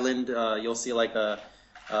Treasure Island. You'll see like a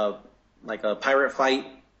pirate fight.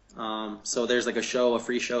 So there's like a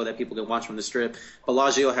free show that people can watch from the Strip.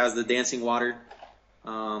 Bellagio has the dancing water.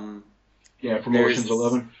 From Ocean's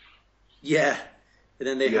 11. Yeah, and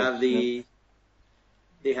then they have the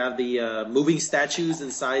They have the moving statues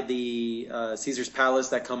inside the Caesar's Palace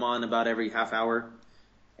that come on about every half hour.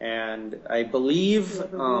 And I believe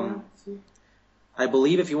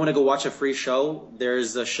if you want to go watch a free show,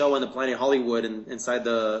 there's a show in the Planet Hollywood inside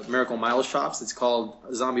the Miracle Mile shops. It's called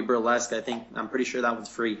Zombie Burlesque. I'm pretty sure that one's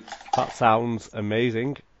free. That sounds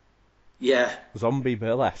amazing. Yeah. Zombie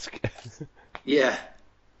Burlesque. Yeah.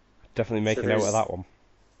 Definitely make a note of that one.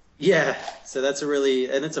 Yeah. So that's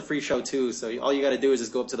and it's a free show too. So all you got to do is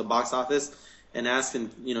just go up to the box office and ask, and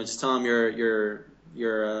just tell them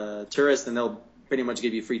you're a tourist, and they'll pretty much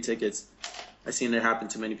give you free tickets. I've seen it happen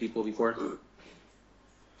to many people before.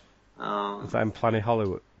 Is that in Planet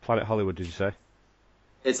Hollywood? Planet Hollywood, did you say?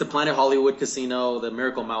 It's the Planet Hollywood Casino, the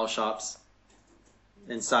Miracle Mile shops.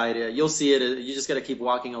 Inside, you'll see it. You just got to keep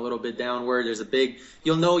walking a little bit downward.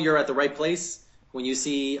 You'll know you're at the right place when you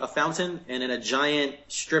see a fountain and then a giant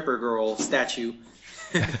stripper girl statue.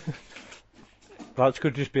 That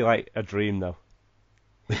could just be like a dream, though.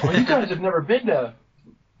 Well, you guys have never been to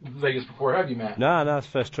Vegas before, have you, Matt? No, it's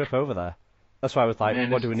first trip over there. That's why I was like, Man,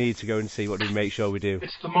 what do we need to go and see? What do we make sure we do?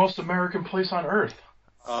 It's the most American place on earth.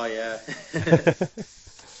 Oh, yeah.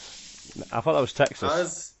 I thought that was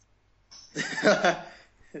Texas.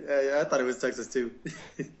 I thought it was Texas, too.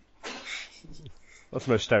 That's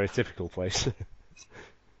the most stereotypical place.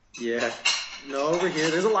 Yeah. No, over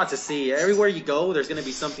here, there's a lot to see. Everywhere you go, there's going to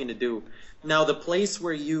be something to do. Now, the place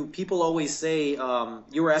where people always say,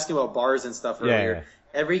 you were asking about bars and stuff earlier.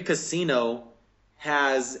 Yeah. Every casino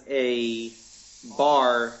has a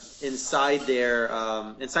bar inside their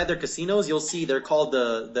casinos. You'll see they're called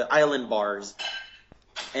the island bars.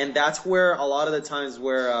 And that's where a lot of the times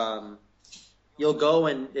where you'll go,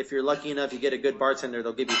 and if you're lucky enough, you get a good bartender,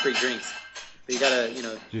 they'll give you free drinks. But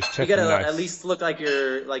you gotta at least look like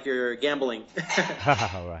you're gambling.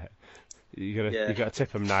 Right. You gotta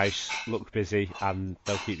tip them nice, look busy, and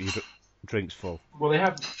they'll keep you drinks full. Well,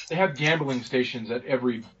 they have gambling stations at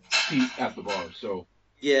every seat at the bar, so.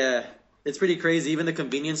 Yeah, it's pretty crazy. Even the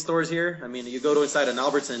convenience stores here. I mean, you go to inside an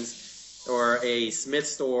Albertsons or a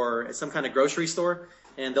Smith's or some kind of grocery store,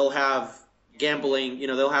 and they'll have gambling.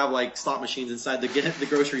 They'll have like slot machines inside the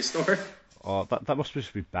grocery store. Oh, that must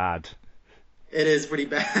just be bad. It is pretty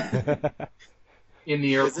bad. In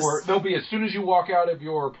the airport, they'll be as soon as you walk out of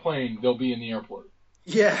your plane, they'll be in the airport.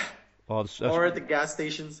 Yeah. Or at the gas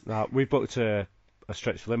stations. We booked a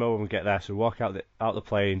stretch limo when we get there, so we walk out the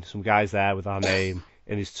plane. Some guy's there with our name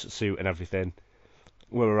in his suit and everything.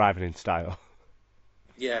 We're arriving in style.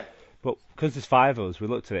 Yeah. But because there's 5 of us, we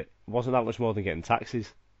looked at it. It wasn't that much more than getting taxis.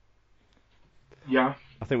 Yeah.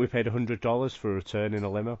 I think we paid $100 for a return in a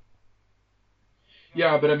limo.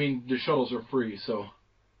 Yeah, but I mean, the shuttles are free, so.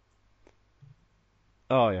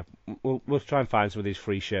 Oh yeah, we'll try and find some of these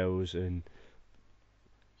free shows and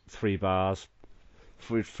 3 bars,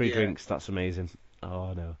 free drinks. That's amazing.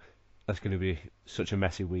 Oh no, that's going to be such a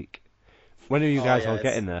messy week. When are you guys all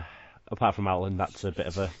getting there? Apart from Alan, that's a bit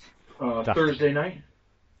of a Thursday night.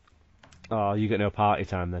 Oh, you get no party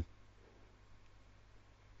time then?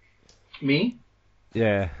 Me?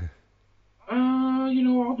 Yeah.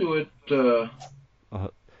 I'll do it the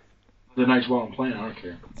nights while I'm playing. I don't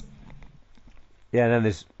care. Yeah, and then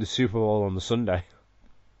there's the Super Bowl on the Sunday.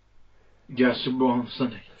 Yeah, Super Bowl on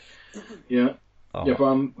Sunday. Yeah. Oh. Yeah,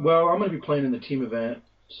 I'm going to be playing in the team event,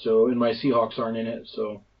 and my Seahawks aren't in it,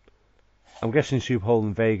 so. I'm guessing Super Bowl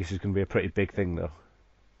in Vegas is going to be a pretty big thing, though.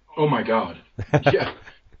 Oh my God. Yeah.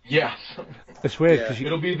 Yes. It's weird because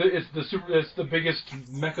it'll be it's the biggest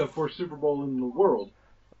mecca for Super Bowl in the world.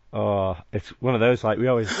 Oh, it's one of those, like,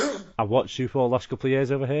 I watched Super Bowl last couple of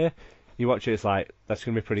years over here. You watch it, it's like, that's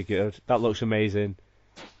going to be pretty good. That looks amazing.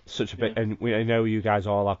 Such a big, and I know you guys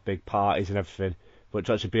all have big parties and everything, but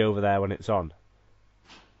to actually be over there when it's on.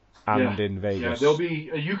 And in Vegas. Yeah, there'll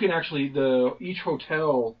be, you can actually, each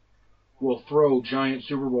hotel will throw giant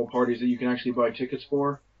Super Bowl parties that you can actually buy tickets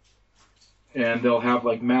for. And they'll have,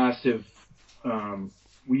 like, massive,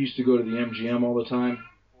 we used to go to the MGM all the time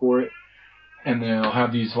for it. And they'll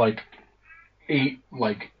have these, like, 8,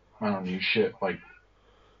 like, I don't know, shit, like,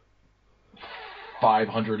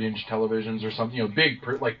 500-inch televisions or something, big,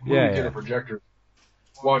 like, movie theater projectors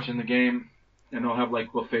watching the game. And they'll have,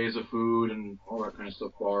 like, buffets of food and all that kind of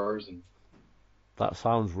stuff, bars. And that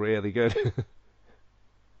sounds really good.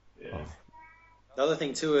 Yeah. The other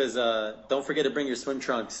thing, too, is don't forget to bring your swim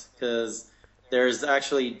trunks, because there's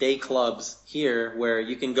actually day clubs here where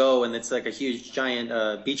you can go and it's like a huge,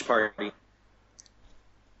 giant beach party.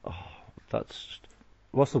 Oh,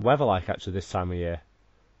 what's the weather like actually this time of year?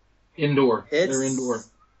 Indoor. They're indoor.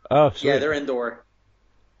 Oh, sweet. Yeah, they're indoor.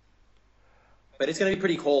 But it's going to be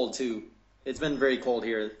pretty cold, too. It's been very cold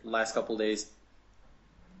here the last couple of days.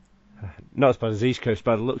 Not as bad as East Coast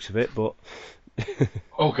by the looks of it, but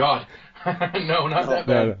Oh God, no, not that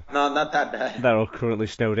no, bad. No, not that bad. they're all currently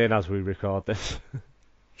snowed in as we record this.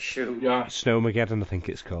 Shoot. Yeah, Snowmageddon, I think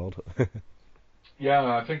it's called.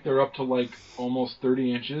 yeah, I think they're up to like almost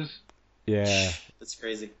 30 inches. Yeah, That's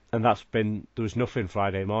crazy. and there was nothing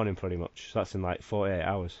Friday morning pretty much. So that's in like 48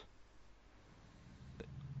 hours.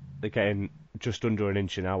 They're getting just under an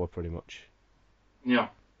inch an hour pretty much. Yeah.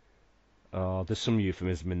 Oh, there's some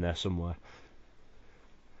euphemism in there somewhere.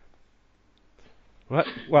 Right,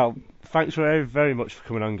 well, thanks very, very much for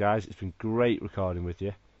coming on, guys. It's been great recording with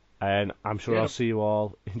you. And I'm sure Yeah. I'll see you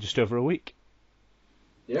all in just over a week.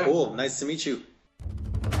 Yeah. Cool. Nice to meet you.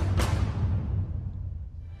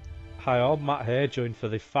 Hi all, Matt here, joined for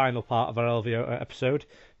the final part of our LVO episode,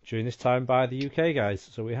 during this time by the UK guys.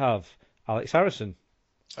 So we have Alex Harrison,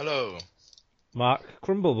 Hello. Mark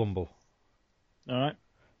Crumblebumble, Alright.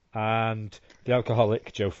 and the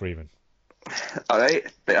alcoholic Joe Freeman.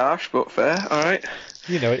 Alright, bit harsh, but fair, alright.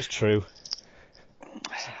 You know it's true.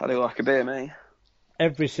 I do like a beer, mate.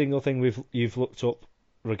 Every single thing you've looked up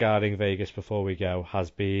regarding Vegas before we go has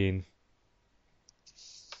been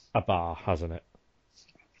a bar, hasn't it?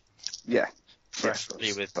 Yeah.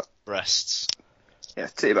 Preferably with breasts. Yeah,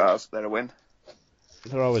 titty bars, they're a win.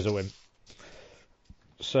 They're always a win.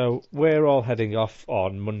 So we're all heading off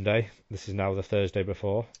on Monday. This is now the Thursday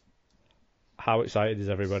before. How excited is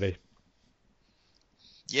everybody?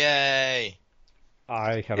 Yay!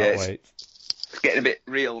 I cannot Yes. wait. It's getting a bit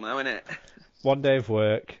real now, isn't it? One day of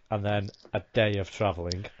work and then a day of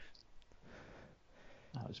travelling.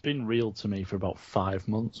 It's been real to me for about 5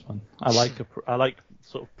 months, man. I like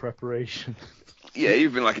sort of preparation. Yeah,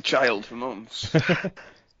 you've been like a child for months.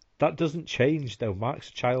 That doesn't change though. Mark's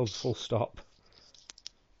a child, full stop.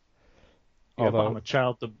 Yeah, but Although- I'm a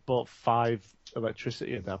child that bought 5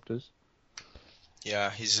 electricity adapters.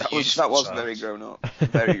 Yeah, he's a That was useful child. very grown up.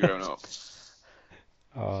 Very grown up.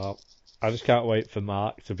 I just can't wait for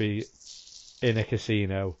Mark to be in a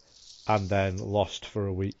casino and then lost for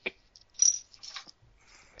a week.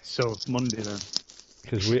 So it's Monday then.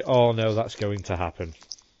 Because we all know that's going to happen.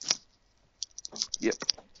 Yep.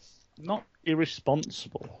 Not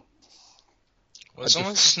irresponsible. Well, as long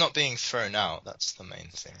as it's not being thrown out, that's the main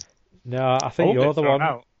thing. No, I think Hold you're it, the throw one it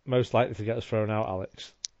out. most likely to get us thrown out,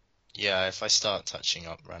 Alex. Yeah, if I start touching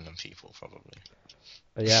up random people, probably.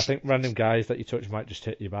 Yeah, I think random guys that you touch might just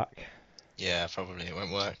hit you back. Yeah, probably it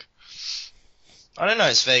won't work. I don't know,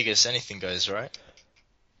 it's Vegas, anything goes, right?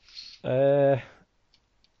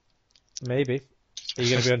 Maybe. Are you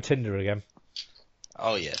going to be on Tinder again?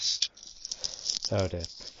 Oh, yes. Oh dear.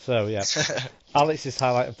 So, yeah. Alex's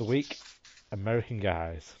highlight of the week, American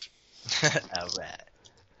Guys. Alright.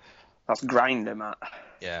 That's grinder, Matt.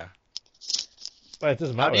 Yeah. Well, it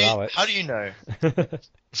doesn't matter with Alex. How do you know?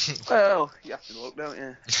 Well, you have to look, don't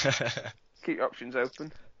you? Keep your options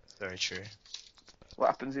open. Very true. What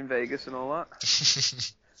happens in Vegas and all that.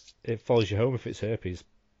 It follows you home if it's herpes.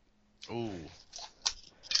 Ooh.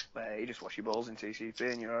 Well, you just wash your balls in TCP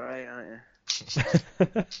and you're alright, aren't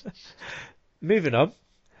you? Moving on.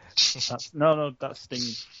 That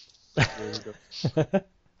stings. Really good.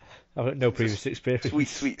 I've got no previous experience. Sweet,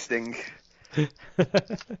 sweet sting.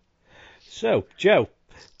 So, Joe,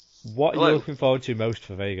 what are Hello. you looking forward to most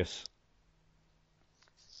for Vegas?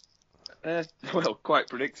 Well, quite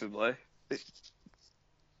predictably.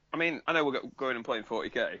 I mean, I know we're going and playing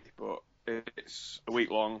 40k, but it's a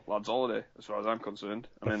week-long lads' holiday, as far as I'm concerned.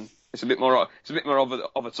 I mean, it's a bit more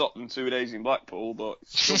of a top than 2 days in Blackpool, but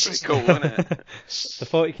it's still pretty cool, isn't it? The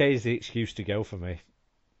 40k is the excuse to go for me.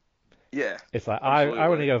 Yeah. It's like, I want to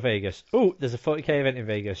absolutely. go Vegas. Oh, there's a 40k event in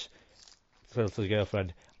Vegas. So to the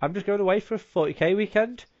girlfriend, I'm just going away for a 40k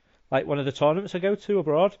weekend. Like one of the tournaments I go to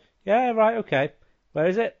abroad. Yeah, right, okay. Where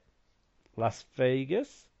is it? Las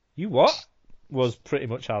Vegas? You what? Was pretty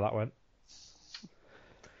much how that went.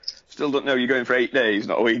 Still don't know you're going for 8 days,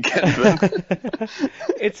 not a weekend. But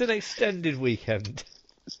It's an extended weekend.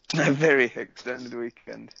 a very extended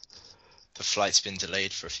weekend. The flight's been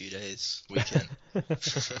delayed for a few days. Weekend.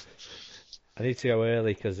 I need to go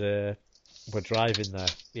early because we're driving there.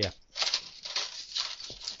 Yeah.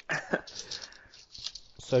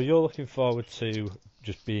 So you're looking forward to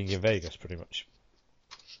just being in Vegas, pretty much.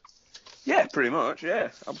 Yeah, pretty much. Yeah,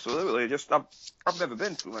 absolutely. Just I've never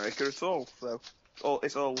been to America at all, so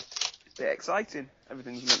it's all a bit exciting.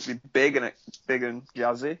 Everything's meant to be big and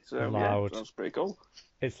jazzy. So Loud. yeah, that's pretty cool.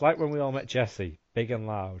 It's like when we all met Jesse, big and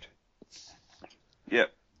loud.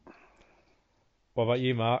 Yep. What about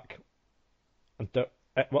you, Mark? And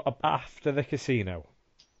what after the casino?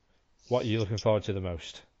 What are you looking forward to the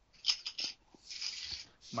most?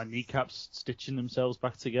 my kneecaps stitching themselves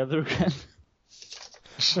back together again.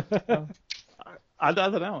 I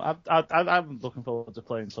don't know. I'm looking forward to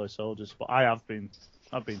playing Toy Soldiers, but I've been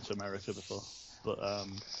to America before. But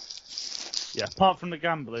yeah, apart from the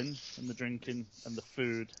gambling and the drinking and the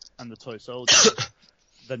food and the Toy Soldiers,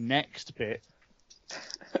 the next bit,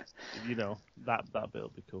 that bit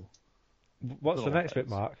will be cool. What's the next bit,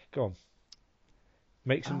 Mark? Go on.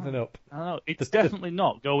 Make something up. I don't know. It's definitely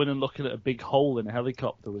not going and looking at a big hole in a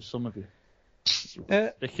helicopter with some of you.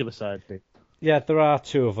 Ridiculous idea. Yeah, there are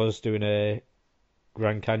two of us doing a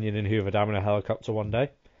Grand Canyon and Hoover Dam in a helicopter one day,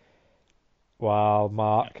 while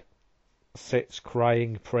Mark sits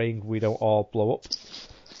crying, praying we don't all blow up.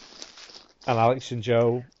 And Alex and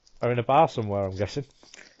Joe are in a bar somewhere, I'm guessing.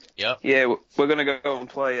 Yep. Yeah, we're going to go and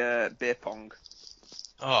play beer pong.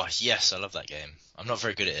 Oh, yes, I love that game. I'm not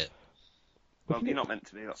very good at it. Well, you're not meant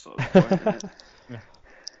to be, that's sort of the point, isn't it? Yeah.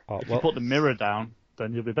 Oh, if you put the mirror down,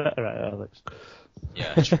 then you'll be better at it, Alex.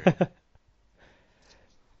 Yeah, true.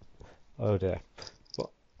 Oh dear.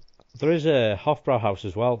 But there is a Hofbrauhaus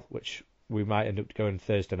as well, which we might end up going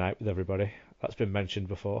Thursday night with everybody. That's been mentioned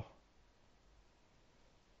before.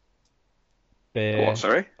 What,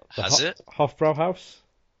 sorry? Has it? Hofbrauhaus.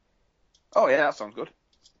 Oh yeah, that sounds good.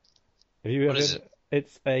 Have you What ever is been? it?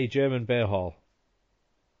 It's a German beer hall.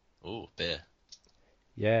 Ooh, beer.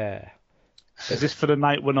 Yeah. Is this for the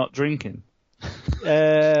night we're not drinking?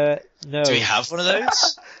 No. Do we have one of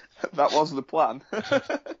those? That was the plan.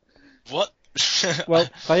 What? Well,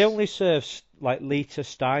 they only serve like litre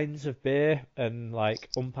steins of beer and like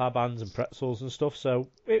bands and pretzels and stuff, so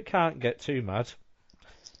it can't get too mad.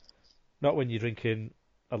 Not when you're drinking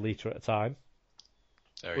a litre at a time.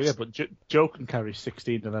 Well, yeah, but Joe can carry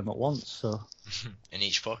 16 of them at once, so... In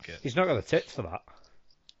each pocket. He's not got the tits for that.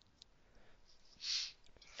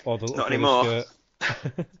 Or the Not anymore.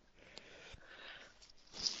 Skirt.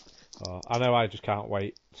 Oh, I know I just can't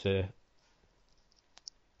wait to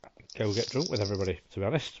go get drunk with everybody, to be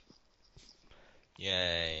honest.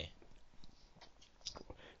 Yay.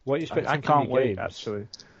 What are you expecting I can't from your wait, games? actually.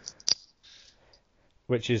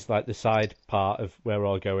 Which is like the side part of where we're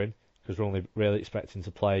all going, because we're only really expecting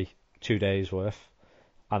to play 2 days worth,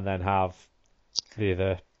 and then have the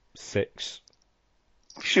other 6.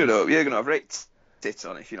 Shut up, you're going to have rates tits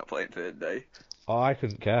on if you're not playing third day. Oh, I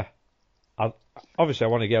couldn't care. Obviously, I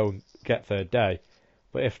want to go and get third day,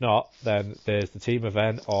 but if not, then there's the team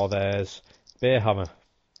event, or there's Beer Hammer,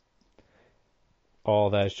 or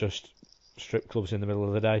there's just strip clubs in the middle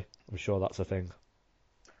of the day. I'm sure that's a thing.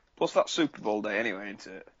 Plus that's Super Bowl day anyway,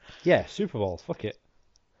 isn't it? Yeah, Super Bowl, fuck it.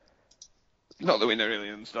 Not that we don't really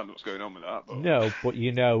understand what's going on with that, but... No, but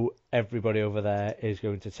you know everybody over there is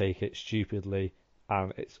going to take it stupidly,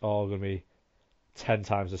 and it's all going to be 10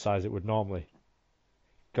 times the size it would normally,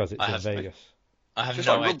 because it's in Vegas. I have just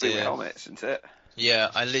no like rugby idea. with helmets, isn't it?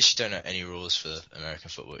 Yeah, I literally don't know any rules for American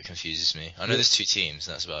football. It confuses me. I know there's 2 teams,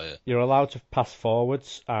 and that's about it. You're allowed to pass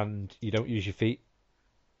forwards, and you don't use your feet.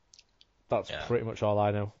 That's pretty much all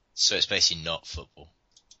I know. So it's basically not football.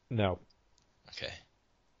 No. Okay.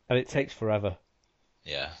 And it takes forever.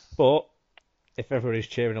 Yeah. But if everybody's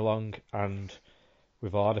cheering along, and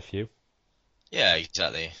we've all had a few. Yeah,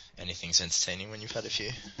 exactly. Anything's entertaining when you've had a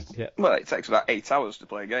few. Yeah. Well, it takes about 8 hours to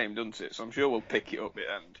play a game, doesn't it? So I'm sure we'll pick it up at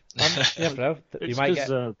the end. You never know. You might get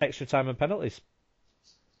extra time and penalties.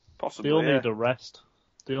 Possibly, They all need a rest.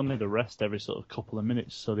 They all need a rest every sort of couple of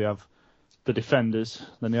minutes. So they have the defenders,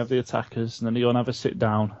 then they have the attackers, and then they go and have a sit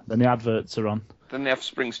down. Then the adverts are on. Then they have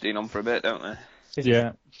Springsteen on for a bit, don't they? Is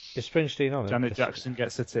Springsteen on it? Janet Jackson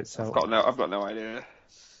gets the tits out. I've got no idea.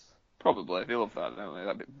 Probably. They love that, don't they?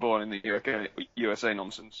 That bit born in the USA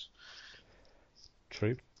nonsense.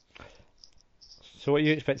 True. So what are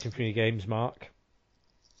you expecting from your games, Mark?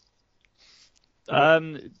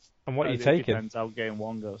 And what are you taking? Depends how game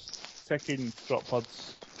 1 goes. Taking drop pod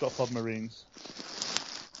marines,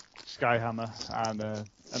 Skyhammer, and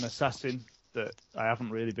an assassin that I haven't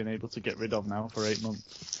really been able to get rid of now for 8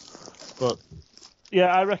 months. But yeah,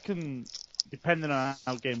 I reckon depending on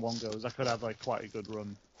how game 1 goes, I could have like quite a good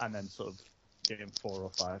run, and then sort of game 4 or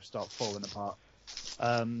 5 start falling apart.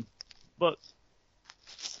 But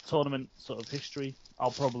tournament sort of history,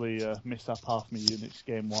 I'll probably miss up half my units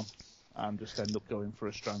game 1 and just end up going for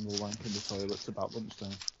a strangle wank in the toilets about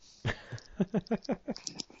lunchtime.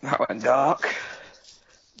 That went dark.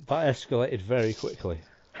 That escalated very quickly.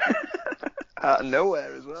 Out of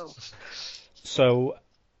nowhere as well. So,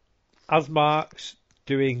 as Mark's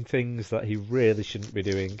doing things that he really shouldn't be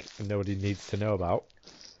doing and nobody needs to know about,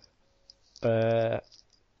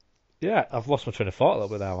 yeah, I've lost my train of thought a little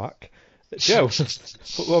bit now, Mark. Joe,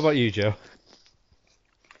 what about you, Joe?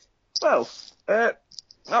 Well,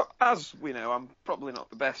 Now, as we know, I'm probably not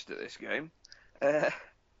the best at this game.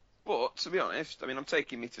 But, to be honest, I mean, I'm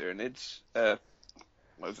taking me Tyranids,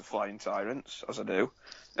 loads of flying tyrants, as I do.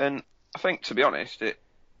 And I think, to be honest,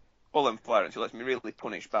 all them tyrants, it lets me really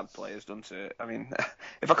punish bad players, doesn't it? I mean,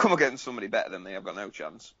 if I come against somebody better than me, I've got no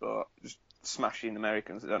chance. But just smashing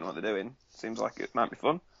Americans that don't know what they're doing seems like it might be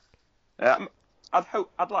fun.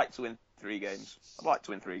 I'd like to win 3 games. I'd like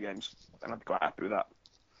to win 3 games, and I'd be quite happy with that.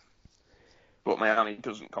 But Miami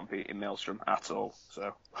doesn't compete in Maelstrom at all,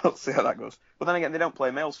 so we'll see how that goes. But then again, they don't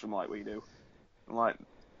play Maelstrom like we do. Like,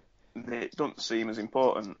 it doesn't seem as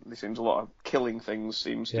important. There seems a lot of killing things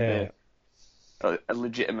seems to be a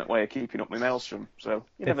legitimate way of keeping up with Maelstrom. So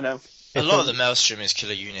you never know. A lot of the Maelstrom is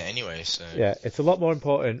killer unit anyway, so yeah, it's a lot more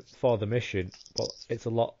important for the mission, but it's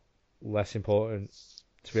a lot less important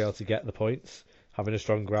to be able to get the points, having a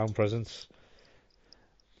strong ground presence.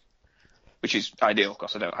 Which is ideal,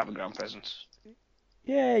 because I don't have a ground presence.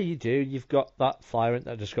 Yeah, you do. You've got that Flyrant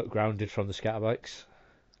that just got grounded from the Scatterbikes.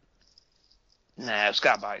 No,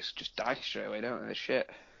 Scatterbikes just die straight away, don't they? They're shit.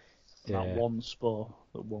 That one spore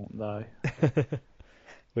that won't die.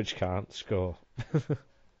 Which can't score.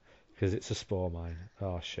 Because it's a spore mine.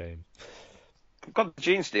 Oh, shame. I've got the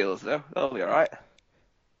Gene Stealers, though. They'll be alright.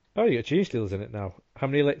 Oh, you got Gene Stealers in it now. How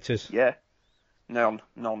many Lictors? Yeah. None.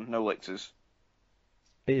 No Lictors.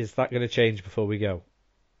 Is that going to change before we go?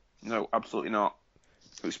 No, absolutely not.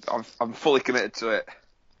 I'm fully committed to it.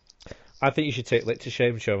 I think you should take Lictor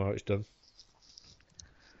Shame and show them how it's done.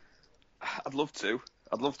 I'd love to,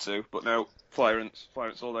 but no. Flyrants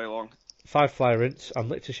all day long. 5 Flyrants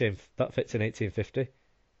and Lictor Shame, that fits in 1850.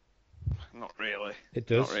 Not really. It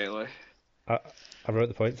does. Not really. I wrote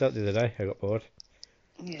the points out the other day, I got bored.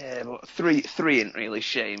 Yeah, but three isn't really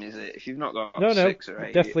shame, is it? If you've not got No, 6 or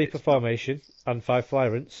 8... Death Leaper formation and 5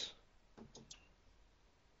 Flyrants.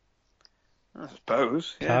 I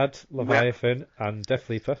suppose. Yeah. Cad, Leviathan, and Death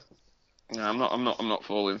Leaper. No, I'm not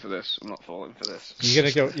falling for this. You're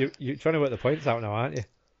gonna go. You're trying to work the points out now, aren't you?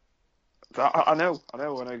 I know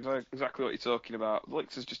exactly what you're talking about. The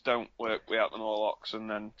Lictors just don't work without the Morlocks, and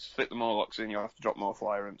then to fit the Morlocks in, you have to drop more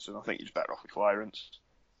Flyrants, and I think you're just better off with Flyrants.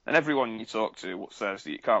 And everyone you talk to says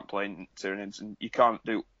that you can't play Tyranids, and you can't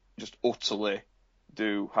just utterly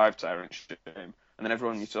do Hive Tyrant Shame. And then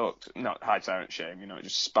everyone you talk to, not Hive Tyrant Shame,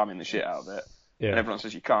 just spamming the shit out of it. Yeah. And everyone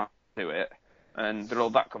says you can't do it. And they're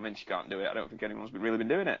all that convinced you can't do it. I don't think anyone's really been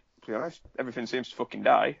doing it, to be honest. Everything seems to fucking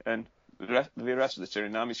die, and the rest of the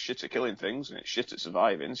Tyranid army is shit at killing things, and it's shit at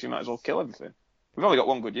surviving, so you might as well kill everything. We've only got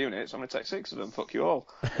 1 good unit, so I'm going to take 6 of them. Fuck you all.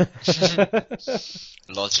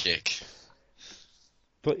 Logic.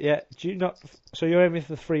 But yeah, do you not? So you're aiming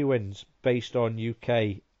for 3 wins based on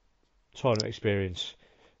UK tournament experience.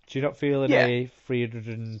 Do you not feel in a 300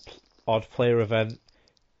 and odd player event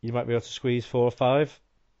you might be able to squeeze 4 or 5?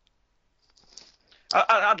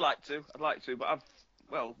 I'd like to, but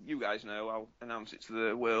you guys know, I'll announce it to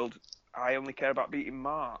the world. I only care about beating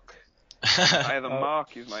Mark.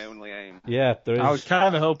 Mark is my only aim. Yeah, there is. I was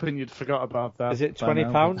kind of hoping you'd forgot about that. Is it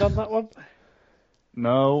 £20 on that one?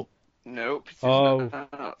 No. Nope.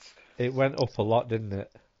 It went up a lot, didn't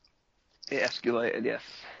it? It escalated, yes.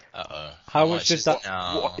 Uh-oh. How much did that...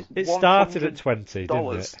 No. It started at 20, didn't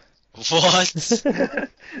it? What?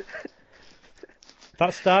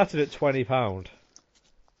 That started at £20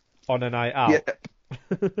 on a night out.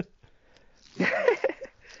 Yeah.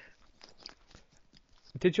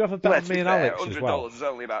 Did you have a bet on me and Alex as well? $100 is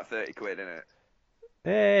only about 30 quid, isn't it?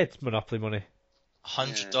 It's Monopoly money.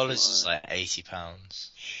 $100 is like £80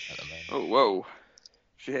 at the moment. Oh, whoa.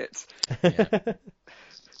 Shit. Yeah.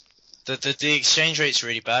 The exchange rate's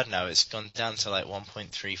really bad now. It's gone down to like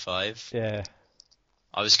 1.35. Yeah.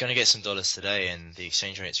 I was going to get some dollars today, and the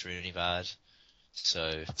exchange rate's really bad.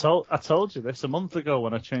 So I told you this a month ago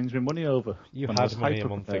when I changed my money over. You had money a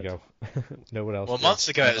month ago. No one else. Well, a month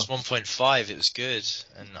ago it was 1.5. It was good,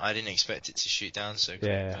 and I didn't expect it to shoot down so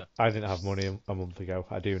quick. Yeah, I didn't have money a month ago.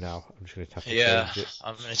 I do now. I'm just going to have to change it.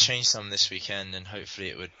 I'm going to change some this weekend, and hopefully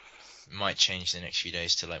it might change the next few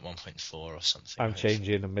days to like 1.4 or something. I'm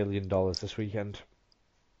changing $1 million this weekend.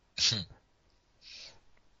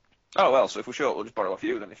 Oh well, so if we're short, we'll just borrow off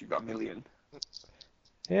you then. If you've got $1 million.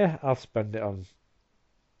 Yeah, I'll spend it on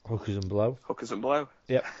hookers and blow. Hookers and blow.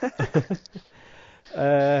 Yep.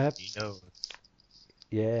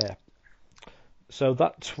 Yeah.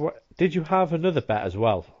 So did you have another bet as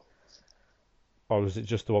well, or was it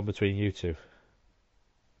just the one between you two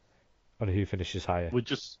on who finishes higher? We've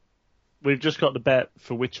just got the bet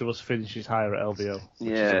for which of us finishes higher at LVO,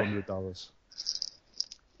 which is $100.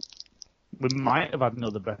 We might have had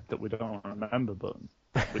another bet that we don't remember, but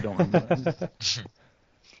we don't remember.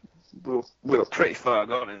 we were pretty far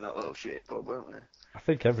gone in that little shit pub, weren't we? I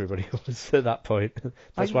think everybody was at that point.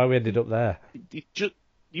 That's why we ended up there.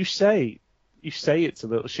 You say it's a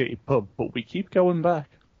little shitty pub, but we keep going back.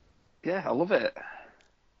 Yeah, I love it.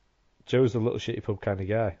 Joe's a little shitty pub kind of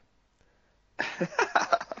guy.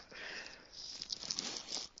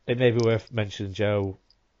 It may be worth mentioning Joe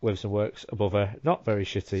lives and works above a not very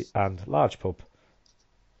shitty and large pub.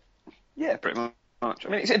 Yeah, pretty much. I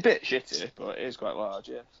mean, it's a bit shitty, but it is quite large,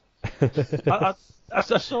 yeah. I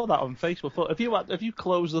saw that on Facebook. Thought, have you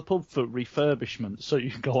closed the pub for refurbishment so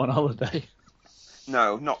you can go on holiday?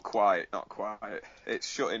 No, not quite. It's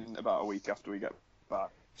shutting about a week after we get back.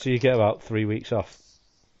 So you get about 3 weeks off?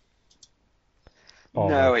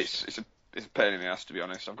 No, it's a pain in the ass, to be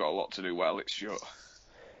honest. I've got a lot to do while it's shut.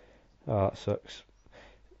 Oh, that sucks.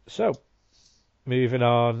 So, moving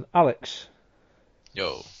on. Alex.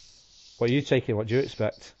 Yo. What are you taking? What do you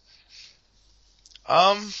expect?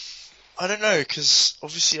 I don't know, because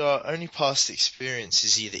obviously our only past experience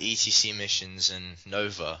is either ETC missions and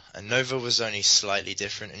Nova, and Nova was only slightly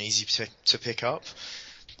different and easy to pick up.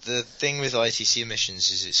 The thing with ITC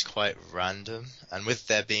missions is it's quite random, and with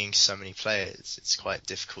there being so many players, it's quite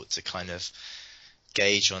difficult to kind of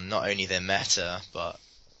gauge on not only their meta, but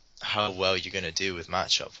how well you're going to do with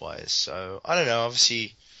matchup wise. So I don't know.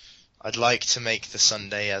 Obviously, I'd like to make the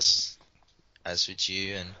Sunday as with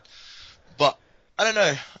you, but I don't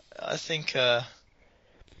know. I think I'd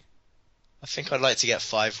like to get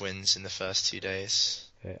 5 wins in the first 2 days.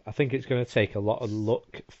 Yeah, I think it's going to take a lot of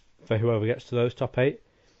luck for whoever gets to those top 8.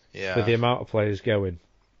 Yeah. With the amount of players going,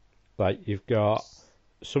 like you've got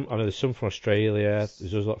some. I know there's some from Australia.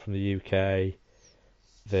 There's a lot from the UK.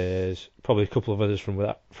 There's probably a couple of others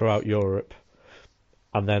from throughout Europe,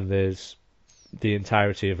 and then there's the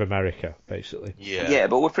entirety of America, basically. Yeah. Yeah,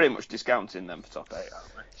 but we're pretty much discounting them for top 8,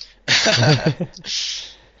 aren't we?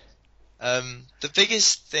 The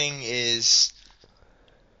biggest thing is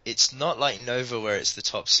it's not like Nova where it's the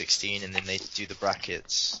top 16 and then they do the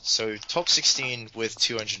brackets. So top 16 with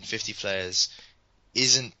 250 players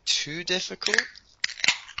isn't too difficult.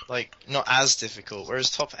 Like, not as difficult. Whereas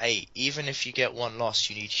top 8, even if you get 1 loss,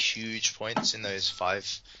 you need huge points in those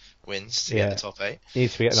 5 wins to get the top 8. You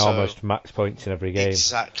need to be getting almost max points in every game.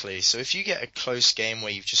 Exactly. So if you get a close game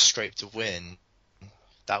where you've just scraped a win,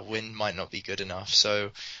 that win might not be good enough.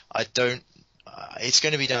 So I don't. It's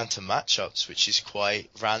going to be down to matchups, which is quite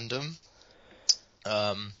random.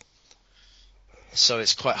 So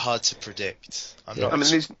it's quite hard to predict. I mean,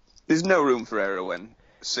 there's no room for error when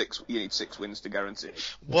you need 6 wins to guarantee.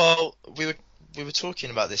 Well, we were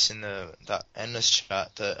talking about this in that endless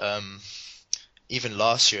chat that even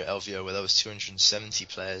last year at LVO, where there was 270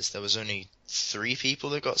 players, there was only 3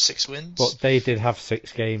 people that got 6 wins. But they did have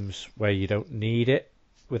 6 games where you don't need it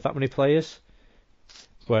with that many players.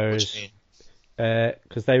 Whereas,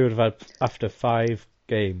 because they would have had, after 5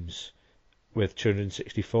 games with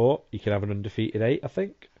 264, you can have an undefeated 8, I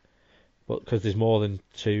think. But because there's more than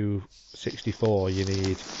 264, you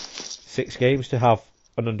need 6 games to have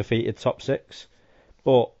an undefeated top 6.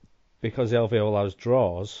 But because the LVO allows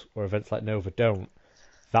draws, or events like Nova don't,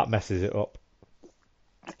 that messes it up.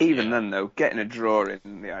 Even then, though, getting a draw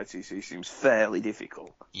in the ITC seems fairly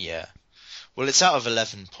difficult. Yeah. Well, it's out of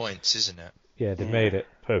 11 points, isn't it? Yeah, they made it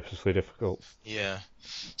purposely difficult. Yeah.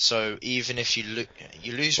 So even if you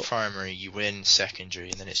lose primary, you win secondary,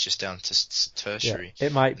 and then it's just down to tertiary. Yeah.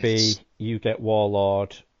 It might be you get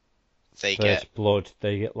Warlord, they First get Blood,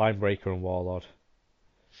 they get Linebreaker and Warlord.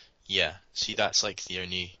 Yeah. See, that's like the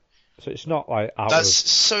only. So it's not like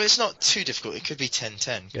So it's not too difficult. It could be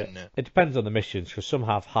 10-10, couldn't it? It depends on the missions, because some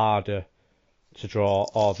have harder to draw,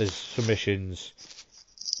 or there's some missions,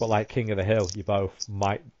 but like King of the Hill, you both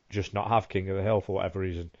might just not have King of the Hill for whatever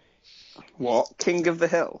reason. What? King of the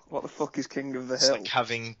Hill? What the fuck is King of the Hill? It's like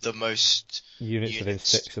having the most units within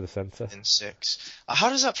 6 of the centre. Within 6. How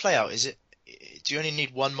does that play out? Do you only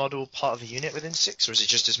need 1 model part of a unit within 6, or is it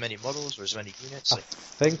just as many models or as many units? I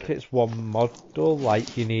think it's 1 model,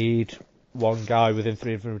 like you need 1 guy within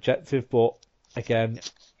 3 of an objective, but again,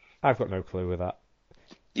 I've got no clue with that.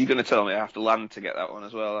 You're going to tell me I have to land to get that one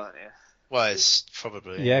as well, aren't you? Well, it's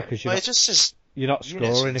probably... Yeah, because it just says you're not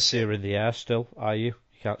scoring if you're in the air still, are you?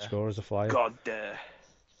 You can't score as a flyer. God,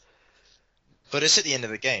 But it's at the end of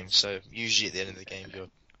the game, so usually at the end of the game you're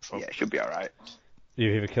Yeah, it should be alright.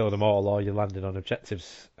 You've either killed them all or you're landing on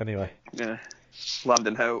objectives anyway. Yeah. Land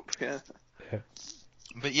and hope, yeah.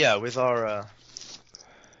 But yeah, with our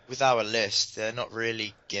list, they're not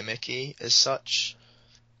really gimmicky as such.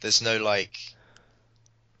 There's no like...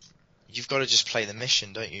 You've got to just play the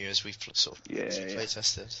mission, don't you, as we've sort of play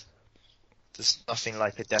tested. There's nothing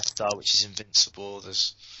like a Death Star which is invincible.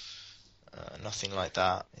 There's Nothing like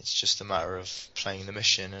that. It's just a matter of playing the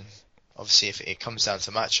mission, and obviously if it comes down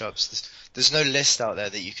to matchups, there's no list out there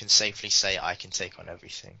that you can safely say I can take on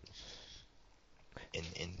everything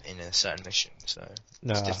in a certain mission. So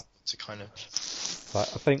it's difficult to kind of.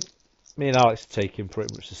 I think me and Alex are taking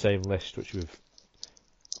pretty much the same list, which we've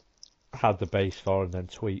had the base for and then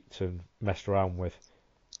tweaked and messed around with,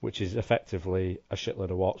 which is effectively a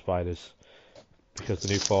shitload of warp spiders, because the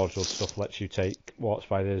new Forge World stuff lets you take warp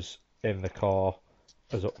spiders in the core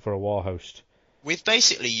as up for a war host. We've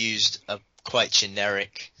basically used a quite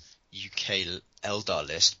generic UK Eldar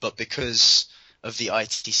list, but because of the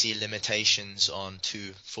ITC limitations on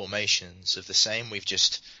 2 formations of the same, we've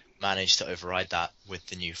just managed to override that with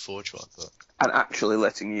the new Forge World book. And actually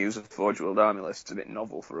letting you use a Forge World army list is a bit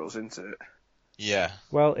novel for us, isn't it? Yeah.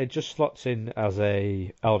 Well, it just slots in as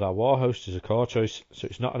a Eldar war host as a core choice, so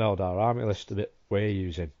it's not an Eldar army list that we're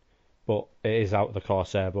using, but it is out of the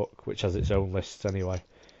Corsair book, which has its own lists anyway,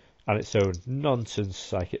 and its own nonsense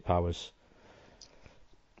psychic powers.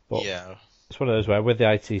 But yeah. It's one of those where with the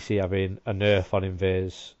ITC having a nerf on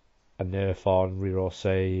invis, a nerf on reroll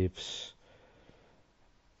saves,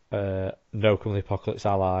 no come the apocalypse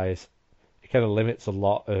allies, it kind of limits a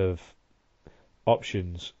lot of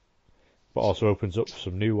options, but also opens up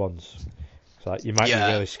some new ones. So like, you might be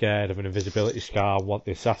really scared of an invisibility scar and want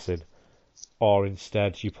the assassin, or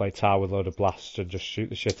instead you play Tar with a load of blasts and just shoot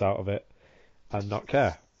the shit out of it and not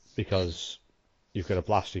care, because you've got a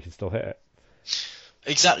blast, you can still hit it.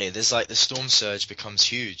 Exactly, there's like the Storm Surge becomes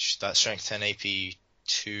huge. That Strength 10 AP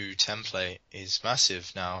 2 template is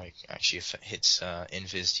massive now. It actually hits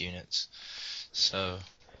invis units. So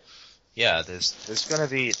yeah, there's gonna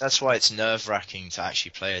be, that's why it's nerve wracking to actually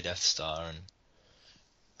play a Death Star,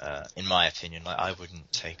 and in my opinion, like I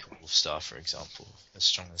wouldn't take a Wolf Star, for example, as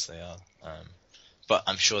strong as they are. But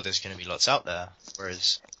I'm sure there's gonna be lots out there,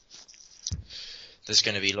 whereas there's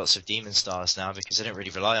going to be lots of Demon Stars now because they don't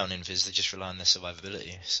really rely on invis, they just rely on their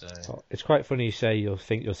survivability. So it's quite funny you say you'll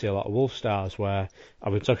see a lot of Wolf Stars, where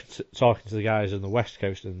I've been talking to the guys on the West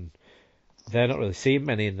Coast, and they're not really seeing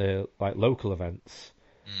many in the like local events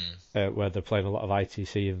where they're playing a lot of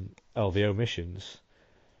ITC and LVO missions.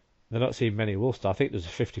 They're not seeing many Wolf Stars. I think there's a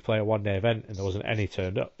 50-player one-day event and there wasn't any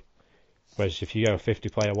turned up. Whereas if you go a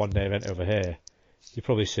 50-player one-day event over here, you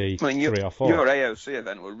probably see 3 or 4. Your AOC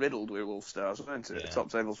event were riddled with Wolf Stars, weren't it? Yeah. The top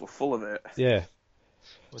tables were full of it. Yeah.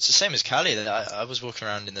 Well, it's the same as Cali. I was walking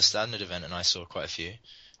around in the standard event and I saw quite a few.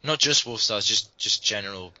 Not just Wolf Stars, just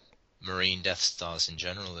general Marine Death Stars in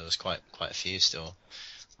general. There was quite a few still.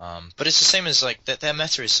 But it's the same as like their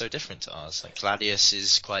meta is so different to ours. Like Gladius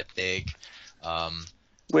is quite big.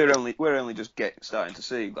 We're only just starting to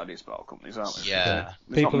see Gladius battle companies, aren't we? Yeah.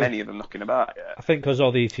 There's not many of them knocking about yet. I think because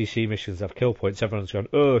all the ETC missions have kill points, everyone's gone,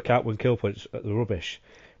 oh, I can't win kill points at the rubbish.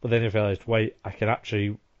 But then they've realised, wait, I can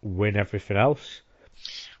actually win everything else.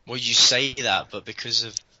 Well, you say that, but because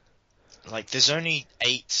of like, there's only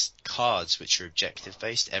 8 cards which are objective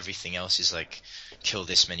based. Everything else is like, kill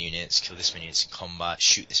this many units in combat,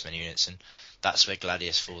 shoot this many units, and that's where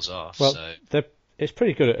Gladius falls off. Well, so it's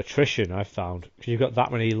pretty good at attrition, I've found, because you've got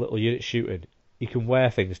that many little units shooting. You can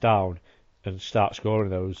wear things down and start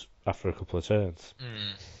scoring those after a couple of turns.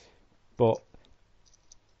 But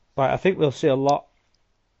like, I think we'll see a lot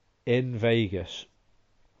in Vegas.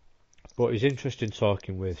 But it was interesting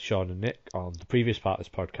talking with Sean and Nick on the previous part of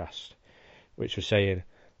this podcast, which was saying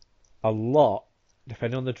a lot,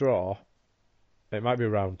 depending on the draw, it might be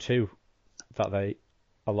round 2 that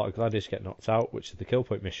a lot of Gladius get knocked out, which is the kill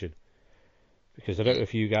point mission. Because I don't know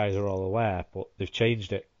if you guys are all aware, but they've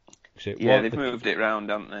changed it. They've moved it round,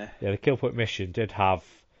 haven't they? Yeah, the kill point mission did have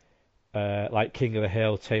like King of the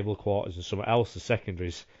Hill, Table Quarters, and something else as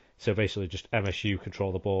secondaries. So basically just MSU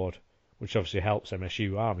control the board, which obviously helps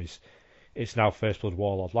MSU armies. It's now First Blood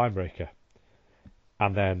Warlord Linebreaker.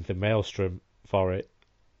 And then the Maelstrom for it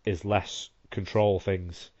is less control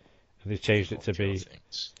things. And they've changed it to be...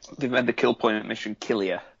 They've made the kill point mission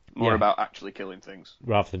killier. More about actually killing things.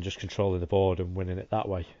 Rather than just controlling the board and winning it that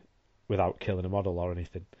way, without killing a model or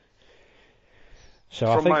anything.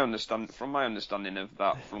 So from my understanding of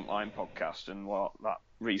that Frontline podcast and what that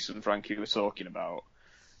recent Frankie was talking about,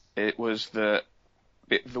 it was that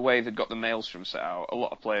the way they'd got the Maelstrom set out, a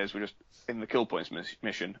lot of players were just in the kill points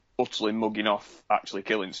mission, utterly mugging off actually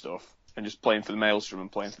killing stuff, and just playing for the Maelstrom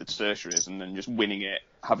and playing for the tertiaries, and then just winning it,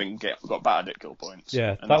 having got battered at kill points.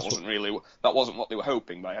 Yeah, and that wasn't what they were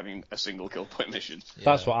hoping by having a single kill point mission.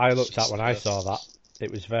 That's what I looked at when I saw that.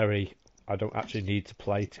 It was very, I don't actually need to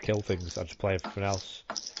play to kill things. I just play everything else.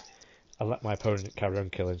 I let my opponent carry on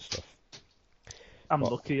killing stuff. I'm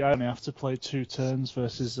lucky. I only have to play 2 turns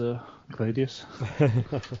versus Gladius.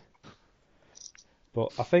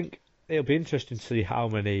 But I think it'll be interesting to see how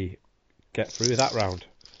many get through that round.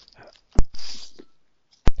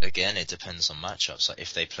 Again, it depends on matchups. Like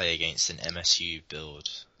if they play against an MSU build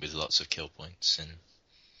with lots of kill points, and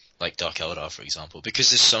like Dark Eldar, for example, because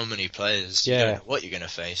there's so many players, you don't know what you're going to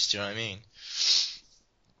face. Do you know what I mean?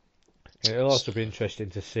 It'll also be interesting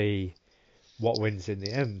to see what wins in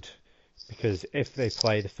the end, because if they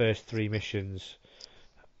play the first 3 missions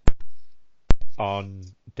on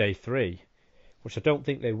day 3, which I don't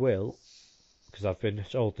think they will, because I've been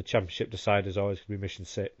told the championship decider is always going to be mission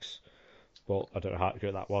 6, but I don't know how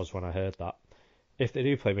accurate that was when I heard that. If they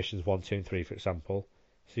do play missions 1, 2 and 3, for example,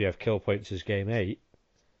 so you have kill points as game 8.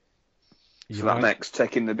 So that makes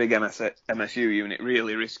taking the big MSU unit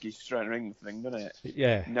really risky to try and ring the thing, doesn't it?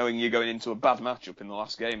 Yeah. Knowing you're going into a bad matchup in the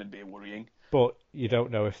last game would be worrying. But you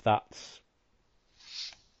don't know if that's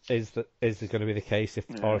is there going to be the case,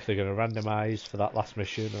 or if they're going to randomise for that last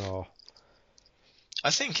mission, or.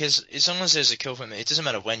 I think as long as there's a kill point, it doesn't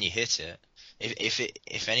matter when you hit it.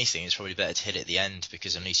 If anything, it's probably better to hit it at the end,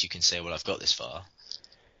 because at least you can say, well, I've got this far.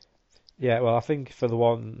 Yeah, well, I think for the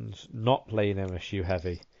ones not playing MSU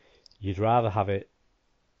heavy, you'd rather have it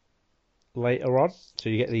later on, so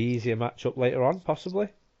you get the easier matchup later on, possibly.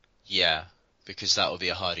 Yeah, because that will be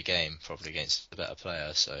a harder game, probably against a better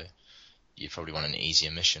player, so you'd probably want an easier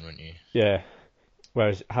mission, wouldn't you? Yeah,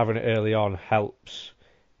 whereas having it early on helps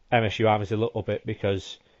MSU armies a little bit,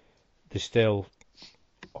 because there's still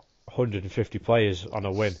 150 players on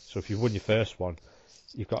a win, so if you won your first one,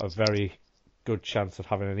 you've got a very good chance of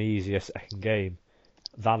having an easier second game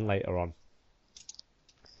than later on.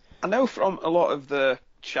 I know from a lot of the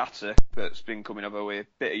chatter that's been coming over with a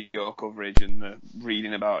bit of your coverage and the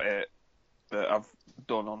reading about it that I've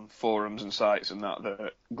done on forums and sites and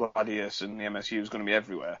that Gladius and the MSU is going to be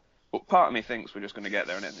everywhere. But part of me thinks we're just going to get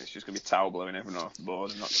there and it's just going to be towel blowing everyone off the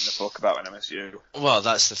board and not giving a fuck about an MSU. Well,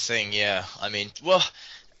 that's the thing, yeah. I mean, well,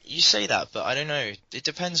 you say that, but I don't know. It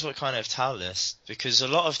depends what kind of towel list, because a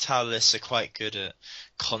lot of towel lists are quite good at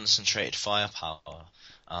concentrated firepower.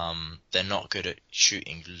 They're not good at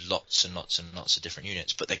shooting lots and lots and lots of different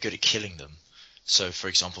units, but they're good at killing them. So, for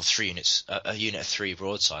example, a unit of 3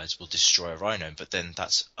 broadsides will destroy a Rhino, but then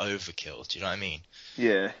that's overkill. Do you know what I mean?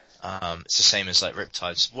 Yeah. It's the same as like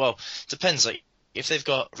Riptides. Well, depends. Like if they've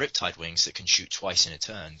got Riptide wings that can shoot twice in a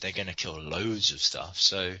turn, they're going to kill loads of stuff.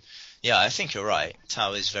 So, yeah, I think you're right.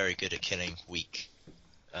 Tau is very good at killing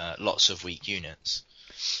lots of weak units,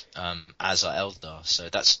 as are Eldar. So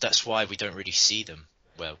that's why we don't really see them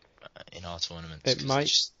well in our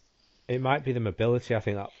tournaments. It might be the mobility, I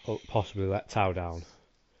think, that will possibly let Tau down.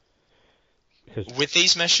 With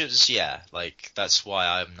these measures, yeah, like that's why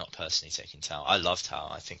I'm not personally taking Tau. I love Tau.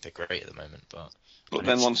 I think they're great at the moment, but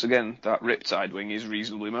then once again, that Riptide wing is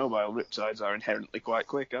reasonably mobile. Riptides are inherently quite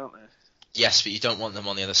quick, aren't they? Yes, but you don't want them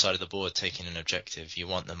on the other side of the board taking an objective. You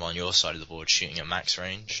want them on your side of the board shooting at max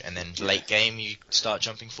range, and then late game you start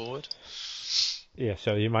jumping forward. Yeah,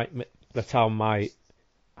 so the Tau might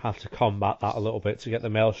have to combat that a little bit to get the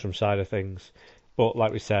Maelstrom side of things. But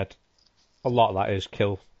like we said, a lot of that is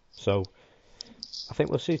kill. So I think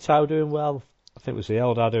we'll see Tau doing well. I think we'll see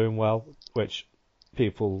Eldar doing well, which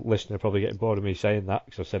people listening are probably getting bored of me saying that,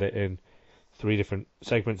 because I've said it in 3 different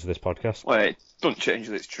segments of this podcast. Well, it doesn't change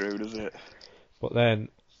that it's true, does it? But then,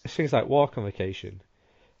 it's things like War Convocation,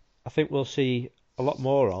 I think we'll see a lot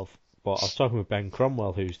more of. But I was talking with Ben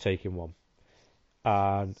Cromwell, who's taking one,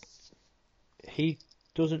 and he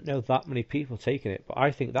doesn't know that many people taking it, but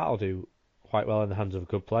I think that'll do quite well in the hands of a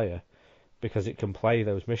good player, because it can play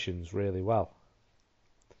those missions really well.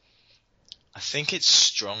 I think it's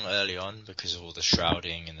strong early on because of all the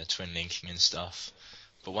shrouding and the twin linking and stuff.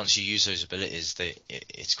 But once you use those abilities,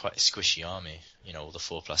 it's quite a squishy army. You know, all the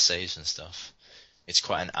 4+ saves and stuff. It's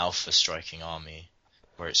quite an alpha striking army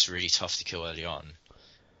where it's really tough to kill early on.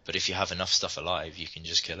 But if you have enough stuff alive, you can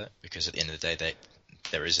just kill it, because at the end of the day,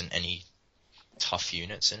 there isn't any tough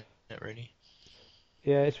units in it, really.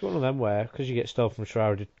 Yeah, it's one of them where, because you get stealth from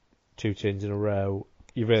shrouded 2 turns in a row,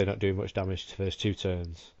 you're really not doing much damage to the first 2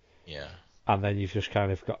 turns. Yeah. And then you've just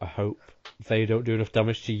kind of got to hope they don't do enough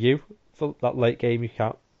damage to you for that late game.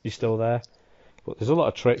 You're still there. But there's a lot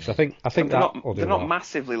of tricks. I think they're not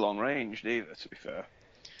massively long ranged either, to be fair.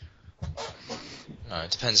 No, it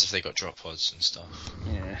depends if they got drop pods and stuff.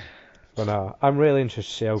 Yeah. But no, I'm really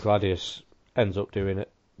interested to see how Gladius ends up doing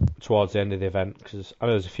it towards the end of the event, because I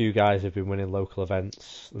know there's a few guys who've been winning local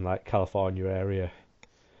events in like California area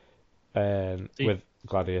with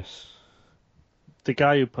Gladius. The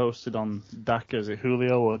guy who posted on DACA, is it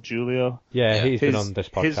Julio or Julio? Yeah, he's been on this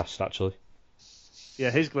podcast, actually.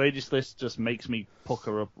 Yeah, his Gladius list just makes me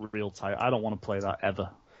pucker up real tight. I don't want to play that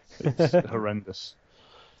ever. It's horrendous.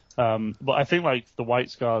 But I think like the White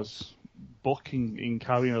Scars book in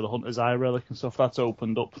Carrion or the Hunter's Eye Relic and stuff, that's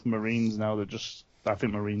opened up for Marines now. I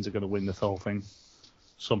think Marines are going to win this whole thing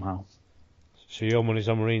somehow. So your money's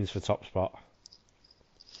on Marines for top spot?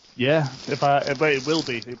 Yeah, but it will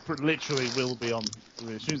be. It literally will be on.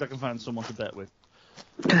 As soon as I can find someone to bet with.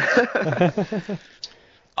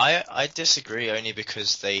 I disagree only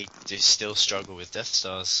because they do still struggle with Death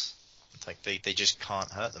Stars. Like they just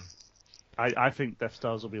can't hurt them. I think Death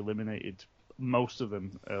Stars will be eliminated, most of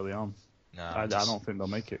them early on. No, I don't think they'll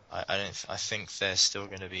make it. I think they're still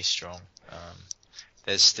going to be strong.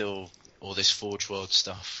 There's still all this Forge World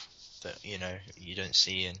stuff that you don't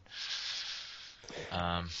see in.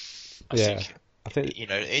 I think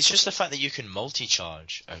it's just the fact that you can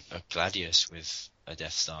multi-charge a Gladius with a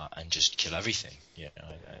Death Star and just kill everything,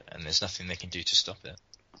 and there's nothing they can do to stop it.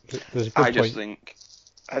 I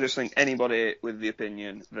just think anybody with the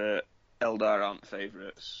opinion that Eldar aren't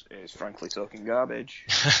favourites is frankly talking garbage.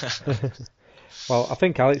 Well, I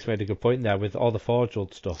think Alex made a good point there with all the Forge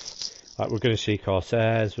World stuff. Like, we're going to see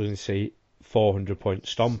Corsairs, we're going to see 400-point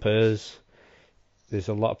Stompers. There's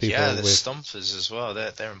a lot of people. Yeah, there's Stompers as well.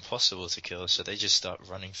 They're impossible to kill, so they just start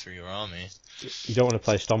running through your army. You don't want to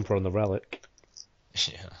play Stomper on the Relic.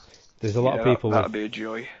 Yeah. There's a lot of people. That'd be a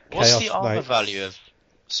joy. What's the armor value of?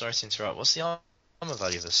 Sorry to interrupt. What's the armor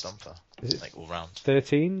value of a Stomper? Like all round.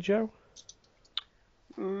 13, Joe.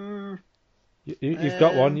 You've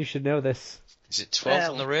got one. You should know this. Is it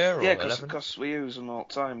 12 on the rear or 11? Because we use them all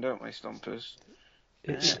the time, don't we, Stompers?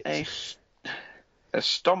 A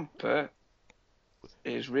Stomper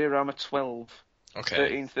is rear armor 12. Okay.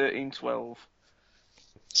 13, 13, 12.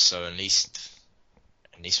 So at least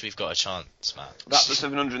we've got a chance, Matt. That's the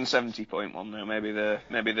 770 point one though. Maybe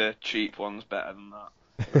the cheap one's better than that.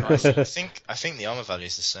 I think the armor value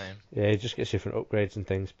is the same. Yeah, it just gets different upgrades and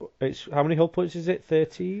things. But it's how many hull points is it?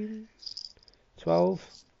 13, 12,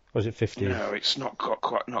 or is it 15? No, it's not got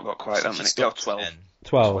quite that many. No, 12.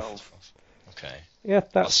 12. Okay. Yeah,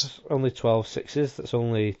 that's only 12 sixes. That's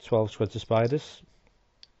only 12 squads of spiders.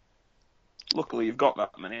 Luckily, you've got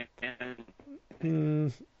that many.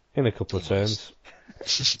 In a couple of turns.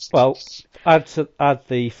 Well, add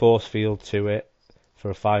the force field to it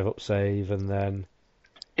for a 5-up save, and then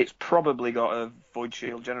it's probably got a void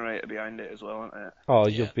shield generator behind it as well, hasn't it? Oh,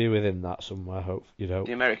 you'll be within that somewhere. You'd hope.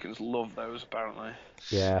 The Americans love those, apparently.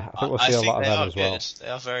 Yeah, I think we'll see a lot of them as well. They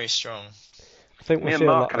are very strong. I think me and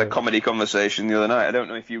Mark had a comedy conversation the other night. I don't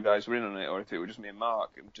know if you guys were in on it or if it was just me and Mark.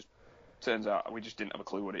 It just turns out we just didn't have a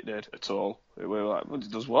clue what it did at all. We were like, "Well, it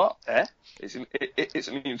does what? It's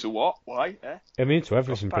immune to what? Why? Immune to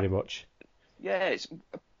everything, pretty much. Yeah, it's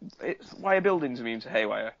why are buildings immune to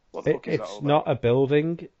haywire? What the fuck is that all about? It's not a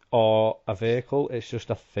building or a vehicle. It's just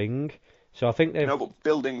a thing. So I think they've. No, but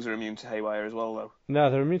buildings are immune to haywire as well, though. No,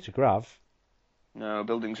 they're immune to grav. No,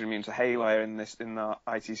 buildings are immune to haywire in that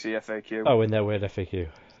ITC FAQ. Oh, in their weird FAQ.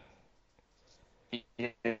 Yeah,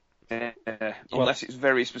 unless it's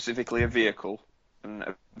very specifically a vehicle, and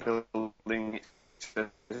a building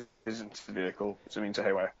isn't a vehicle, it's immune to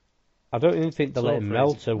haywire. I don't even think they're letting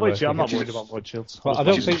Melter work. I'm not worried about void shields. Well, I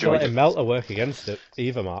don't think they're letting Melter work against it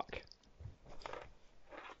either, Mark.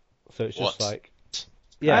 So it's just like,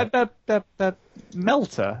 yeah,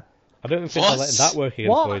 Melter. I don't even think they're letting that work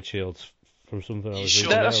against void shields. From something I was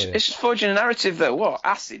reading earlier. It's just forging a narrative though. What?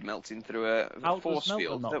 Acid melting through a force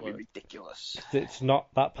field? That would be ridiculous. It's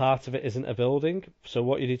not, that part of it isn't a building, so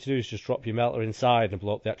what you need to do is just drop your melter inside and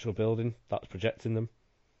blow up the actual building that's projecting them.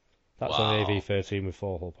 That's on AV13 with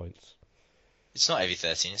 4 hull points. It's not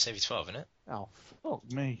AV13, it's AV12, isn't it? Oh,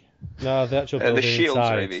 fuck me. No, the actual building the shields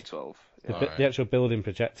inside. Are AV12. The actual building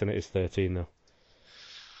projecting it is 13 though.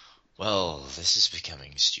 Well, this is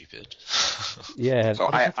becoming stupid. Yeah. So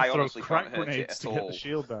I honestly crack can't hurt grenades it to at get all. the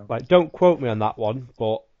shield down. Like, don't quote me on that one,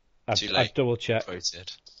 but I've double checked.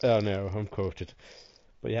 Quoted. Oh no, I'm quoted.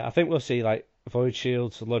 But yeah, I think we'll see like void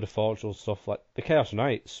shields, a load of forgeable stuff, like the Chaos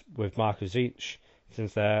Knights with Mark of Tzeentch,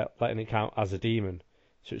 since they're letting it count as a demon.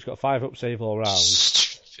 So it's got 5-up save all round,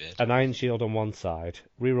 Stupid. an iron shield on one side,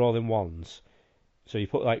 re-rolling ones. So you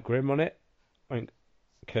put like Grim on it, like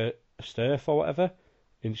Sturf or whatever,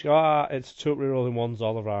 and you go, it's 2 re-rolling ones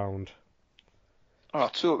all around. Oh,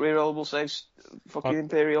 2 rerollable saves, fucking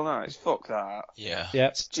Imperial Knights. Fuck that. Yeah.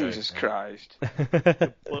 Yep. Jesus Christ.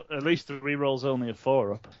 Well, at least the reroll's only a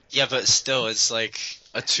 4-up. Yeah, but still, it's like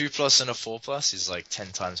a 2+ and a 4+ is like 10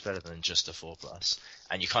 times better than just a 4+,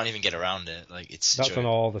 and you can't even get around it. Like it's. That's on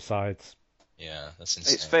all the sides. Yeah, that's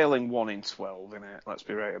insane. It's failing 1 in 12, isn't it? Let's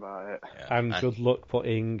be right about it. Yeah. And good luck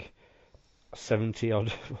putting 70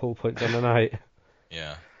 odd hull points on a knight.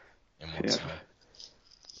 Yeah. In one turn.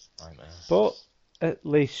 Nightmare. But at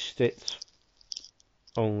least it's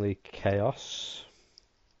only Chaos.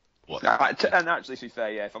 What? And actually, to be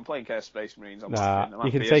fair, yeah, if I'm playing Chaos Space Marines, I'm Nah, I'm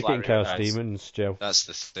you can fierce take it like in Chaos That's- Demons, Joe. That's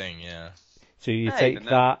the thing, yeah. So you Hey, take but no,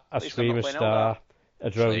 that, a at least I'm not Screamer playing Star, a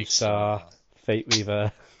Drone Plague Star, Star. Fate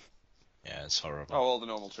Weaver. Yeah, it's horrible. Oh, all the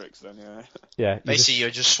normal tricks then, yeah. Yeah, Basically,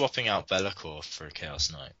 you're just swapping out Be'lakor for a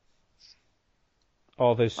Chaos Knight.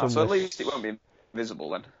 oh, there's some So at lists. least it won't be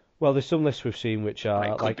invisible then. Well, there's some lists we've seen which It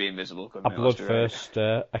are could like be invisible, couldn't a it? Let's be right.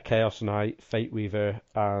 Bloodthirst, a Chaos Knight, Fate Weaver,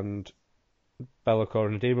 and Be'lakor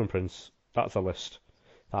and a Demon Prince. That's a list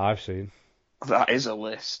that I've seen. That is a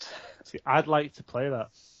list. See, I'd like to play that.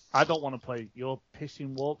 I don't want to play your pissing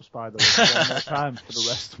Warp Spider one more time for the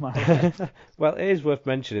rest of my life. Well, it is worth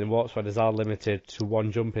mentioning Warp Spiders are limited to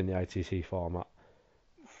one jump in the ITC format.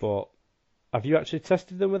 But have you actually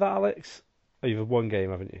tested them with that, Alex? Oh, you've had one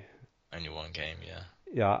game, haven't you? Only one game, yeah.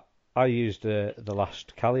 Yeah, I used the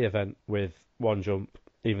last Cali event with one jump,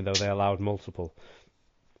 even though they allowed multiple.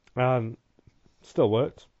 Still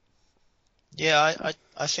worked. Yeah,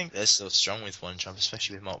 I think they're still strong with one jump,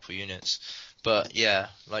 especially with multiple units. But yeah,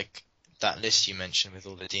 like that list you mentioned with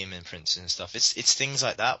all the demon princes and stuff, it's things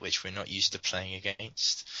like that which we're not used to playing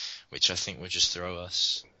against, which I think would just throw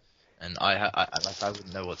us. And I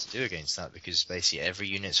wouldn't know what to do against that because basically every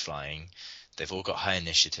unit's flying, they've all got high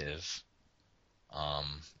initiative.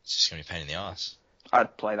 It's just gonna be a pain in the ass.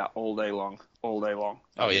 I'd play that all day long. Oh That'd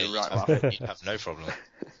yeah, be right laugh. you'd have no problem.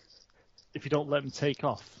 If you don't let them take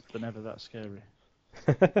off, they're never that scary.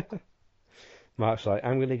 Mark's like,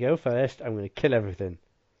 I'm going to go first, I'm going to kill everything.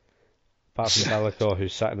 Apart from Be'lakor,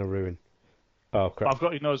 who's sat in a ruin. Oh, But crap. I've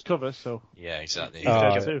got your nose cover, so Yeah, exactly. he's Oh,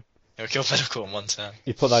 dead yeah. too. He'll kill Be'lakor in one turn.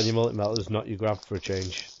 You put that in your multi-melters, not your grab for a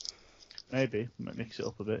change. Maybe mix it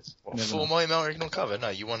up a bit. What, Never 4 know. more Melt Ignore cover? No,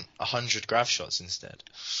 you want 100 grav shots instead.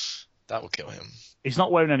 That will kill him. He's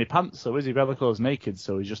not wearing any pants, though, is he? Bellacor's naked,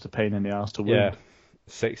 so he's just a pain in the ass to Yeah, wound.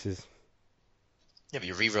 sixes. Yeah, but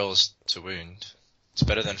your rerolls to wound. It's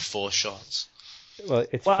better than 4 shots. Well,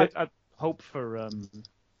 it's Well, fit. I'd hope for.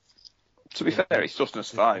 To be fair, it's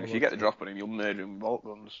toughness 5. If you get the drop on him, you'll murder him with bolt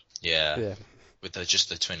guns. Yeah, Yeah. with just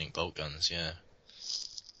the twinning bolt guns, yeah.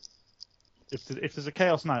 If there's a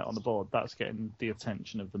Chaos Knight on the board, that's getting the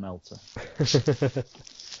attention of the Melter.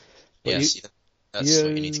 Yes, that's what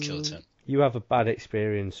you need to kill a turn. You have a bad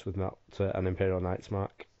experience with Melter and Imperial Knights,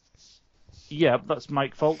 Mark. Yeah, but that's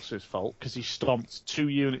Mike Folks' fault, because he stomped 2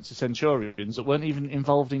 units of Centurions that weren't even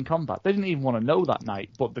involved in combat. They didn't even want to know that night,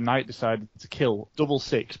 but the Knight decided to kill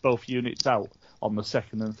 6 both units out on the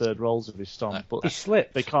second and third rolls of his stomp. But He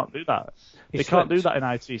slipped. they can't do that. He They can't do slipped. that in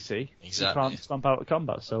ITC. Exactly. You can't stomp out of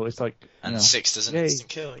combat, so it's like... And you know, 6 doesn't yay. instant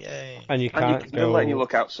kill, yay. And you And can't you're letting you go.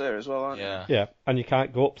 look out, sir, as well, aren't you? Yeah. Yeah, and you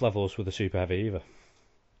can't go up levels with a super heavy either.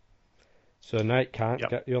 So a knight can't Yep.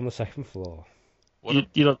 get you on the second floor. What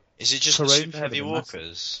You know, is it just the terrain's super heavy gonna be massive.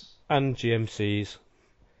 walkers? And GMCs.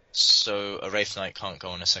 So a Wraith Knight can't go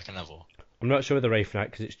on a second level? I'm not sure with the Wraith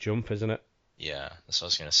Knight because it's jump, isn't it? Yeah, that's what I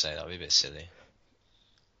was going to say. That would be a bit silly.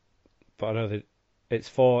 But I know that it's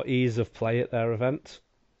for ease of play at their event.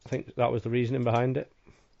 I think that was the reasoning behind it.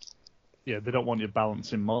 yeah, they don't want you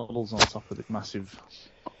balancing models on top of the massive...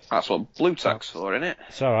 That's what blue tack's for, isn't it?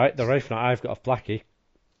 It's alright, the Wraith Knight I've got off Blackie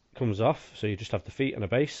comes off, so you just have the feet and a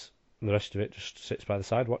base, and the rest of it just sits by the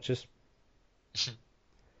side, watches.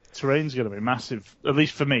 Terrain's going to be massive, at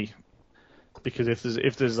least for me, because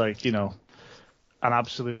if there's like, you know, an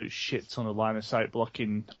absolute shit ton of line of sight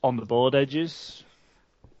blocking on the board edges,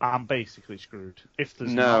 I'm basically screwed. If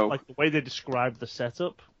there's No. not, like the way they describe the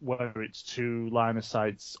setup, where it's 2 line of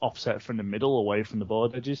sights offset from the middle away from the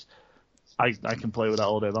board edges, I can play with that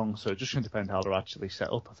all day long. So it's just going to depend how they're actually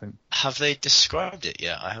set up, I think. Have they described it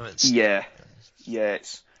yet? I haven't seen Yeah. Yeah,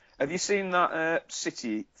 have you seen that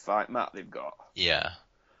city fight map they've got? Yeah.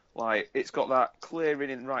 Like, it's got that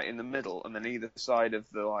clearing right in the middle, and then either side of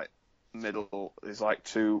the middle is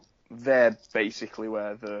 2. They're basically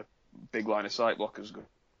where the big line of sight blockers go.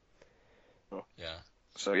 Yeah.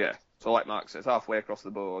 So yeah, so like Mark says, halfway across the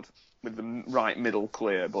board with the right middle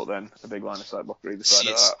clear, but then a big line of sight blocker either side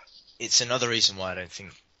See, of that. it's another reason why I don't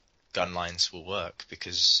think gun lines will work,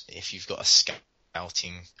 because if you've got a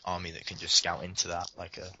scouting army that can just scout into that,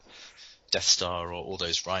 like a Death Star or all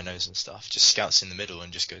those rhinos and stuff, just scouts in the middle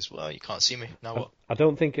and just goes, well, you can't see me, now what? I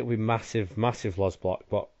don't think it'll be massive loss block,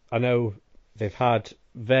 but I know they've had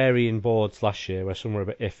varying boards last year where some were a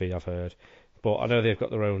bit iffy, I've heard. But I know they've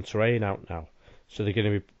got their own terrain out now. So they're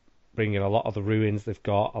going to be bringing a lot of the ruins they've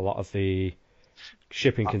got, a lot of the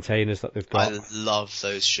shipping containers that they've got. I love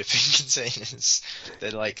those shipping containers.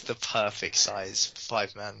 They're like the perfect size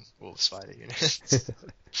 5-man Wolf Spider units.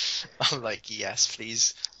 I'm like, yes,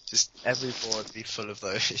 please Just every board be full of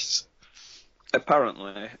those.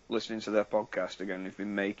 Apparently, listening to their podcast again, they've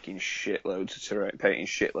been making shitloads of terrain, painting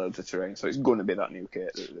shitloads of terrain, so it's going to be that new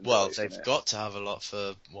kit. Well, they've got to have a lot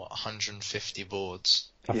for, 150 boards?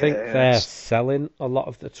 I think they're selling a lot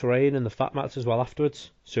of the terrain and the fat mats as well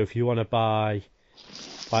afterwards. So if you want to buy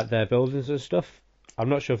like their buildings and stuff, I'm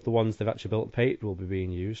not sure if the ones they've actually built and painted will be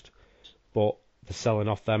being used, but they're selling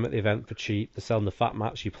off them at the event for cheap. They're selling the fat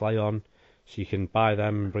mats you play on, so you can buy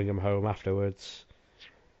them and bring them home afterwards.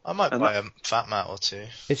 I might buy a fat mat or two.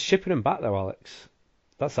 It's shipping them back though, Alex.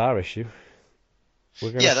 That's our issue.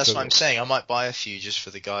 Yeah, that's what I'm saying. I might buy a few just for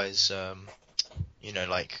the guys.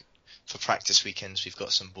 Like for practice weekends, we've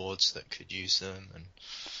got some boards that could use them, and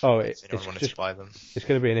if anyone wanted to buy them. It's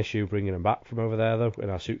going to be an issue bringing them back from over there though in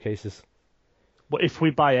our suitcases. But if we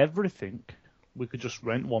buy everything, we could just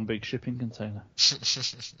rent one big shipping container.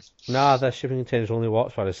 Nah, their shipping containers only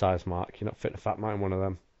works by the size mark. You're not fitting a fat mat in one of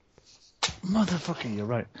them. Motherfucker, you're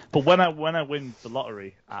right. But when I win the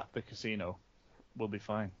lottery at the casino, we'll be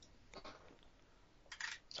fine.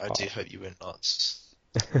 I do hope you win lots.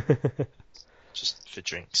 Just for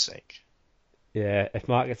drink's sake. Yeah, if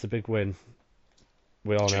Mark gets a big win,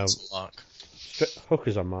 we all know. Mark.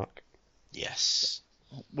 Hookers on Mark. Yes.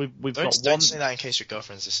 We've don't say that in case your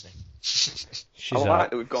girlfriend's listening. I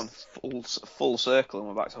like that we've gone full circle and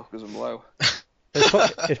we're back to Hookers and Blow.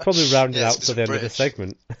 It's probably rounded out to the end of the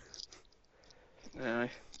segment. Yeah.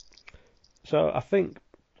 So I think,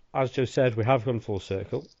 as Joe said, we have gone full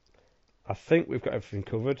circle. I think we've got everything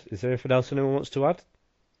covered. Is there anything else anyone wants to add?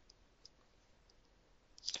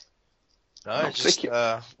 No, just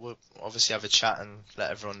we'll obviously have a chat and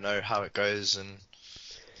let everyone know how it goes, and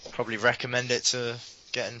probably recommend it to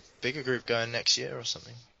getting bigger group going next year or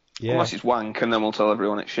something. Yeah. Unless it's wank, and then we'll tell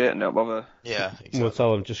everyone it's shit and don't bother. Yeah, exactly. We'll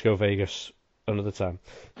tell them just go Vegas another time.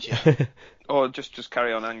 Yeah. Or just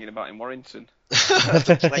carry on hanging about in Warrington.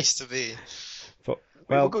 The place to be.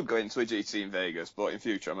 We're good going to a GT in Vegas, but in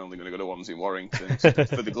future I'm only going to go to ones in Warrington for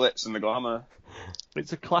the glitz and the glamour.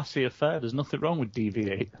 It's a classy affair. There's nothing wrong with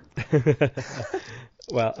DV8.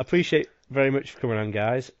 Well, appreciate very much for coming on,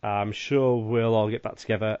 guys. I'm sure we'll all get back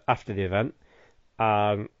together after the event.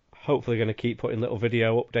 Hopefully going to keep putting little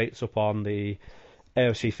video updates up on the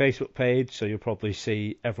AOC Facebook page, so you'll probably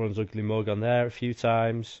see everyone's ugly mug on there a few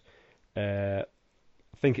times. I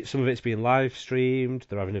think some of it's being live streamed.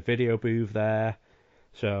 They're having a video booth there.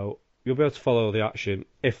 So you'll be able to follow the action,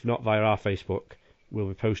 if not via our Facebook. We'll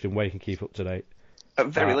be posting where you can keep up to date. At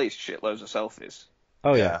the very least, shitloads of selfies.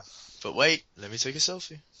 Oh, yeah. But wait, let me take a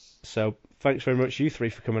selfie. So thanks very much, you three,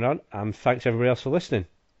 for coming on, and thanks everybody else for listening.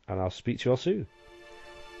 And I'll speak to you all soon.